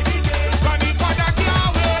gate. Cause the Father can't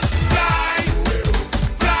wait. Fly,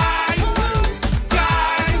 fly, fly,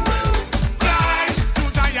 fly to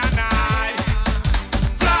Zion.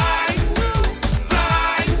 Fly, fly,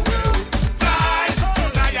 fly to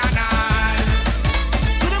Zion.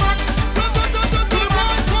 To the max, to the max, to the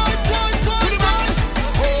max.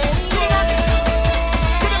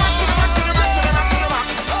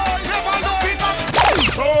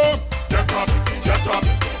 So get up, get up,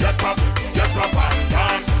 get up, get up and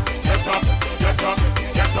dance. Get up, get up,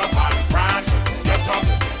 get up and dance. Get up,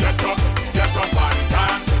 get up, get up and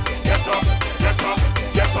dance. Get up, get up,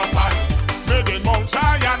 get up and made in Mount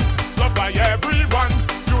Zion, loved by everyone.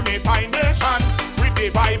 Unify nation with the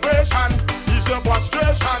vibration. Ease your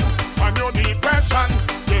frustration and your depression.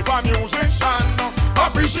 Give a musician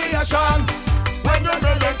appreciation. When you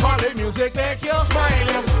melancholy music make you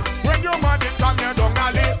smile. When you mad it come you down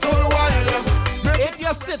a little while. If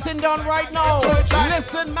you're sitting down right now,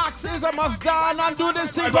 listen, Max is a must down and do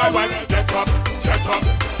this thing. Get up, get up,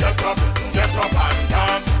 get up, get up and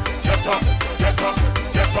dance. Get up, get up,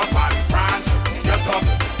 get up and dance. Get up,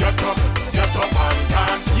 get up, get up and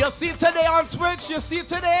dance. You see today on Twitch, you see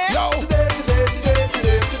today? Yo, today's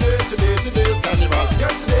carnival.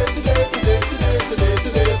 Yes, today's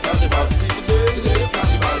carnival. See today's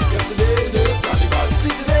carnival. Yes, today's carnival.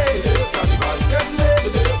 See today's carnival. Yes,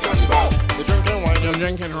 today's carnival. You're drinking wine, you're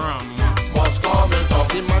drinking rum. Must come and talk.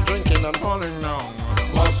 See my drinking and falling down.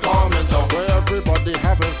 Must come and talk. Where everybody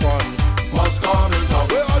having fun. Must come and talk.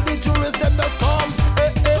 Where all the tourists them just come.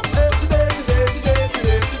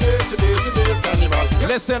 Today's carnival.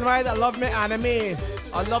 Listen, right? I love me anime.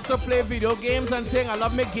 I love to play video games and things. I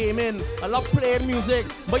love me gaming. I love playing music.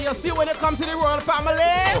 But you see, when it comes to the royal family,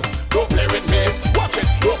 don't play with me. Watch it.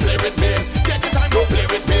 Don't play with me. Take your time. Don't play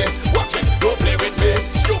with me. Watch it. Don't play with me.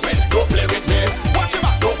 Stupid. Don't play with me. Watch it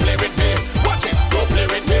back. Don't play with me. Watch it. Don't play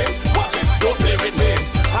with me. Watch it. Don't play with me.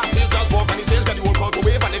 Artists just walk and he says, got the whole crowd go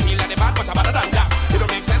wave and they feel like they bad, but I'm better than that. It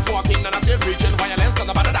don't make sense walking and I say reaching violence cause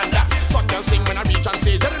I'm better than that. Some girls sing when I reach on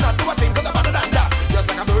stage. They do not do a thing cause I'm better than that. Just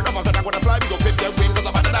like a bird of a feather gonna fly, we go flip their wing cause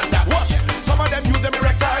I'm better than that. Watch. Some of them use them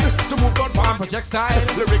erectile to move down far. Projectile.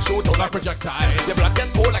 Lyrics show out like projectile. Your blood get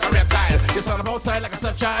cold like a reptile. You stand up outside like a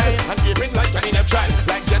stepchild. And gaping like an inept child.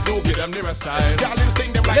 Like Jet do give them the rest style. Darlings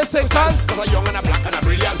think them like listen, cuz a young and a black and a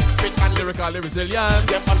brilliant. Fit and lyrically resilient.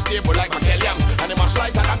 Them unstable like Magellan. And they much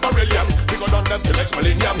lighter than beryllium. We go down them till next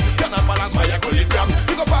millennium. Cannot balance my equilibrium.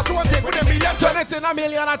 We go pass to one take with a million. Turn it in a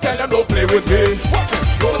million. I tell them don't play with me. Watch it.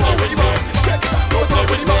 Don't play with me. Check it. Don't play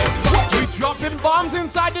with me. Watch it. We dropping bombs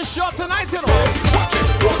inside the show tonight, you know. Watch it.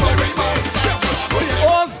 Don't play with me.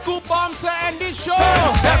 Old school bombs to end the show.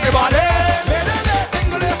 Everybody.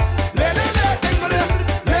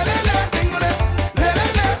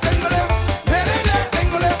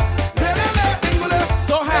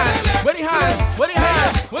 So hands, where the hands, where the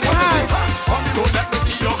hands, where the hands. On the road, let me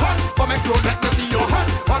see your hands. From explode, let me see your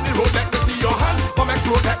hands. On the road, let me see your hands. From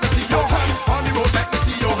explode, let me see your hands.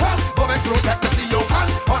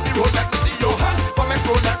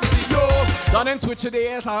 Running Twitch today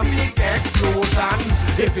is a big explosion.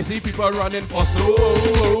 If you see people running for so,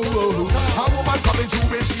 a woman coming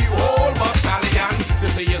through with she whole battalion. They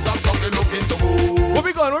say yes, I'm talking looking to go. Where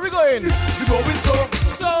we going? Where we going? We going so.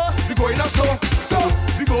 We going up so.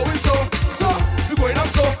 We going so. We going up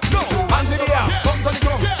so. No. Hands in the air. Thumbs on the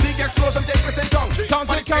ground. Big explosion take place in tongue.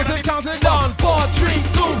 Count it down. 4, 3,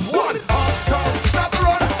 2, 1. Uptown, stop the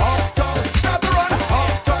run. Uptown, stop the run.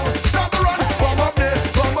 Uptown, stop the run. Come up there.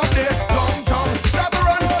 Downtown, stop the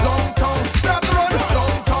run. Downtown, stop the run.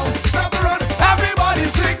 Downtown, stop the run. Everybody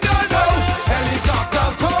signal now.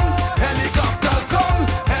 Helicopters come. Helicopters come.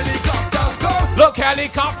 Helicopters come. Look,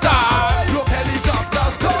 helicopters. Look,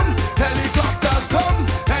 helicopters come. Helicopters come.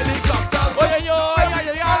 Helicopters come.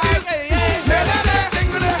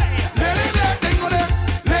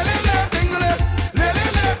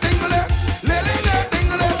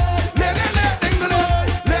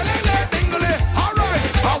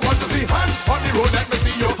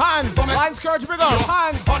 Hands, courage, big up.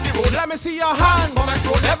 Hands on the road. Let me see your hands.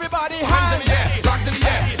 Everybody, hands in the air. Flags in the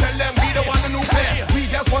air. Tell them we the one new player. We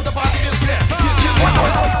just want to party this year.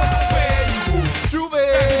 Juve.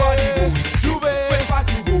 Everybody go. Juve. Which part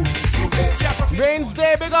you go? Juve. Rains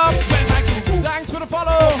Day, big up. Thanks for the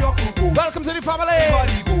follow. Welcome to the family.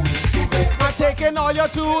 Everybody go. Juve. I'm taking all your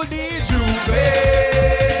to the Juve.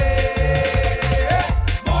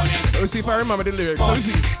 Let me see if I remember the lyrics. Let me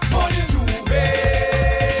see. Morning, Juve.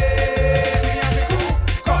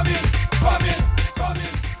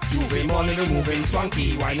 Morning moving,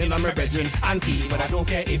 swanky, whining on my bedroom, auntie, but I don't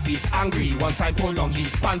care if he angry. Once I pull on the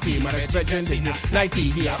panty, my bedroom say nighty,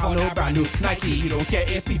 he a on no brand new Nike. He don't care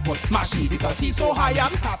if people mashy because he's so high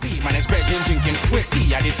and happy. Man is bedroom drinking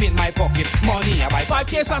whiskey, I did fit my pocket money. I buy 5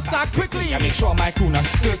 cases and stack quickly. I make sure my crew not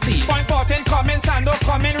thirsty. Point 14 coming, Sando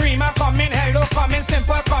coming, Rima coming, Hello coming,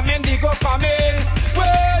 Simple coming, Digo coming.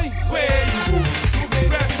 Where you go?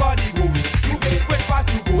 Juve, everybody go. Juve, which part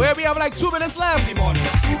you go? Where we have like 2 minutes left.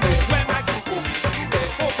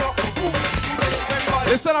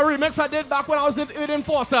 This is a remix I did back when I was with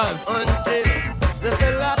Enforcers. Until the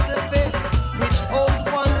philosophy which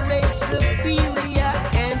owed one race superior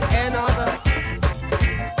and another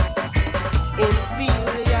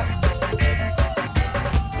inferior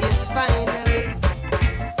is finally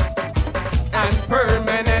and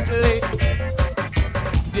permanently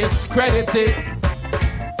discredited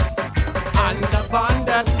and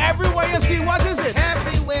abandoned. Everywhere you see, what is it?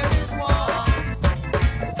 Everywhere is war.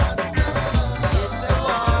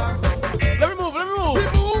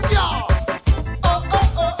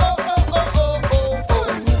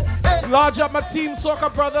 Large up my team, Soca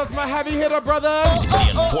brothers, my heavy hitter brothers.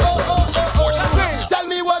 Tell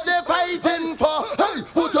me what they're fighting for. Hey,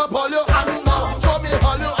 put up all your hand now. Show me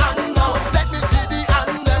all your hand now. Let me see the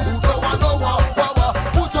hand them who don't want no war.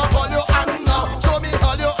 Put up all your hand now. Show me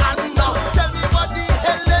all your hand now. Tell me what the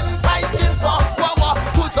hell them fighting for.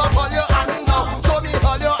 Put up all your hand now. Show me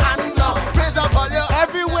all your hand now. Raise up all your hand.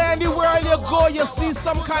 Everywhere in the world you go, you see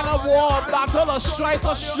some kind of war, battle, or strife,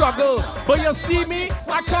 or struggle. But you see me,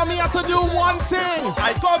 I come here to do one thing.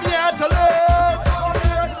 I come here to live.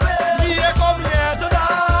 Me, I come here to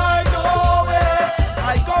die. No way.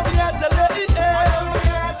 I come here to live.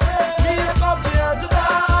 Me, I come here to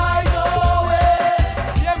die. No way.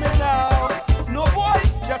 Hear me now. No boy,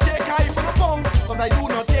 you take high for the pong. Cause I do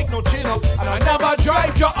not take no chin up. And I never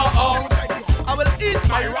drive your I will eat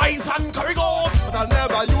my rice and curry goat. But I'll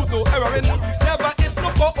never use no heroin. Never eat no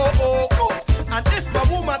And if my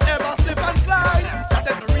woman ever slip and slide, that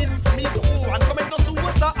is the reason for me to go and commit no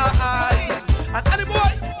suicide. And any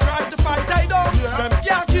boy try to fight I down, them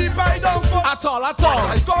can't keep I down for at all. I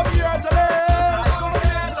come here to live.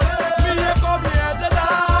 Me I come here to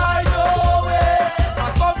die. No way. I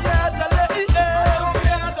come here to live.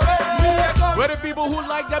 Where the people who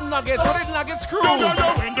like them nuggets, where the nuggets crew? No,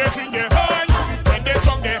 when they sing they high, when they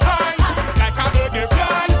song they high, like a bird they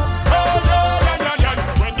fly. Oh yeah.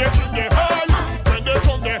 When they sing they high, when they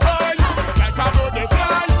song they high, like a bird they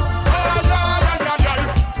fly. Oh yeah.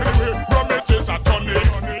 Anyway, rum it is a tonny,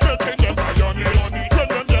 making them iron, when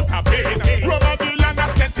them get a pain. Rum a billion a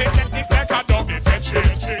sketchy, like a dog they fetch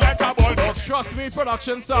it, like a ball. Oh, trust me,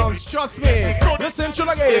 production sounds. Trust me. Listen to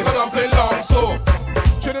the game. Tobago don't play long so.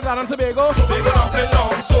 Trinidad and Tobago. Tobago don't play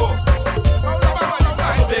long so.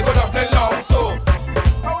 Tobago don't play long so.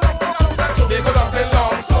 Tobago don't play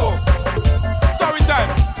long so. Story time.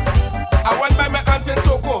 I went by my aunt in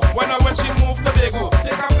Togo when she moved to Tobago.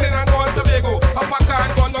 Take a plane and go on Tobago. Hop a car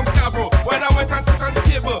and go down Scarborough. When I went and sit on the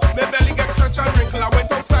table, my belly gets stretched and wrinkled. I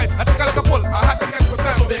went outside. I took a little pull. I had to get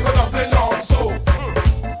myself. Tobago don't play long so.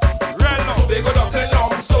 Real long. Tobago don't play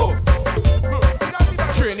long so.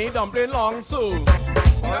 Trinidad. dumpling long so.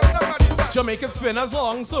 Jamaican spinners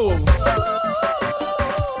long so.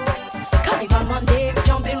 Carnival Monday,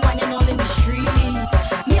 jumping, whining all in the streets.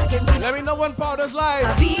 Me again, let me know when powder's live.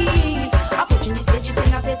 I put you in the stage, you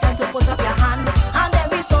sing, I say time to put up your hand. And then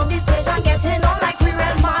we storm the stage and getting on like we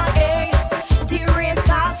real man, eh? The rain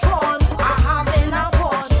start fall, I having a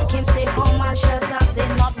ball. Kim say come and shelter, say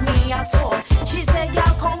not me at all. She said,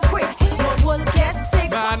 y'all come quick, you will get sick.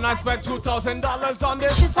 Man, I spent $2,000 on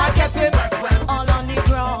this. I get it. All on the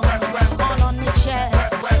ground, all on the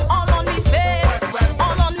chest, all on the face,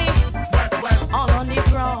 all on me, all on the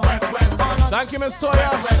ground. Thank you, Miss Toya.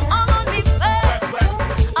 All on me face.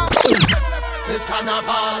 It's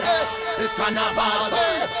carnival, it's carnival,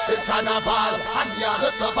 it's carnival, and we are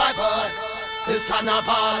the survivors. It's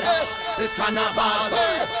carnival, it's carnival,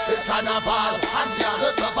 it's carnival, and we are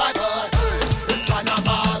the survivors. It's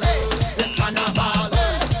carnival, it's carnival,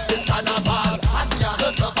 it's carnival, and we are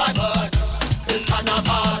the survivors. It's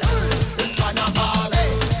carnival, it's carnival,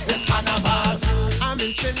 it's carnival. I'm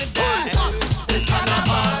in Trinidad. It's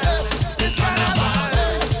carnival, it's carnival,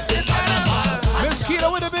 it's carnival. Miss Keita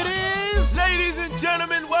with a bit is. Ladies and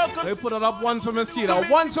gentlemen, welcome. They put it up once for Miss Keita.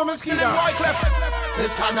 Once for Miss Keita.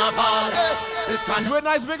 It's carnival, it's carnival. Do it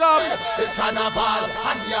nice, big up. It's carnival,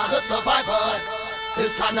 and we are the survivors.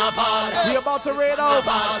 It's carnival. We about to raid out.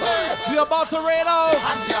 We about to raid out.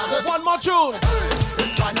 One more tune.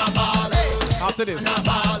 It's carnival. After this.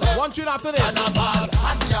 One tune after this. Carnival,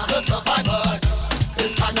 and we are the survivors.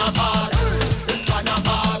 It's carnival. It's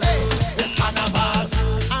carnival. It's carnival.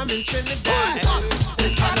 I'm in Trinidad.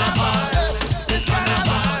 It's carnival. It's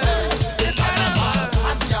carnival. It's carnival,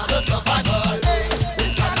 and we are the survivors.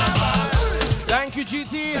 It's carnival. Thank you,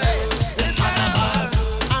 GT. It's carnival.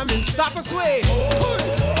 I'm in Start to sway.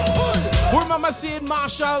 Remember seeing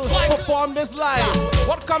Marshall perform this live.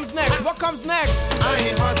 What comes next? What comes next? I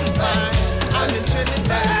ain't hard to find. I'm in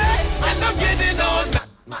Trinidad, and I'm getting on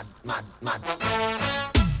mad.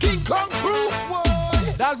 King Kong crew, boy.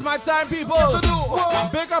 That's my time, people.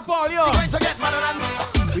 Big up all you.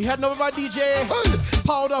 We heading over by DJ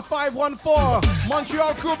Powder 514.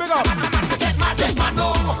 Montreal crew, big up.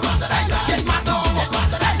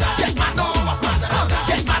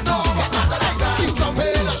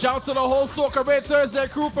 Shout to the whole Soca Ray Thursday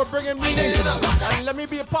crew for bringing me in. And let me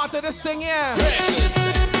be a part of this thing here.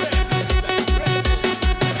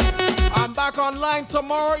 I'm back online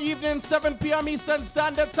tomorrow evening, 7 p.m. Eastern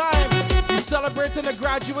Standard Time. We're celebrating the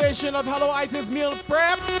graduation of Hello Itis Meal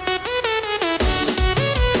Prep.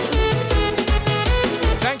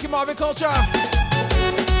 Thank you, Marvin Culture.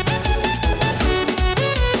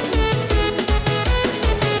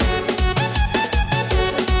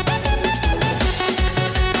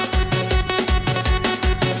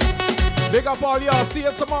 Big up all y'all. See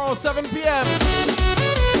you tomorrow, 7 p.m.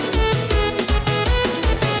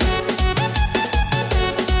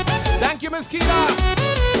 Thank you, Miss Keita.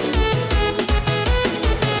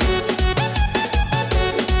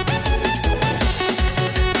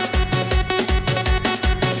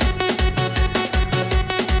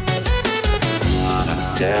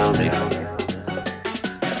 Tell me.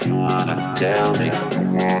 You wanna tell me.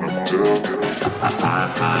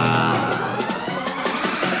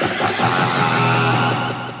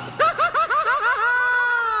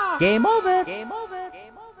 Game over.